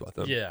want to mess with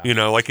them. Yeah.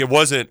 Like it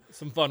wasn't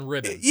some fun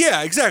ribbons.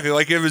 Yeah, exactly.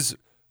 Like it was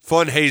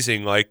fun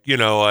hazing. Like,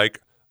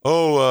 like,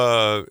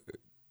 oh,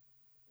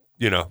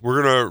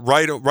 we're going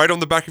to write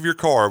on the back of your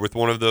car with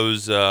one of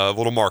those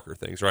little marker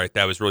things, right?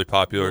 That was really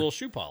popular. A little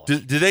shoe polish.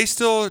 Do they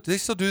still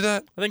do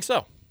that? I think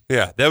so.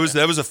 Yeah, that was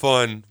a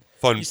fun.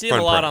 You see it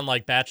a lot on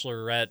like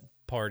bachelorette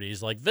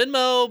parties, like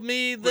Venmo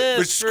me this.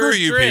 But screw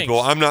you, drinks. people.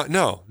 I'm not.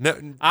 No.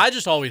 I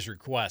just always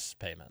request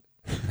payment.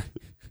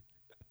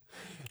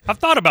 I've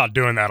thought about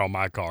doing that on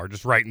my car,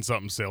 just writing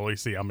something silly,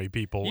 see how many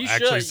people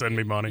actually send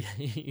me money.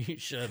 You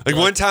should. Like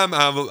one time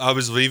I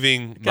was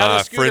leaving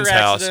my friend's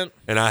house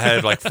and I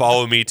had like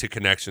 "follow me to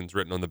connections"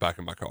 written on the back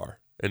of my car,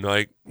 and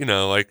like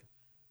like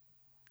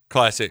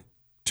classic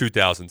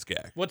 2000s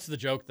gag. What's the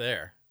joke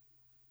there?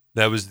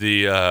 That was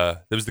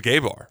the gay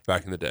bar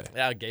back in the day.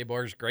 Yeah, gay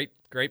bars, great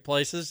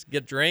places,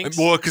 get drinks.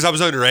 Well, because I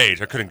was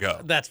underage, I couldn't go.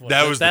 That's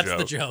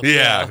the joke.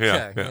 Yeah,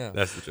 okay.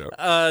 That's the joke.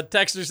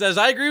 Texter says,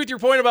 I agree with your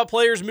point about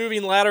players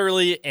moving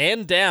laterally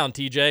and down,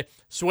 TJ.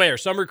 Swear,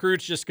 some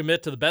recruits just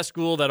commit to the best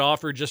school that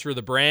offered just for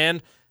the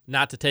brand,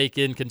 not to take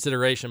in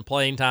consideration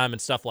playing time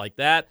and stuff like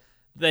that.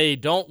 They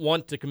don't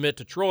want to commit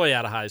to Troy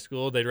out of high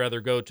school. They'd rather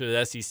go to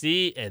the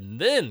SEC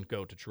and then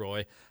go to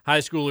Troy. High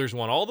schoolers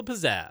want all the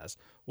pizzazz.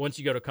 Once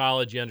you go to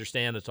college, you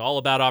understand it's all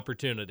about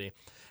opportunity.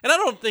 And I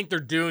don't think they're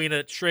doing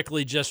it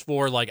strictly just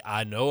for, like,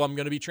 I know I'm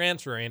going to be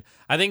transferring.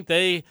 I think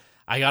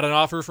I got an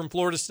offer from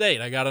Florida State.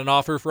 I got an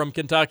offer from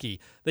Kentucky.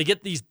 They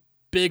get these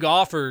big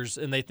offers,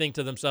 and they think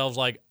to themselves,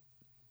 like,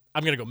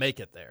 I'm going to go make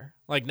it there.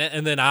 Like,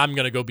 and then I'm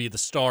going to go be the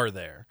star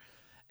there.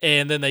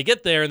 And then they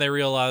get there, and they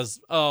realize,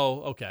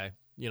 oh, okay,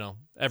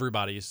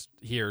 everybody's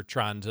here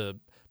trying to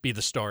be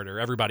the starter.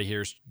 Everybody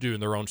here's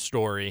doing their own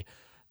story.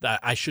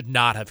 I should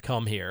not have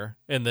come here.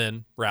 And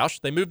then,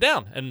 Roush, they moved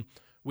down. And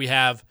we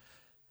have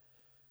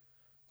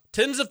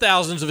tens of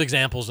thousands of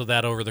examples of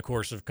that over the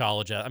course of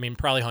college. I mean,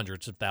 probably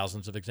hundreds of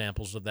thousands of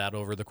examples of that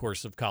over the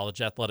course of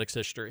college athletics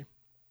history.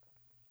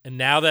 And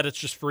now that it's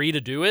just free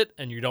to do it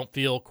and you don't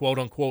feel,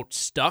 quote-unquote,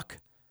 stuck,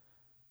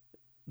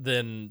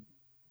 then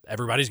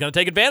everybody's going to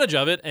take advantage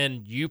of it.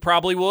 And you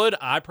probably would.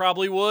 I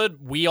probably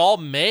would. We all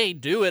may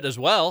do it as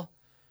well.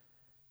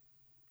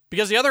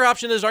 Because the other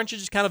option is, aren't you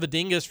just kind of a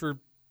dingus for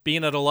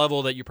being at a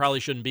level that you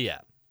probably shouldn't be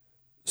at?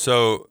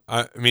 So,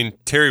 I mean,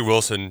 Terry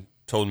Wilson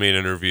told me in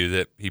an interview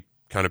that he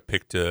kind of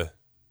picked a...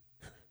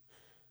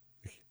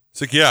 It's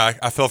like, yeah,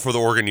 I fell for the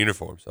Oregon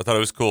uniforms. I thought it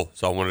was cool,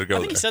 so I wanted to go there.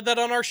 I think he said that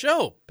on our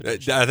show. I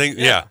think,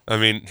 yeah. I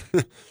mean,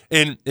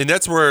 and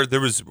that's where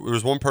there was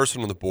one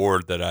person on the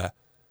board that I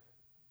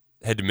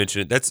had to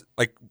mention it. That's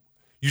like,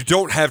 you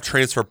don't have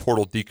transfer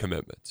portal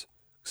decommitments.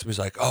 Somebody's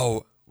like,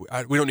 oh,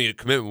 we don't need a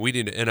commitment. We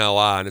need an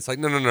NLI. And it's like,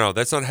 no.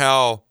 That's not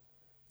how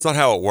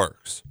it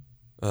works.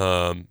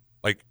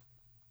 Like,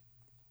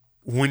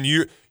 when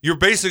you're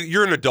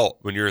an adult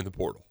when you're in the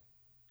portal.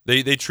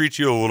 They treat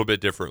you a little bit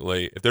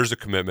differently. If there's a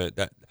commitment,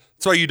 that's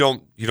why you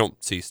don't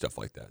see stuff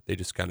like that. They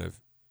just kind of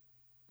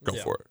go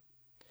for it.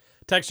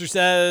 Texter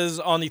says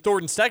on the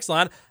Thornton's text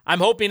line, I'm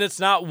hoping it's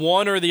not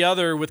one or the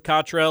other with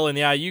Cottrell and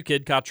the IU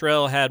kid.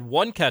 Cottrell had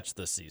one catch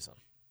this season.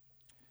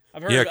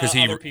 I've heard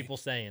other people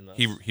saying this.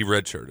 He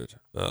redshirted.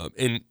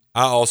 And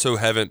I also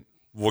haven't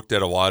looked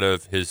at a lot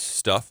of his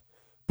stuff,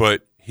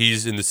 but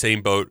he's in the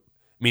same boat.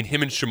 I mean,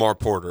 him and Shamar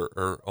Porter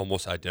are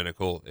almost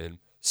identical in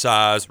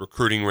size,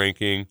 recruiting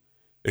ranking,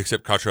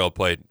 except Cottrell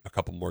played a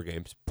couple more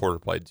games. Porter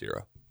played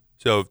 0.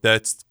 So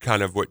that's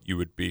kind of what you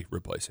would be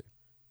replacing.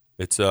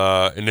 It's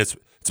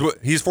what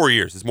he's 4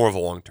 years. It's more of a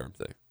long-term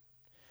thing.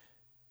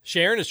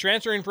 Sharon is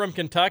transferring from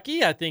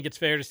Kentucky. I think it's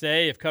fair to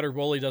say if Cutter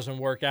Boley doesn't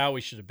work out,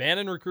 we should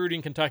abandon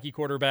recruiting Kentucky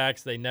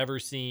quarterbacks. They never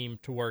seem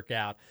to work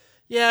out.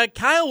 Yeah,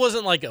 Kyle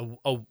wasn't like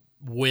a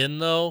win,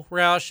 though,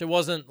 Roush. It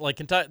wasn't like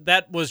Kentucky.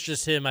 That was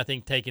just him, I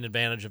think, taking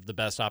advantage of the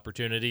best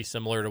opportunity,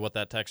 similar to what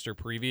that texter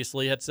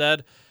previously had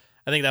said.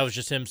 I think that was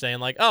just him saying,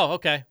 like, oh,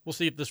 okay, we'll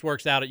see if this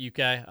works out at UK.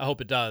 I hope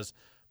it does.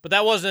 But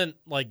that wasn't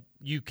like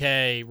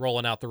UK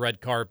rolling out the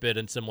red carpet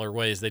in similar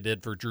ways they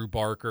did for Drew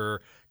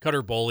Barker.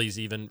 Cutter Boley's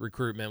even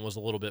recruitment was a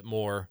little bit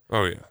more.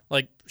 Oh, yeah.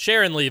 Like,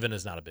 Sharon leaving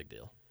is not a big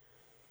deal.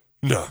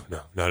 No,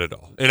 not at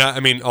all. And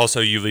I mean,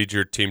 also, you lead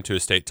your team to a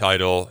state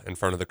title in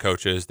front of the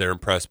coaches. They're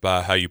impressed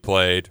by how you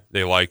played.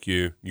 They like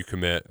you. You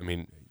commit. I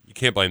mean, you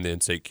can't blame the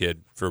in-state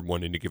kid for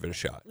wanting to give it a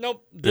shot.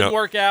 Nope. Didn't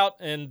work out,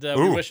 and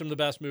we wish him the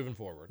best moving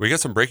forward. We got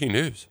some breaking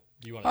news.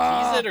 Do you want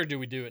to tease it, or do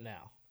we do it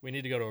now? We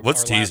need to go to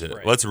Let's tease it.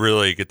 Break. Let's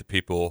really get the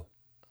people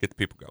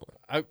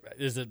going.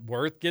 Is it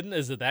worth getting?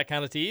 Is it that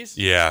kind of tease?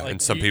 Yeah, like,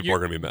 and some people are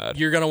going to be mad.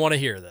 You're going to want to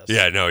hear this.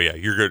 Yeah, no, yeah.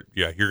 You're good.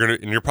 Yeah,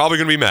 and you're probably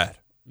going to be mad.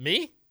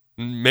 Me?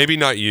 Maybe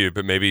not you,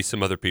 but maybe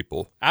some other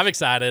people. I'm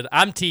excited.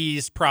 I'm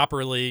teased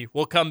properly.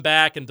 We'll come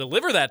back and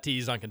deliver that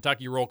tease on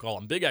Kentucky Roll Call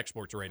on Big X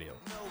Sports Radio.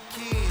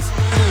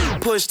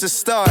 Push to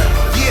start.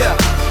 Yeah,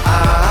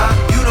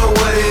 you know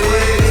what it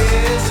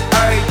is.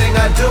 Everything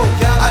I do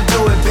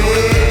it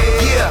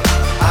big.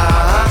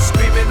 Yeah,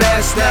 screaming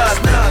that's not.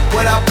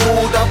 When I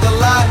pulled off the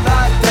lot,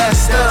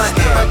 that's done.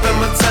 Up in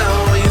my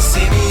town, when you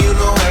see me, you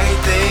know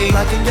everything.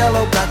 Black and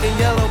yellow, black and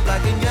yellow,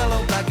 black and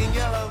yellow, black and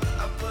yellow.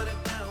 I put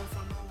it down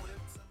from the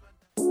whip.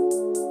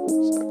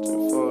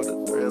 Searching for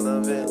the thrill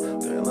of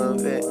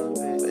it.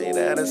 Say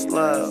that it's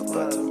love,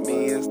 but to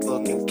me it's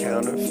looking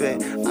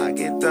counterfeit. I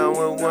get done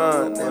with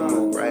one and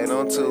move right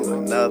on to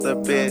another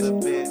bit.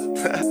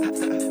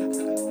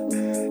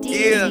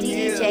 Yeah.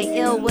 DJ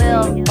Ill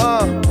Will.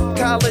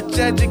 College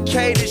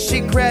educated, she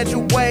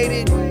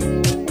graduated.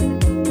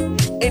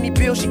 Any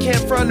bill she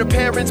can't front, her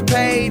parents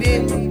paid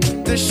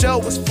it. The show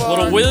was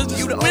fun.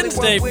 Little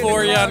Wednesday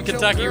for you on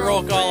Kentucky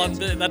Roll Call.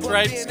 That's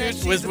right,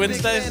 Scoots? Wiz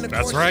Wednesdays?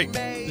 That's right.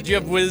 Did you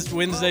have Wiz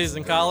Wednesdays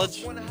in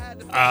college?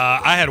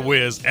 I had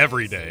Wiz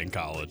every day in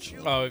college.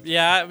 Oh,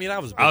 yeah. I mean, I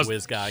was a big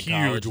Wiz guy in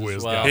college. Huge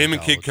Wiz guy. Him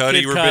and Kid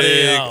Cudi were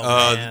big.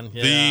 Oh, man.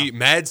 Yeah. The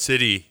Mad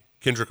City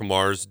Kendrick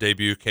Lamar's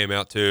debut came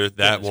out too.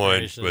 That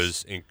one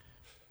was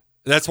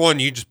that's one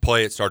you just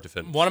play it start to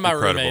finish. One of my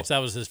roommates, that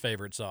was his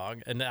favorite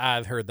song, and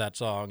I've heard that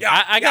song.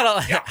 I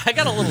got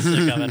a little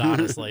sick of it,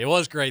 honestly. It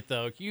was great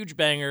though, huge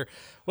banger.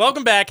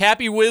 Welcome back,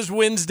 happy Wiz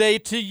Wednesday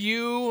to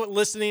you.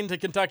 Listening to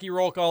Kentucky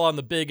Roll Call on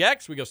the Big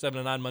X. We go 7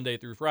 to 9 Monday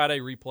through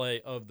Friday.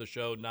 Replay of the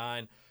show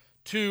 9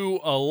 to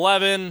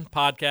 11.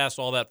 Podcast,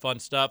 all that fun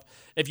stuff.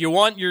 If you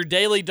want your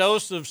daily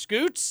dose of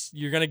Scoots,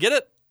 you're gonna get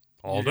it.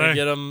 You're going to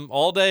get them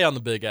all day on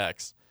the Big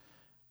X.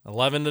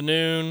 11 to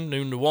noon,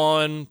 noon to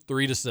 1,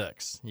 3 to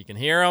 6. You can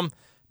hear them.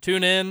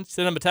 Tune in,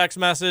 send them a text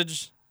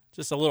message.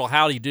 Just a little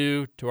howdy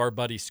do to our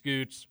buddy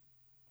Scoots.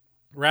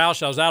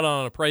 Roush, I was out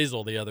on an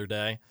appraisal the other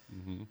day.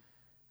 Mm-hmm.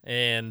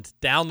 And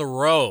down the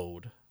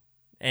road,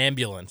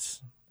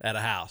 ambulance at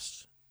a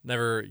house.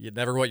 Never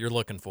what you're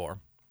looking for.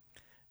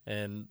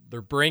 And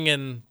they're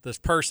bringing this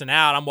person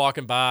out. I'm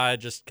walking by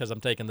just because I'm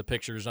taking the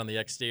pictures on the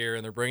exterior,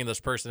 and they're bringing this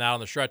person out on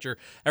the stretcher.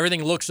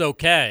 Everything looks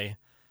okay.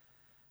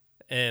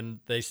 and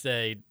they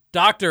say,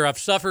 "Doctor, I've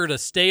suffered a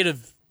state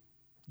of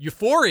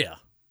euphoria."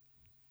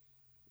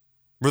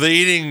 Were they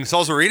eating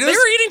salsaritas? They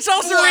were eating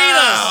salsaritas.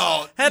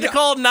 Wow. Had to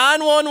call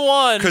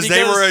 911 because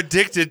they were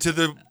addicted to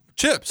the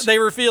chips. They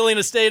were feeling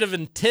a state of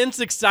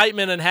intense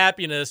excitement and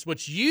happiness,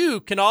 which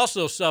you can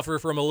also suffer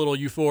from a little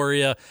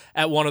euphoria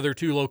at one of their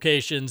 2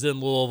 locations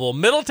in Louisville.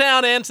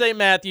 Middletown and St.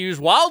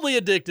 Matthews,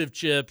 wildly addictive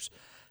chips,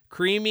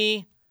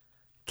 creamy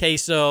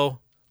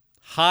queso,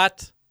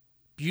 hot,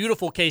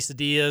 beautiful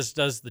quesadillas,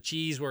 does the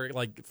cheese where it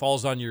like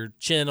falls on your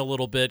chin a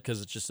little bit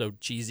because it's just so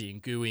cheesy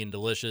and gooey and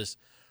delicious.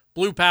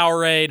 Blue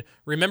Powerade.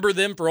 Remember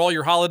them for all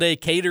your holiday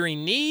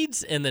catering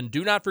needs. And then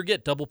do not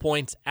forget double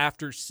points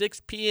after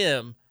 6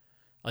 p.m.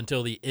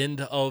 until the end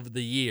of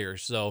the year.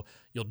 So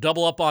you'll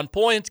double up on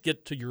points,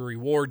 get to your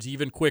rewards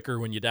even quicker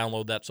when you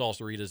download that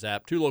Salsaritas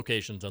app. 2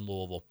 locations in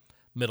Louisville,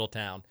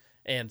 Middletown,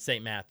 and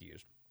St.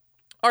 Matthews.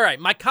 All right,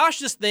 my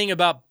cautious thing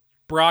about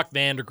Brock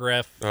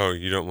Vandagriff. Oh,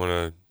 you don't want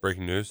to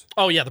breaking news?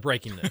 Oh, yeah, the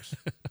breaking news.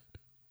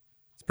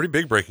 It's pretty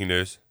big breaking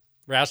news.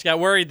 Roush got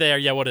worried there.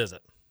 Yeah, what is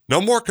it?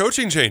 No more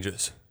coaching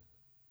changes.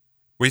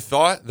 We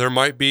thought there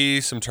might be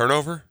some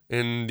turnover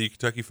in the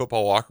Kentucky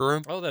football locker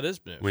room. Oh, that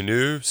is news. We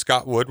knew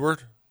Scott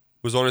Woodward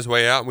was on his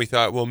way out, and we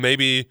thought, well,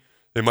 maybe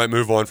they might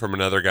move on from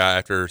another guy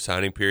after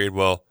signing period.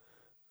 Well,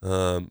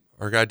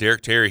 our guy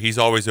Derek Terry, he's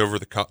always over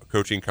the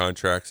coaching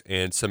contracts,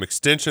 and some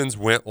extensions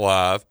went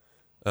live.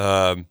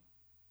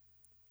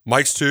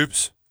 Mike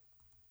Stoops,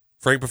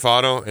 Frank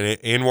Buffano, and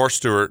Anwar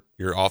Stewart,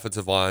 your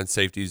offensive line,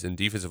 safeties, and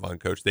defensive line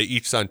coach, they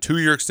each signed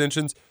 2-year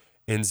extensions,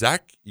 and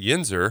Zach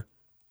Yenzer,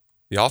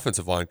 the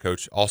offensive line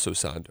coach, also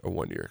signed a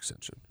 1-year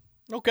extension.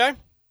 Okay.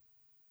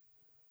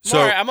 So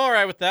I'm all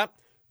right with that.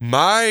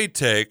 My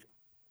take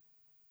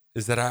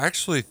is that I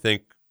actually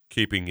think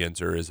keeping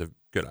Yenzer is a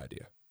good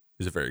idea.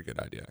 Is a very good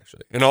idea,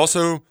 actually. And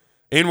also,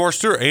 Anwar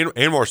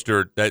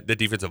Stewart, that the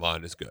defensive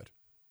line is good.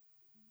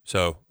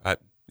 So,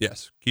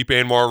 yes, keep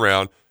Anwar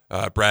around.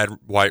 Brad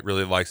White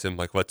really likes him.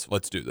 Like,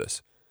 let's do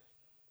this.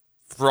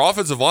 For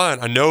offensive line,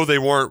 I know they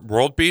weren't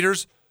world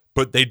beaters,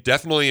 but they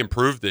definitely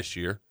improved this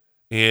year.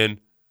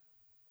 And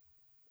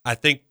I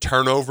think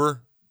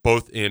turnover,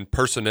 both in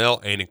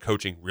personnel and in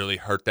coaching, really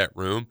hurt that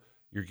room.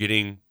 You're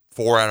getting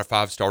 4 out of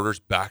 5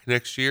 starters back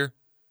next year,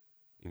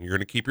 and you're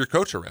going to keep your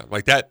coach around.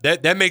 Like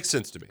that makes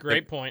sense to me.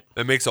 Great point.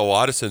 That makes a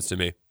lot of sense to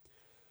me.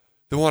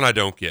 The one I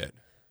don't get,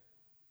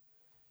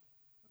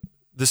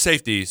 the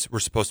safeties were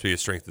supposed to be a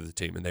strength of the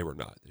team, and they were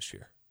not this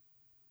year.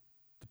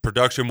 The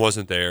production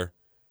wasn't there,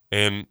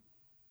 and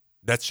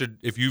that should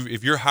if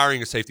you're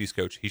hiring a safeties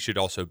coach, he should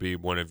also be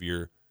one of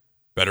your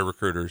better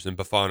recruiters. And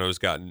Buffano's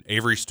gotten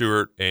Avery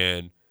Stewart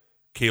and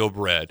Caleb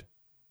Red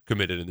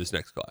committed in this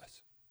next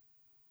class.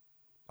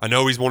 I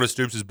know he's one of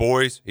Stoops'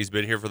 boys. He's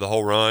been here for the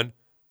whole run,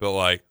 but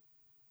like,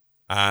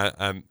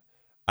 I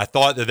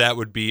thought that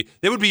would be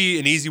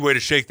an easy way to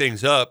shake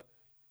things up.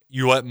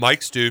 You let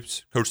Mike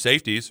Stoops coach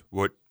safeties,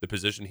 what the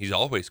position he's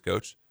always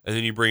coached, and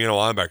then you bring in a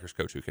linebackers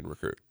coach who can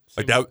recruit.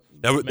 Like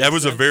that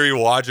was a very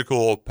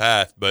logical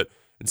path, but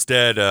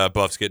instead,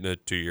 Buff's getting a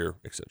 2-year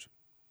extension.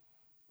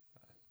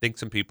 I think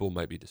some people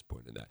might be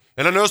disappointed in that,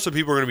 and I know some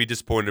people are going to be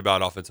disappointed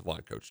about offensive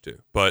line coach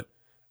too. But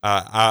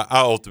I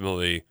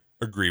ultimately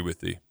agree with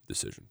the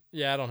decision.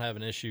 Yeah, I don't have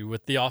an issue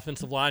with the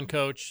offensive line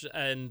coach,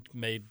 and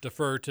may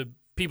defer to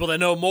people that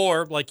know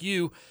more, like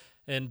you,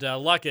 and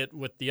Luckett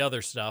with the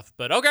other stuff.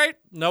 But okay,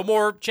 no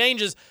more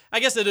changes. I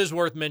guess it is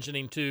worth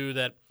mentioning, too,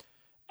 that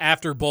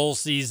after bowl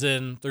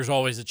season, there's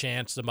always a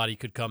chance somebody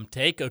could come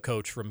take a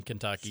coach from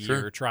Kentucky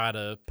or try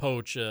to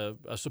poach a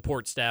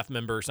support staff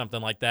member or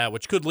something like that,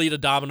 which could lead a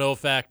domino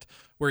effect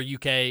where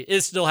UK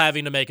is still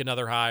having to make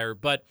another hire.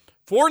 But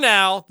for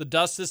now, the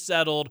dust has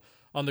settled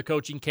on the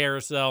coaching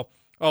carousel.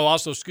 Oh,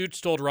 also,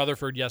 Scoots told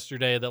Rutherford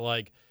yesterday that,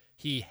 like,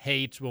 he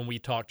hates when we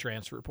talk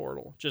transfer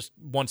portal. Just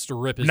wants to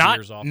rip his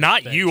ears off.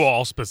 Not you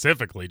all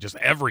specifically, just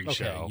every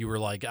show. You were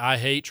like, I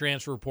hate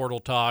transfer portal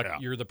talk. Yeah.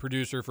 You're the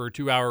producer for a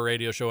 2-hour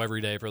radio show every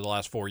day for the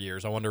last 4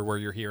 years. I wonder where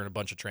you're hearing a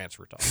bunch of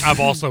transfer talk.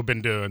 I've also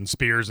been doing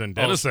Spears and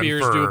Dennison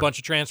Spears for do a bunch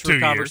of transfer 2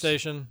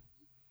 conversation.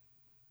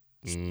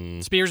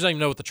 Spears doesn't even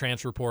know what the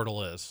transfer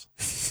portal is.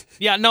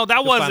 Yeah, no,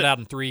 that wasn't. Find out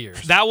in 3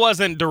 years. That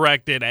wasn't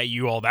directed at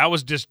you all. That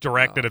was just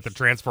directed at the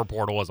transfer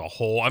portal as a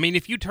whole. I mean,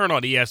 if you turn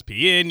on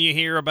ESPN, you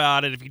hear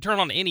about it. If you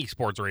turn on any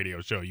sports radio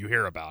show, you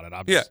hear about it.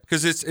 Yeah,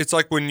 because it's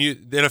like when the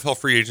NFL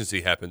free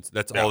agency happens.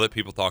 That's all that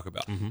people talk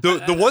about. Mm-hmm.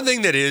 The one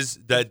thing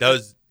that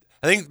does,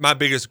 I think my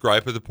biggest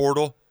gripe with the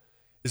portal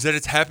is that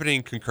it's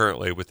happening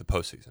concurrently with the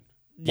postseason.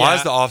 Why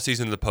is the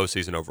offseason and the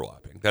postseason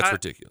overlapping? That's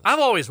ridiculous. I've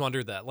always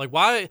wondered that. Like,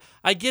 why?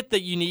 I get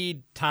that you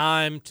need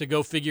time to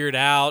go figure it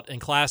out and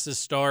classes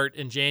start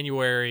in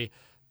January,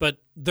 but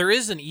there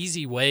is an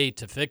easy way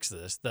to fix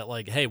this that,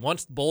 like, hey,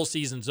 once the bowl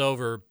season's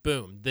over,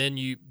 boom, then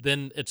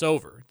it's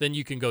over. Then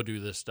you can go do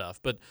this stuff.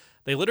 But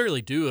they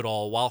literally do it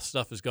all while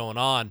stuff is going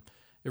on.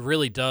 It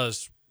really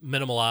does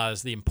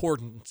minimize the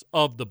importance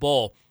of the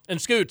bowl.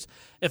 And Scoots,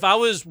 if I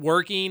was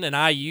working an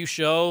IU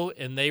show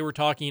and they were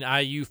talking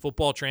IU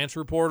football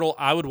transfer portal,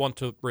 I would want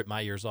to rip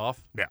my ears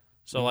off. Yeah.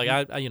 So like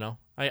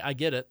I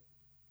get it.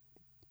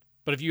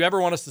 But if you ever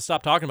want us to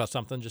stop talking about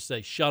something, just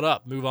say, shut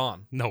up, move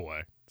on. No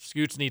way.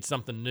 Scoots needs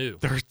something new.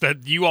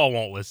 You all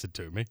won't listen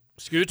to me.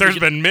 Scoots, There's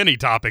been many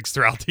topics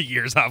throughout the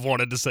years I've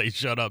wanted to say,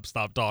 shut up,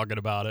 stop talking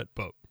about it.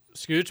 But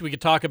Scoots, we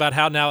could talk about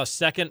how now a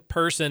second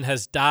person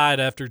has died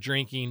after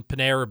drinking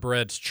Panera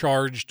Bread's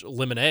charged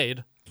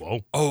lemonade.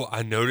 Whoa. Oh,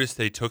 I noticed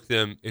they took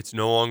them. It's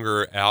no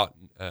longer out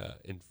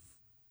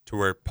to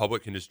where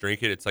public can just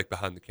drink it. It's like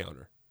behind the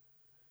counter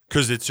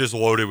because it's just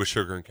loaded with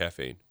sugar and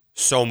caffeine.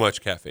 So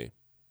much caffeine.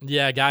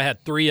 Yeah, a guy had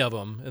 3 of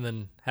them and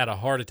then had a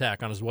heart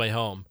attack on his way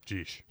home.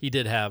 Jeez. He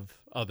did have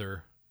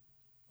other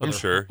I'm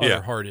sure,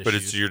 heart issues.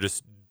 But you're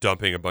just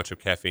dumping a bunch of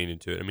caffeine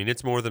into it. I mean,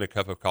 it's more than a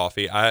cup of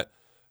coffee.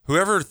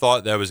 Whoever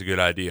thought that was a good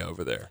idea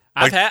over there?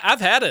 I've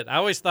had it. I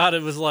always thought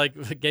it was like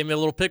it gave me a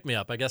little pick me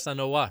up. I guess I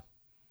know why.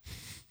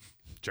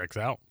 Checks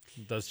out.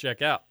 It does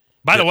check out.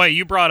 By the way,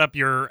 you brought up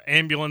your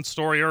ambulance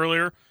story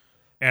earlier,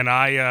 and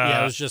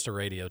yeah, it was just a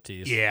radio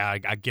tease. Yeah,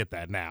 I get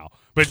that now.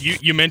 But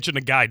you mentioned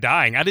a guy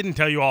dying. I didn't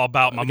tell you all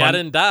about my. The guy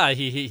didn't die.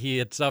 He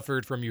had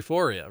suffered from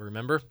euphoria.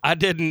 Remember? I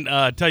didn't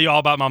tell you all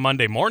about my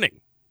Monday morning.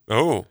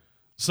 Oh.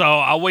 So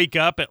I wake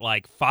up at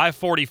like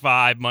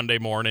 5:45 Monday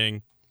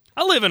morning.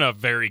 I live in a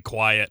very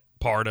quiet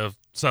part of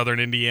southern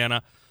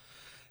Indiana.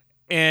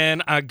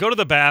 And I go to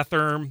the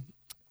bathroom,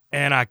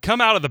 and I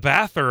come out of the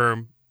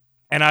bathroom,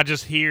 and I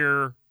just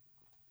hear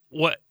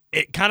what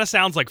it kind of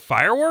sounds like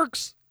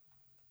fireworks.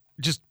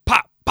 Just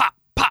pop, pop,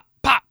 pop,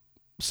 pop.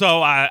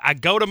 So I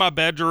go to my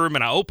bedroom,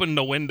 and I open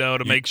the window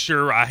to make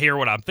sure I hear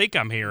what I think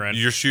I'm hearing.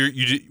 You're sure?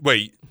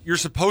 Wait. You're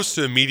supposed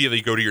to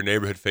immediately go to your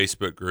neighborhood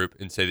Facebook group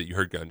and say that you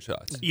heard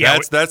gunshots. Yeah,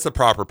 that's the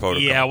proper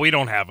protocol. Yeah, we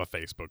don't have a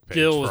Facebook page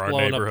Gil was for our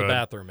blowing neighborhood. up the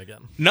bathroom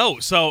again. No,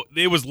 so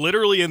it was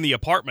literally in the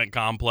apartment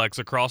complex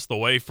across the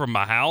way from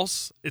my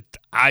house.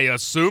 I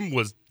assume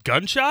was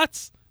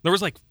gunshots. There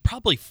was like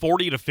probably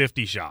 40 to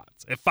 50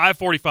 shots at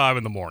 5:45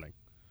 in the morning.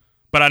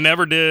 But I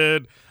never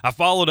did. I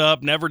followed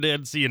up, never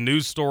did see a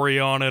news story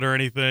on it or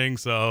anything.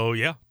 So,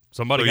 yeah,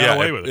 somebody got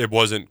away with it. It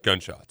wasn't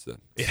gunshots then.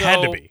 It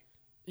had to be.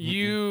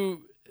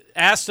 You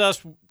asked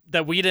us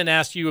that we didn't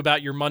ask you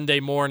about your Monday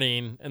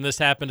morning, and this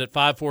happened at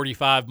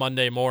 5:45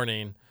 Monday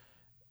morning,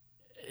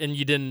 and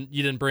you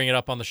didn't bring it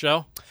up on the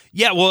show?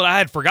 Yeah, well, I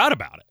had forgot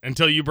about it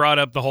until you brought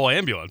up the whole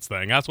ambulance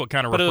thing. That's what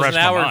kind of refreshed my mind. But it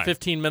was an hour and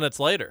 15 minutes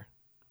later.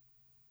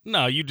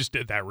 No, you just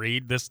did that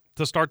read this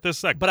to start this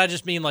segment. But I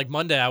just mean like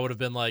Monday I would have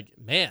been like,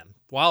 man,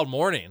 wild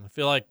morning. I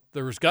feel like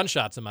there was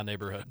gunshots in my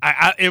neighborhood.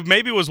 It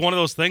maybe was one of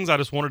those things I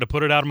just wanted to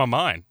put it out of my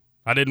mind.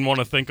 I didn't want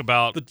to think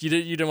about. But you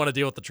didn't want to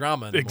deal with the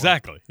trauma anymore.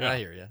 Exactly. Yeah. I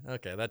hear you.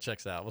 Okay, that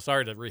checks out. Well,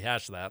 sorry to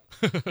rehash that.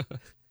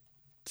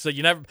 So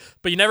you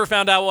never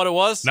found out what it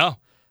was? No.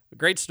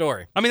 Great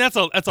story. I mean, that's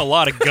a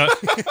lot of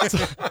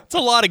it's a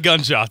lot of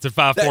gunshots at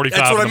 5:45.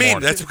 That's what I mean.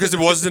 Morning. That's because it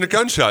wasn't a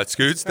gunshot,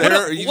 Scoots.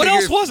 What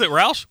else was it,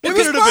 Roush? It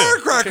was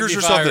firecrackers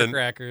or something.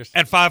 Firecrackers.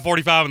 At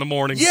 5:45 in the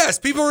morning. Yes,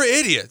 people are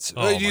idiots.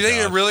 Oh, Do you think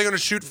they're really going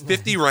to shoot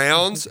 50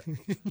 rounds?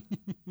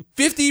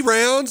 50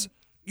 rounds?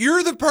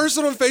 You're the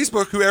person on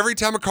Facebook who every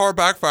time a car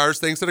backfires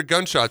thinks that a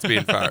gunshot's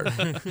being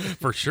fired.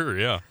 For sure,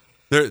 yeah.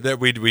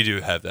 We do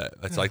have that.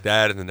 It's like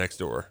that in the next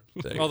door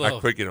thing. Although, I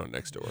quit getting on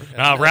next door.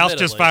 Roush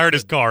just fired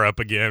his car up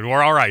again.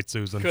 We're all right,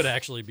 Susan. Could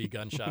actually be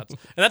gunshots. And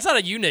that's not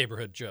a you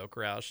neighborhood joke,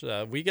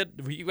 Roush.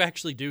 We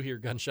actually do hear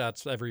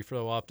gunshots every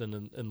so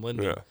often in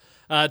Linden.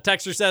 Yeah.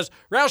 Texter says,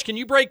 Roush, can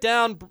you break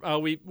down?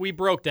 We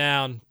broke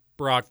down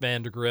Brock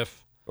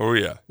Vandegrift. Oh,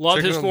 yeah. Love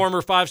his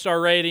former 5-star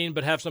rating,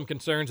 but have some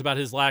concerns about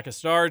his lack of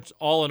starts.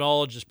 All in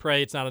all, just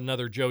pray it's not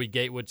another Joey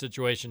Gatewood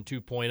situation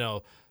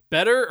 2.0.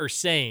 Better or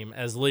same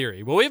as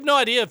Leary? Well, we have no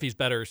idea if he's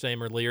better or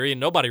same or Leary, and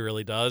nobody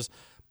really does.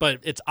 But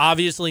it's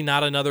obviously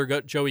not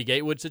another Joey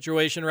Gatewood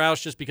situation,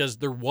 Roush, just because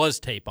there was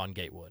tape on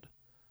Gatewood.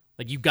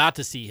 Like, you got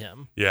to see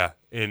him. Yeah,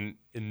 in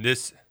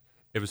this,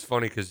 it was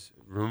funny because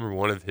remember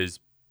one of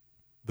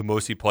the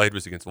most he played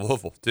was against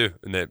Louisville too,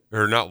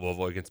 or not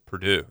Louisville, against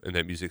Purdue in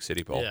that Music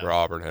City Bowl where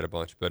Auburn had a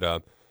bunch. But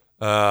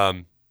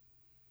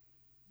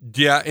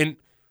yeah, and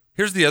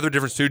here's the other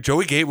difference too.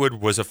 Joey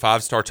Gatewood was a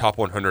 5-star top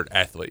 100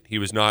 athlete. He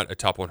was not a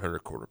top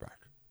 100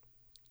 quarterback.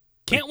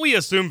 Can't we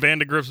assume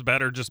Vandegrift's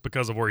better just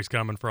because of where he's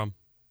coming from?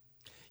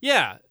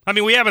 Yeah. I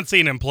mean, we haven't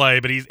seen him play,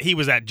 but he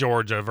was at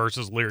Georgia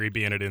versus Leary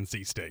being at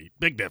NC State.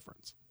 Big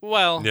difference.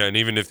 Well, yeah, and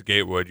even if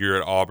Gatewood,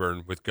 you're at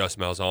Auburn with Gus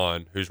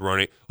Malzahn, who's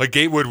running. Like,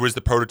 Gatewood was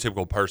the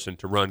prototypical person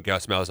to run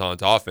Gus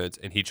Malzahn's offense,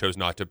 and he chose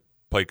not to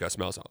play Gus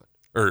Malzahn.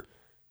 Or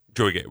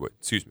Joey Gatewood,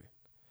 excuse me.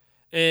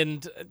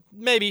 And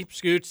maybe,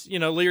 Scoots,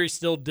 Leary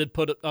still did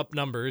put up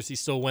numbers. He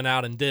still went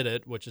out and did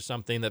it, which is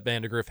something that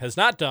Vandegrift has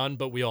not done,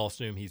 but we all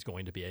assume he's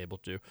going to be able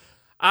to.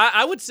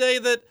 I would say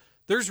that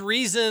there's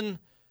reason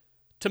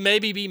to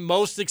maybe be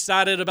most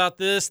excited about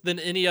this than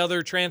any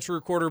other transfer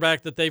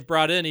quarterback that they've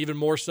brought in, even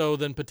more so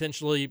than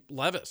potentially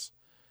Levis.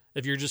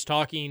 If you're just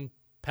talking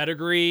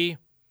pedigree,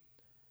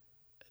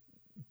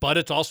 but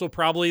it's also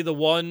probably the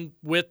one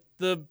with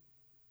the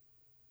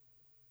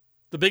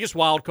biggest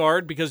wild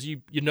card because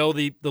you know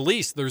the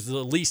least. There's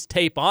the least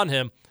tape on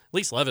him. At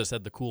least Levis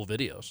had the cool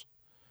videos.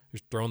 He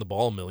was throwing the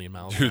ball a million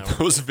miles Dude, an hour.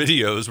 those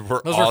videos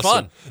were Those awesome. were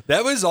fun.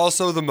 That was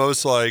also the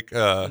most like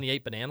When he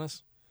ate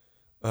bananas.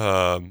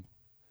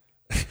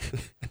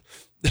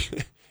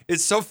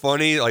 It's so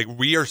funny. Like,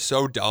 we are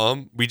so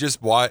dumb. We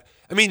just watch.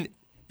 I mean,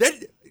 that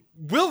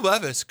Will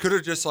Levis could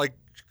have just like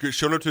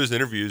shown up to his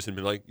interviews and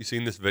been like, "You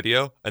seen this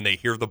video?" And they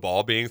hear the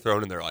ball being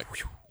thrown and they're like,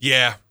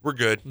 "Yeah, we're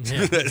good.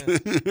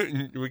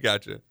 Yeah. We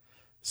got you."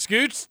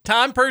 Scoots,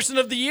 Time Person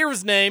of the Year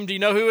was named. Do you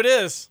know who it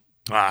is?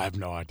 I have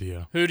no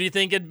idea. Who do you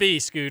think it'd be,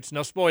 Scoots?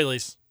 No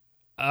spoilies.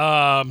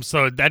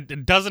 So that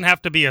it doesn't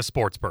have to be a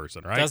sports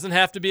person, right? Doesn't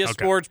have to be a Okay.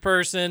 sports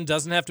person.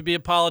 Doesn't have to be a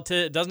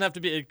politician. Doesn't have to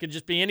be. It could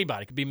just be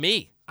anybody. It could be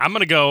me. I'm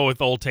gonna go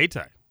with old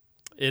Tay-Tay.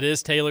 It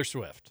is Taylor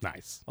Swift.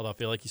 Nice. Although I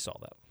feel like you saw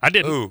that. I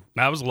didn't. Ooh.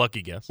 That was a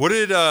lucky guess. What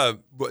did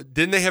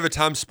didn't they have a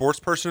Time Sports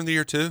Person of the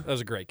Year too? That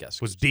was a great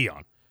guess. Was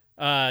Dion?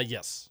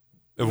 Yes.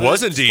 It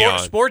wasn't Dion.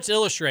 Sports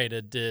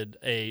Illustrated did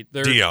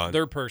Dion.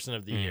 their Person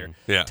of the Year.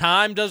 Yeah.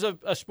 Time does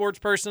a Sports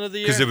Person of the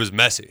Year Because it was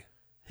messy.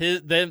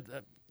 It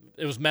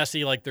was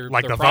messy, like their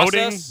Like their the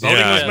voting? process. Voting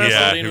was messy?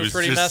 Yeah, Voting was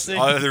pretty just,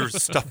 messy. there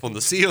was stuff on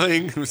the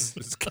ceiling. It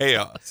was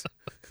chaos.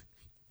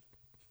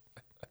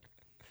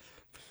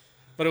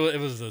 But it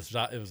was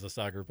the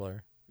soccer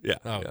player. Yeah.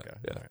 Oh, yeah,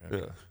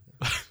 okay.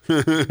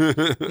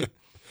 yeah.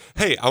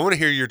 Hey, I want to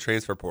hear your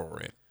transfer portal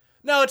rant.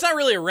 No, it's not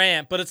really a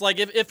rant, but it's like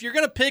if you're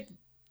gonna pick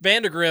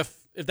Vandegrift,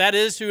 if that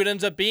is who it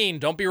ends up being,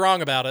 don't be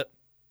wrong about it.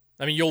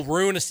 I mean, you'll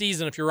ruin a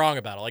season if you're wrong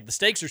about it. Like, the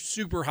stakes are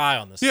super high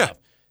on this stuff.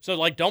 So,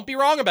 like, don't be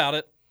wrong about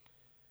it.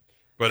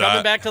 But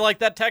Coming back to, like,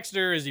 that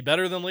texter, is he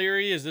better than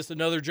Leary? Is this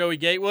another Joey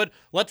Gatewood?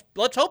 Let's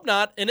hope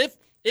not. And if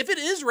it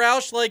is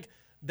Roush, like,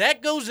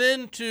 that goes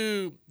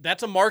into –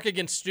 that's a mark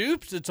against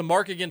Stoops. It's a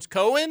mark against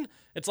Cohen.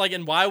 It's like,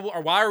 and why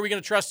are we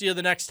going to trust you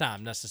the next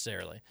time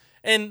necessarily?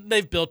 And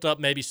they've built up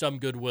maybe some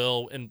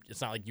goodwill, and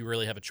it's not like you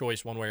really have a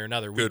choice one way or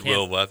another.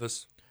 Goodwill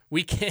Levis.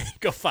 We can't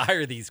go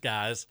fire these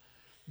guys.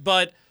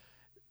 But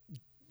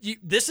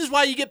this is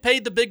why you get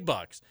paid the big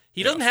bucks.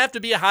 He doesn't have to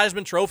be a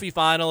Heisman Trophy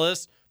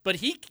finalist,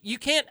 but you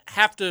can't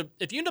have to –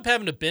 if you end up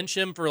having to bench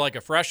him for like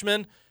a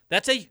freshman,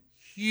 that's a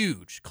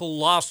huge,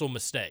 colossal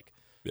mistake.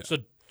 Yeah. So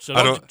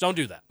don't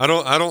do that. I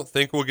don't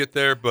think we'll get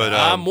there, but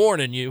I'm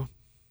warning you.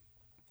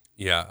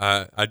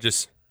 Yeah, I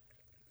just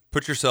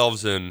put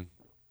yourselves in.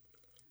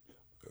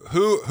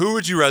 Who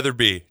would you rather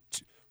be?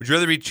 Would you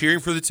rather be cheering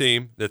for the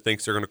team that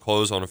thinks they're going to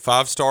close on a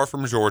 5-star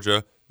from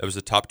Georgia that was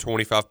a top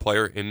 25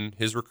 player in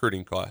his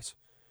recruiting class?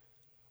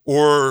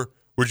 Or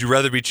would you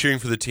rather be cheering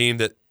for the team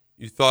that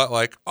you thought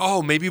like,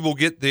 oh, maybe we'll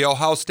get the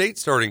Ohio State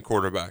starting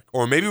quarterback,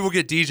 or maybe we'll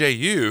get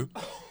DJU,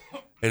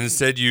 and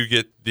instead you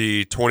get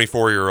the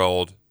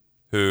 24-year-old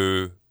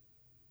who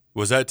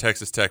was at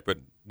Texas Tech but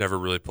never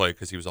really played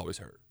because he was always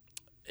hurt?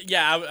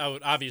 Yeah, I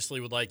would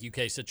obviously would like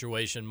UK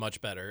situation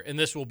much better. And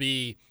this will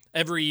be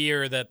every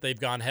year that they've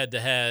gone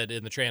head-to-head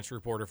in the transfer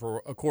portal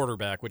for a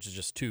quarterback, which is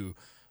just 2,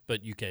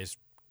 but UK's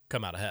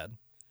come out ahead.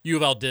 U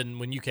of L didn't.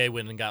 When UK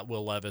went and got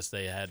Will Levis,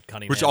 they had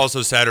Cunningham. Which also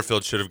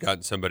Satterfield should have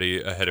gotten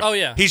somebody ahead of. Oh,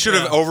 yeah. He should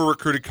have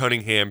over-recruited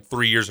Cunningham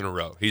 3 years in a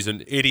row. He's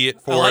an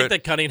idiot for it. I like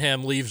that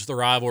Cunningham leaves the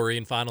rivalry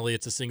and finally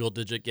it's a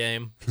single-digit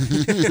game.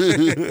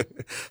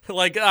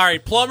 Like, all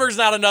right, Plummer's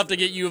not enough to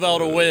get U of L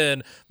to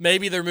win.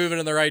 Maybe they're moving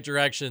in the right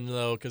direction,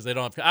 though, because they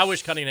don't have – I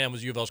wish Cunningham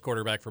was U of L's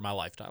quarterback for my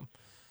lifetime.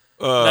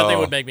 Nothing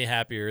would make me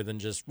happier than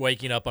just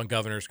waking up on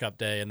Governor's Cup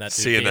Day and that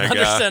dude Seeing being that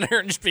under guy. center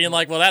and just being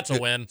like, well, that's a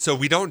win. So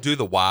we don't do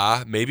the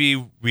why. Maybe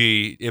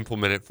we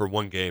implement it for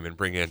one game and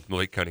bring in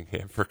Malik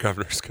Cunningham for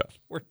Governor's Cup.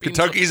 We're being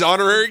Kentucky's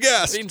honorary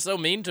guest. Being so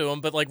mean to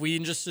him, but like we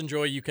just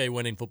enjoy UK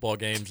winning football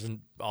games and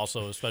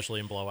also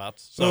especially in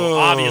blowouts. So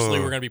obviously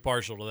we're going to be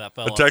partial to that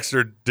A fella.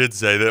 texter did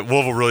say that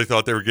Louisville really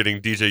thought they were getting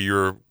DJU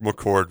or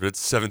McCord, but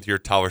it's 7th-year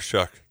Tyler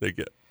Shuck they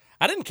get.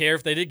 I didn't care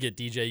if they did get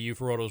DJU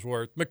for what it was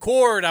worth.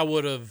 McCord, I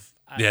would have.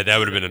 Yeah, that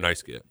would have been a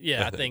nice get.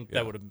 Yeah, I think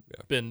that would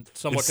have been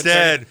somewhat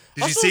Instead, concerning.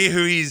 did Also- you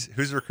see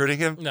who's recruiting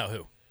him? No,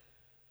 who?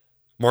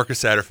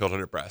 Marcus Satterfield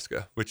in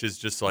Nebraska, which is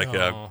just like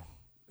Oh.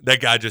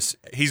 that guy.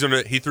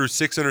 He threw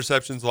 6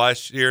 interceptions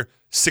last year,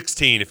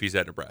 16 if he's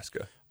at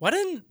Nebraska. Why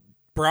didn't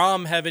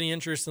Brom have any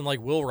interest in like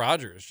Will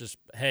Rogers? Just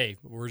hey,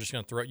 we're just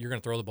gonna throw. You're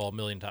gonna throw the ball a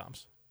million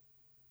times.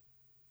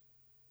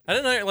 I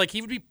didn't know. Like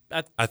he would be.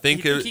 I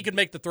think he could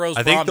make the throws.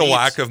 I think Brom the needs.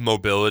 lack of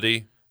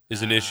mobility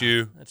is an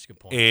issue. That's a good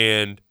point.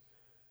 And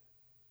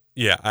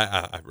yeah,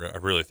 I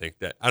really think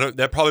that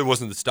that probably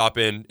wasn't the stop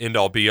end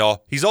all be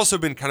all. He's also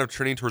been kind of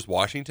trending towards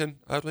Washington,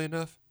 oddly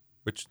enough,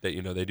 which they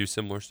do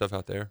similar stuff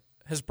out there.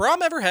 Has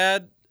Brom ever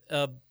had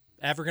a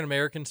African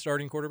American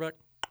starting quarterback?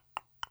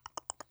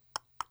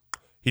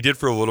 He did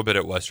for a little bit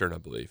at Western, I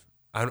believe.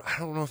 I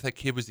don't know if that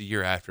kid was the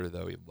year after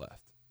though he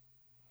left.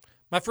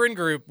 My friend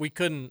group, we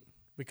couldn't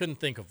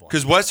think of one.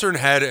 Because Western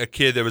had a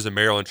kid that was a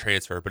Maryland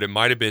transfer, but it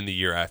might have been the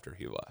year after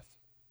he left.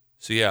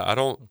 So yeah, I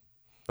don't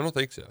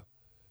think so.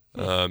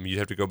 You'd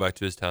have to go back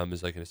to his time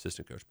as like an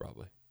assistant coach,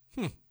 probably.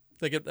 Think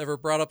it ever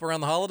brought up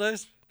around the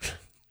holidays?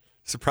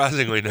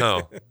 Surprisingly,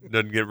 no,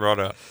 doesn't get brought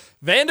up.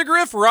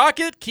 Vandegrift,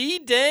 Rocket, Key,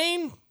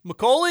 Dane,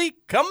 McCauley,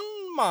 come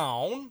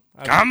on.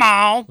 Come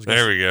on.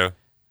 There we go.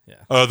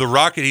 Yeah. The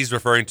Rocket he's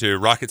referring to,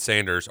 Rocket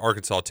Sanders,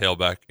 Arkansas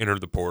tailback,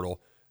 entered the portal.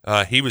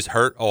 He was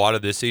hurt a lot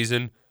of this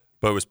season,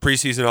 but was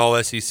preseason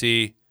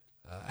All-SEC,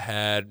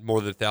 had more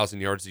than 1,000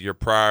 yards the year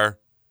prior.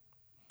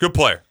 Good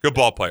player. Good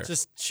ball player.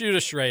 Just shoot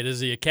us straight. Is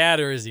he a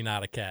cat or is he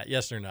not a cat?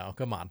 Yes or no?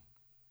 Come on.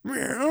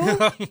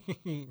 I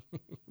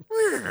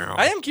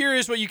am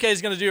curious what UK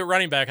is going to do at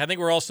running back. I think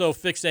we're all so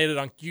fixated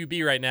on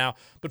QB right now.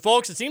 But,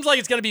 folks, it seems like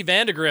it's going to be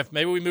Vandegrift.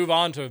 Maybe we move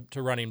on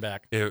to running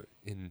back.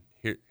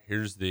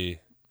 Here's the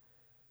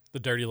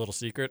dirty little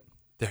secret.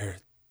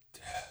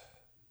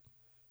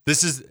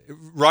 This is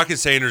Rocket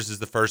Sanders is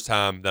the first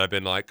time that I've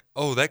been like,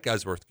 oh, that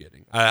guy's worth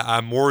getting.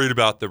 I'm worried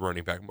about the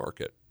running back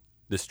market,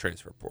 this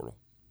transfer portal.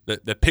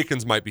 The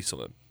pickings might be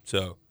slim.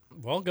 So,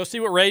 well, go see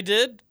what Ray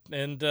did.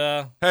 And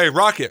hey,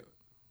 Rocket,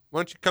 why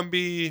don't you come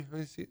be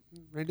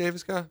Ray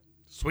Davis guy?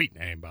 Sweet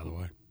name, by the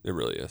way. It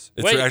really is.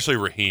 It's actually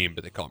Raheem,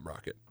 but they call him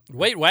Rocket.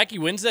 Wait, Wacky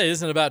Wednesday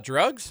isn't about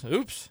drugs?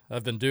 Oops,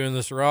 I've been doing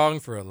this wrong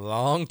for a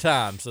long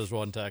time, says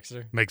one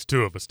texter. Makes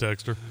two of us,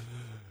 texter.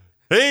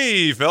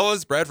 Hey,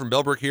 fellas, Brad from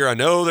Bellbrook here. I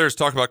know there's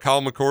talk about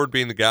Kyle McCord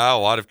being the guy a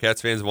lot of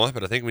Cats fans want,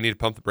 but I think we need to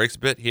pump the brakes a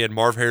bit. He had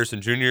Marv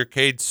Harrison Jr.,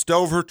 Cade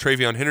Stover,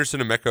 Travion Henderson,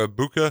 Emeka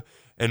Ibuka,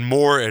 and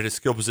more at his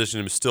skill position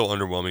and was still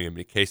underwhelming in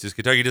many cases.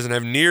 Kentucky doesn't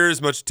have near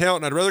as much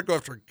talent, and I'd rather go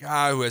after a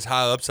guy who has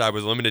high upside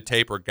with limited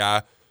tape or a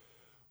guy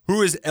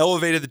who has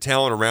elevated the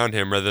talent around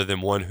him rather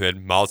than one who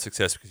had mild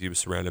success because he was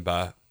surrounded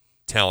by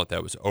talent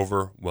that was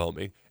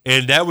overwhelming.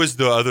 And that was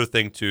the other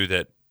thing, too,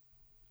 that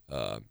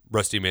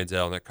Rusty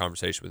Manziel in that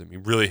conversation with him, he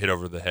really hit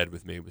over the head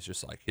with me. It was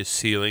just like his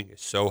ceiling is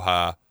so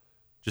high,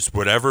 just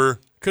whatever.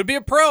 Could be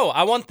a pro.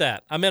 I want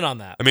that. I'm in on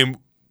that. I mean,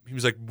 he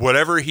was like,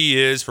 whatever he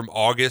is from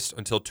August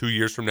until 2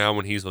 years from now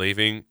when he's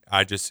leaving,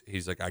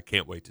 he's like, I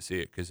can't wait to see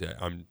it because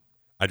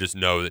I just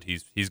know that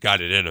he's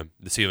got it in him.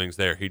 The ceiling's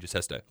there. He just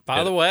has to.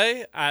 By the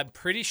way, I'm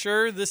pretty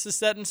sure this is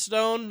set in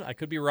stone. I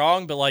could be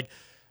wrong, but like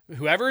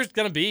whoever it's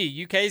going to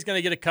be, UK is going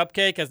to get a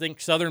cupcake. I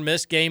think Southern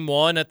missed game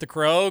 1 at the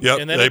Krog. Yep,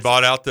 and then they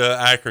bought out the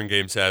Akron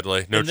game,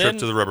 sadly. No trip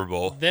to the Rubber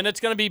Bowl. Then it's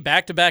going to be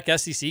back-to-back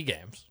SEC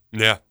games.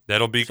 Yeah,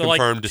 that'll be so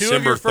confirmed like December 13th. 2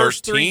 of your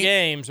first 3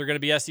 games are going to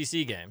be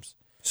SEC games.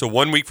 So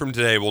 1 week from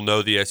today, we'll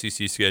know the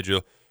SEC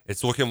schedule.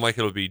 It's looking like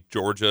it'll be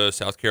Georgia,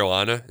 South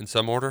Carolina in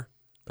some order.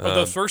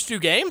 Those first 2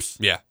 games?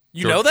 Yeah.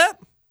 You know that?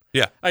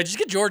 Yeah. All right, just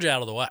get Georgia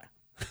out of the way.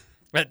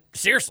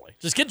 Seriously,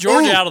 just get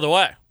Georgia out of the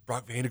way.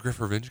 Brock Vandegrift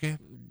revenge game?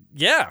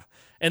 Yeah.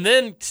 And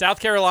then South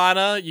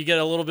Carolina, you get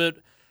a little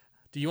bit.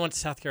 Do you want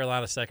South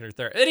Carolina second or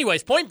third?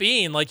 Anyways, point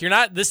being, like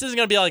this isn't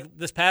going to be like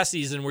this past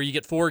season where you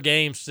get 4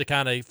 games to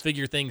kind of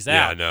figure things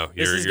out. Yeah, no.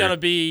 This is going to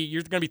be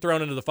you're going to be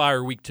thrown into the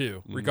fire week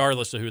 2,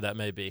 regardless of who that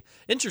may be.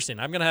 Interesting.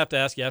 I'm going to have to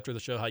ask you after the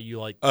show how you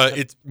like.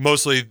 It's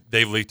mostly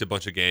they've leaked a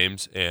bunch of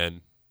games, and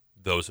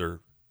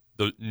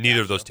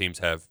neither of those teams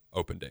have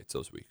open dates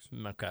those weeks.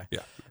 Okay.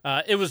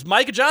 Yeah. It was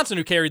Micah Johnson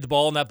who carried the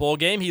ball in that bowl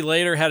game. He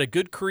later had a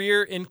good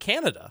career in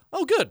Canada.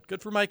 Oh, good.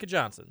 Good for Micah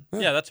Johnson.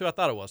 Yeah, that's who I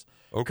thought it was.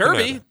 Oh,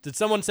 Kirby. Canada. Did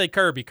someone say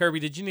Kirby? Kirby,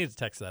 did you need to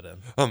text that in? I'm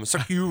going to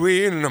suck you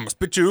in and I'm going to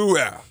spit you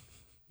out.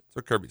 That's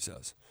what Kirby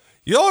says.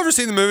 Y'all ever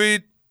seen the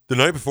movie The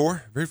Night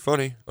Before? Very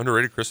funny,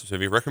 underrated Christmas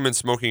movie. Recommend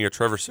smoking a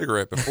Trevor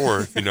cigarette before,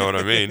 if you know what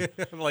I mean.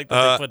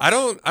 I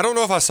don't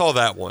know if I saw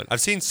that one.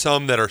 I've seen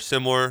some that are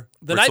similar.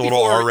 The Night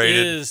Before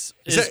is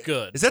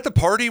good. Is that the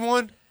party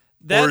one?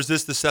 Or is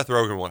this the Seth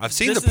Rogen one? I've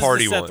seen the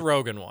party one. This is the Seth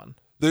Rogen one.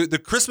 The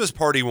Christmas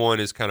party one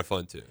is kind of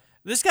fun, too.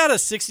 This got a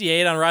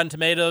 68 on Rotten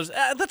Tomatoes.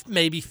 That's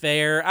maybe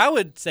fair. I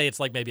would say it's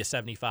like maybe a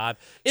 75.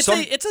 It's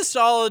a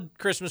solid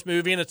Christmas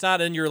movie, and it's not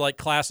in your like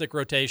classic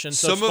rotation.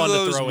 So some it's fun of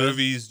those to throw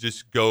movies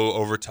just go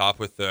over top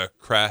with the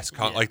crass,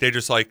 like they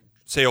just like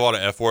say a lot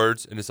of F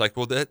words, and it's like,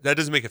 well, that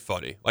doesn't make it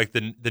funny. Like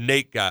the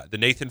Nate guy, the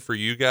Nathan For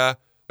You guy,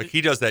 like he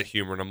does that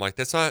humor, and I'm like,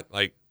 that's not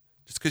like.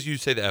 Just because you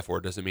say the F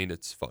word doesn't mean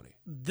it's funny.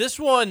 This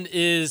one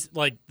is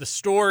like the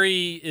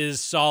story is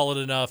solid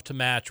enough to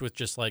match with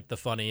just like the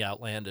funny,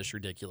 outlandish,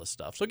 ridiculous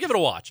stuff. So give it a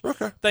watch.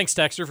 Okay. Thanks,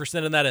 Texter, for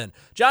sending that in.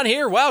 John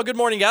here. Wow, good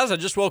morning, guys. I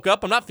just woke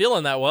up. I'm not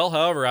feeling that well.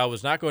 However, I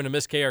was not going to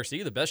miss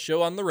KRC, the best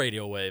show on the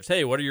radio waves.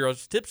 Hey, what are your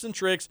tips and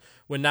tricks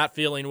when not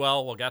feeling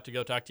well? We'll got to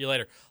go talk to you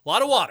later. A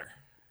lot of water.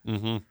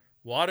 Mm-hmm.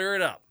 Water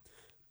it up.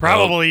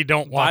 Probably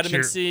don't watch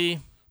vitamin C.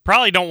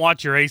 Probably don't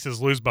watch your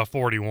Aces lose by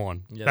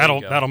 41. Yeah,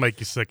 that'll make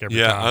you sick every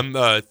time.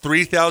 Yeah, I'm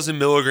 3,000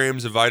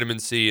 milligrams of vitamin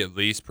C at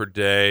least per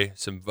day.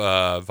 Some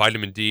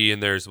vitamin D in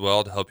there as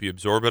well to help you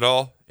absorb it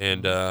all.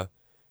 And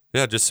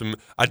just some.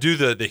 I do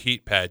the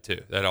heat pad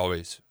too. That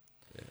always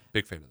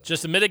big fan of that.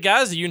 Just admit it,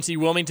 guys. The UNC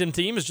Wilmington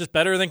team is just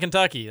better than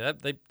Kentucky.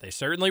 They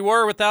certainly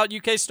were without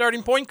UK's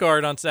starting point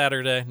guard on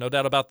Saturday. No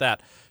doubt about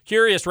that.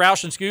 Curious,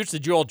 Roush and Scoots,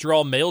 did you all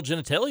draw male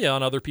genitalia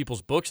on other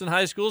people's books in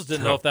high schools?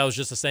 Didn't know if that was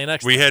just a St.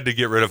 X. We had to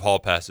get rid of hall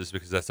passes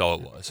because that's all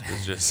it was. It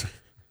was just.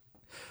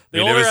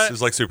 it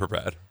was like super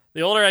bad.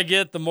 The older I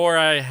get, the more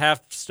I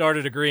have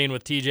started agreeing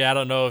with TJ. I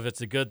don't know if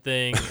it's a good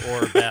thing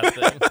or a bad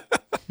thing.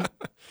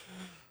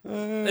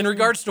 In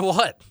regards to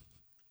what?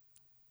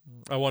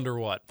 I wonder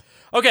what.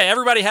 Okay,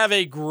 everybody have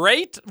a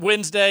great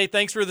Wednesday.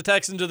 Thanks for the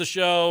text into the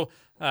show.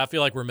 I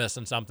feel like we're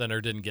missing something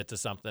or didn't get to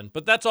something.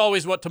 But that's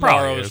always what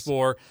tomorrow is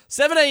for.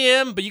 7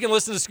 a.m., but you can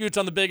listen to Scoots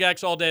on the Big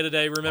X all day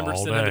today. Remember to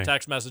send him a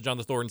text message on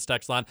the Thornton's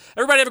text line.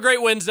 Everybody have a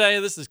great Wednesday.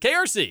 This is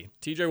KRC.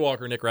 TJ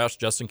Walker, Nick Roush,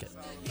 Justin Kidd.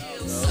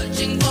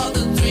 Searching for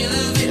the thrill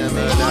of it.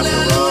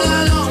 All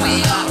alone,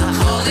 we are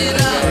calling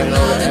out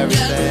another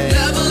again.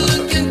 Never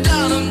looking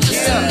down, I'm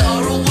just an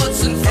aura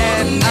what's in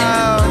front of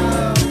me.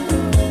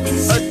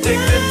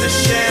 Addicted to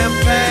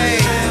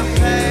champagne.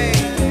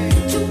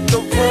 The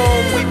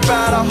room, we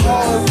bout a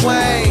whole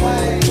way.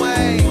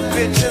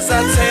 Bitches, I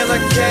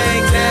Taylor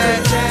gang.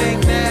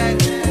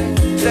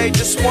 They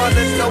just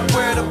wanna know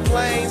where the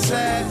plane's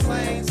at.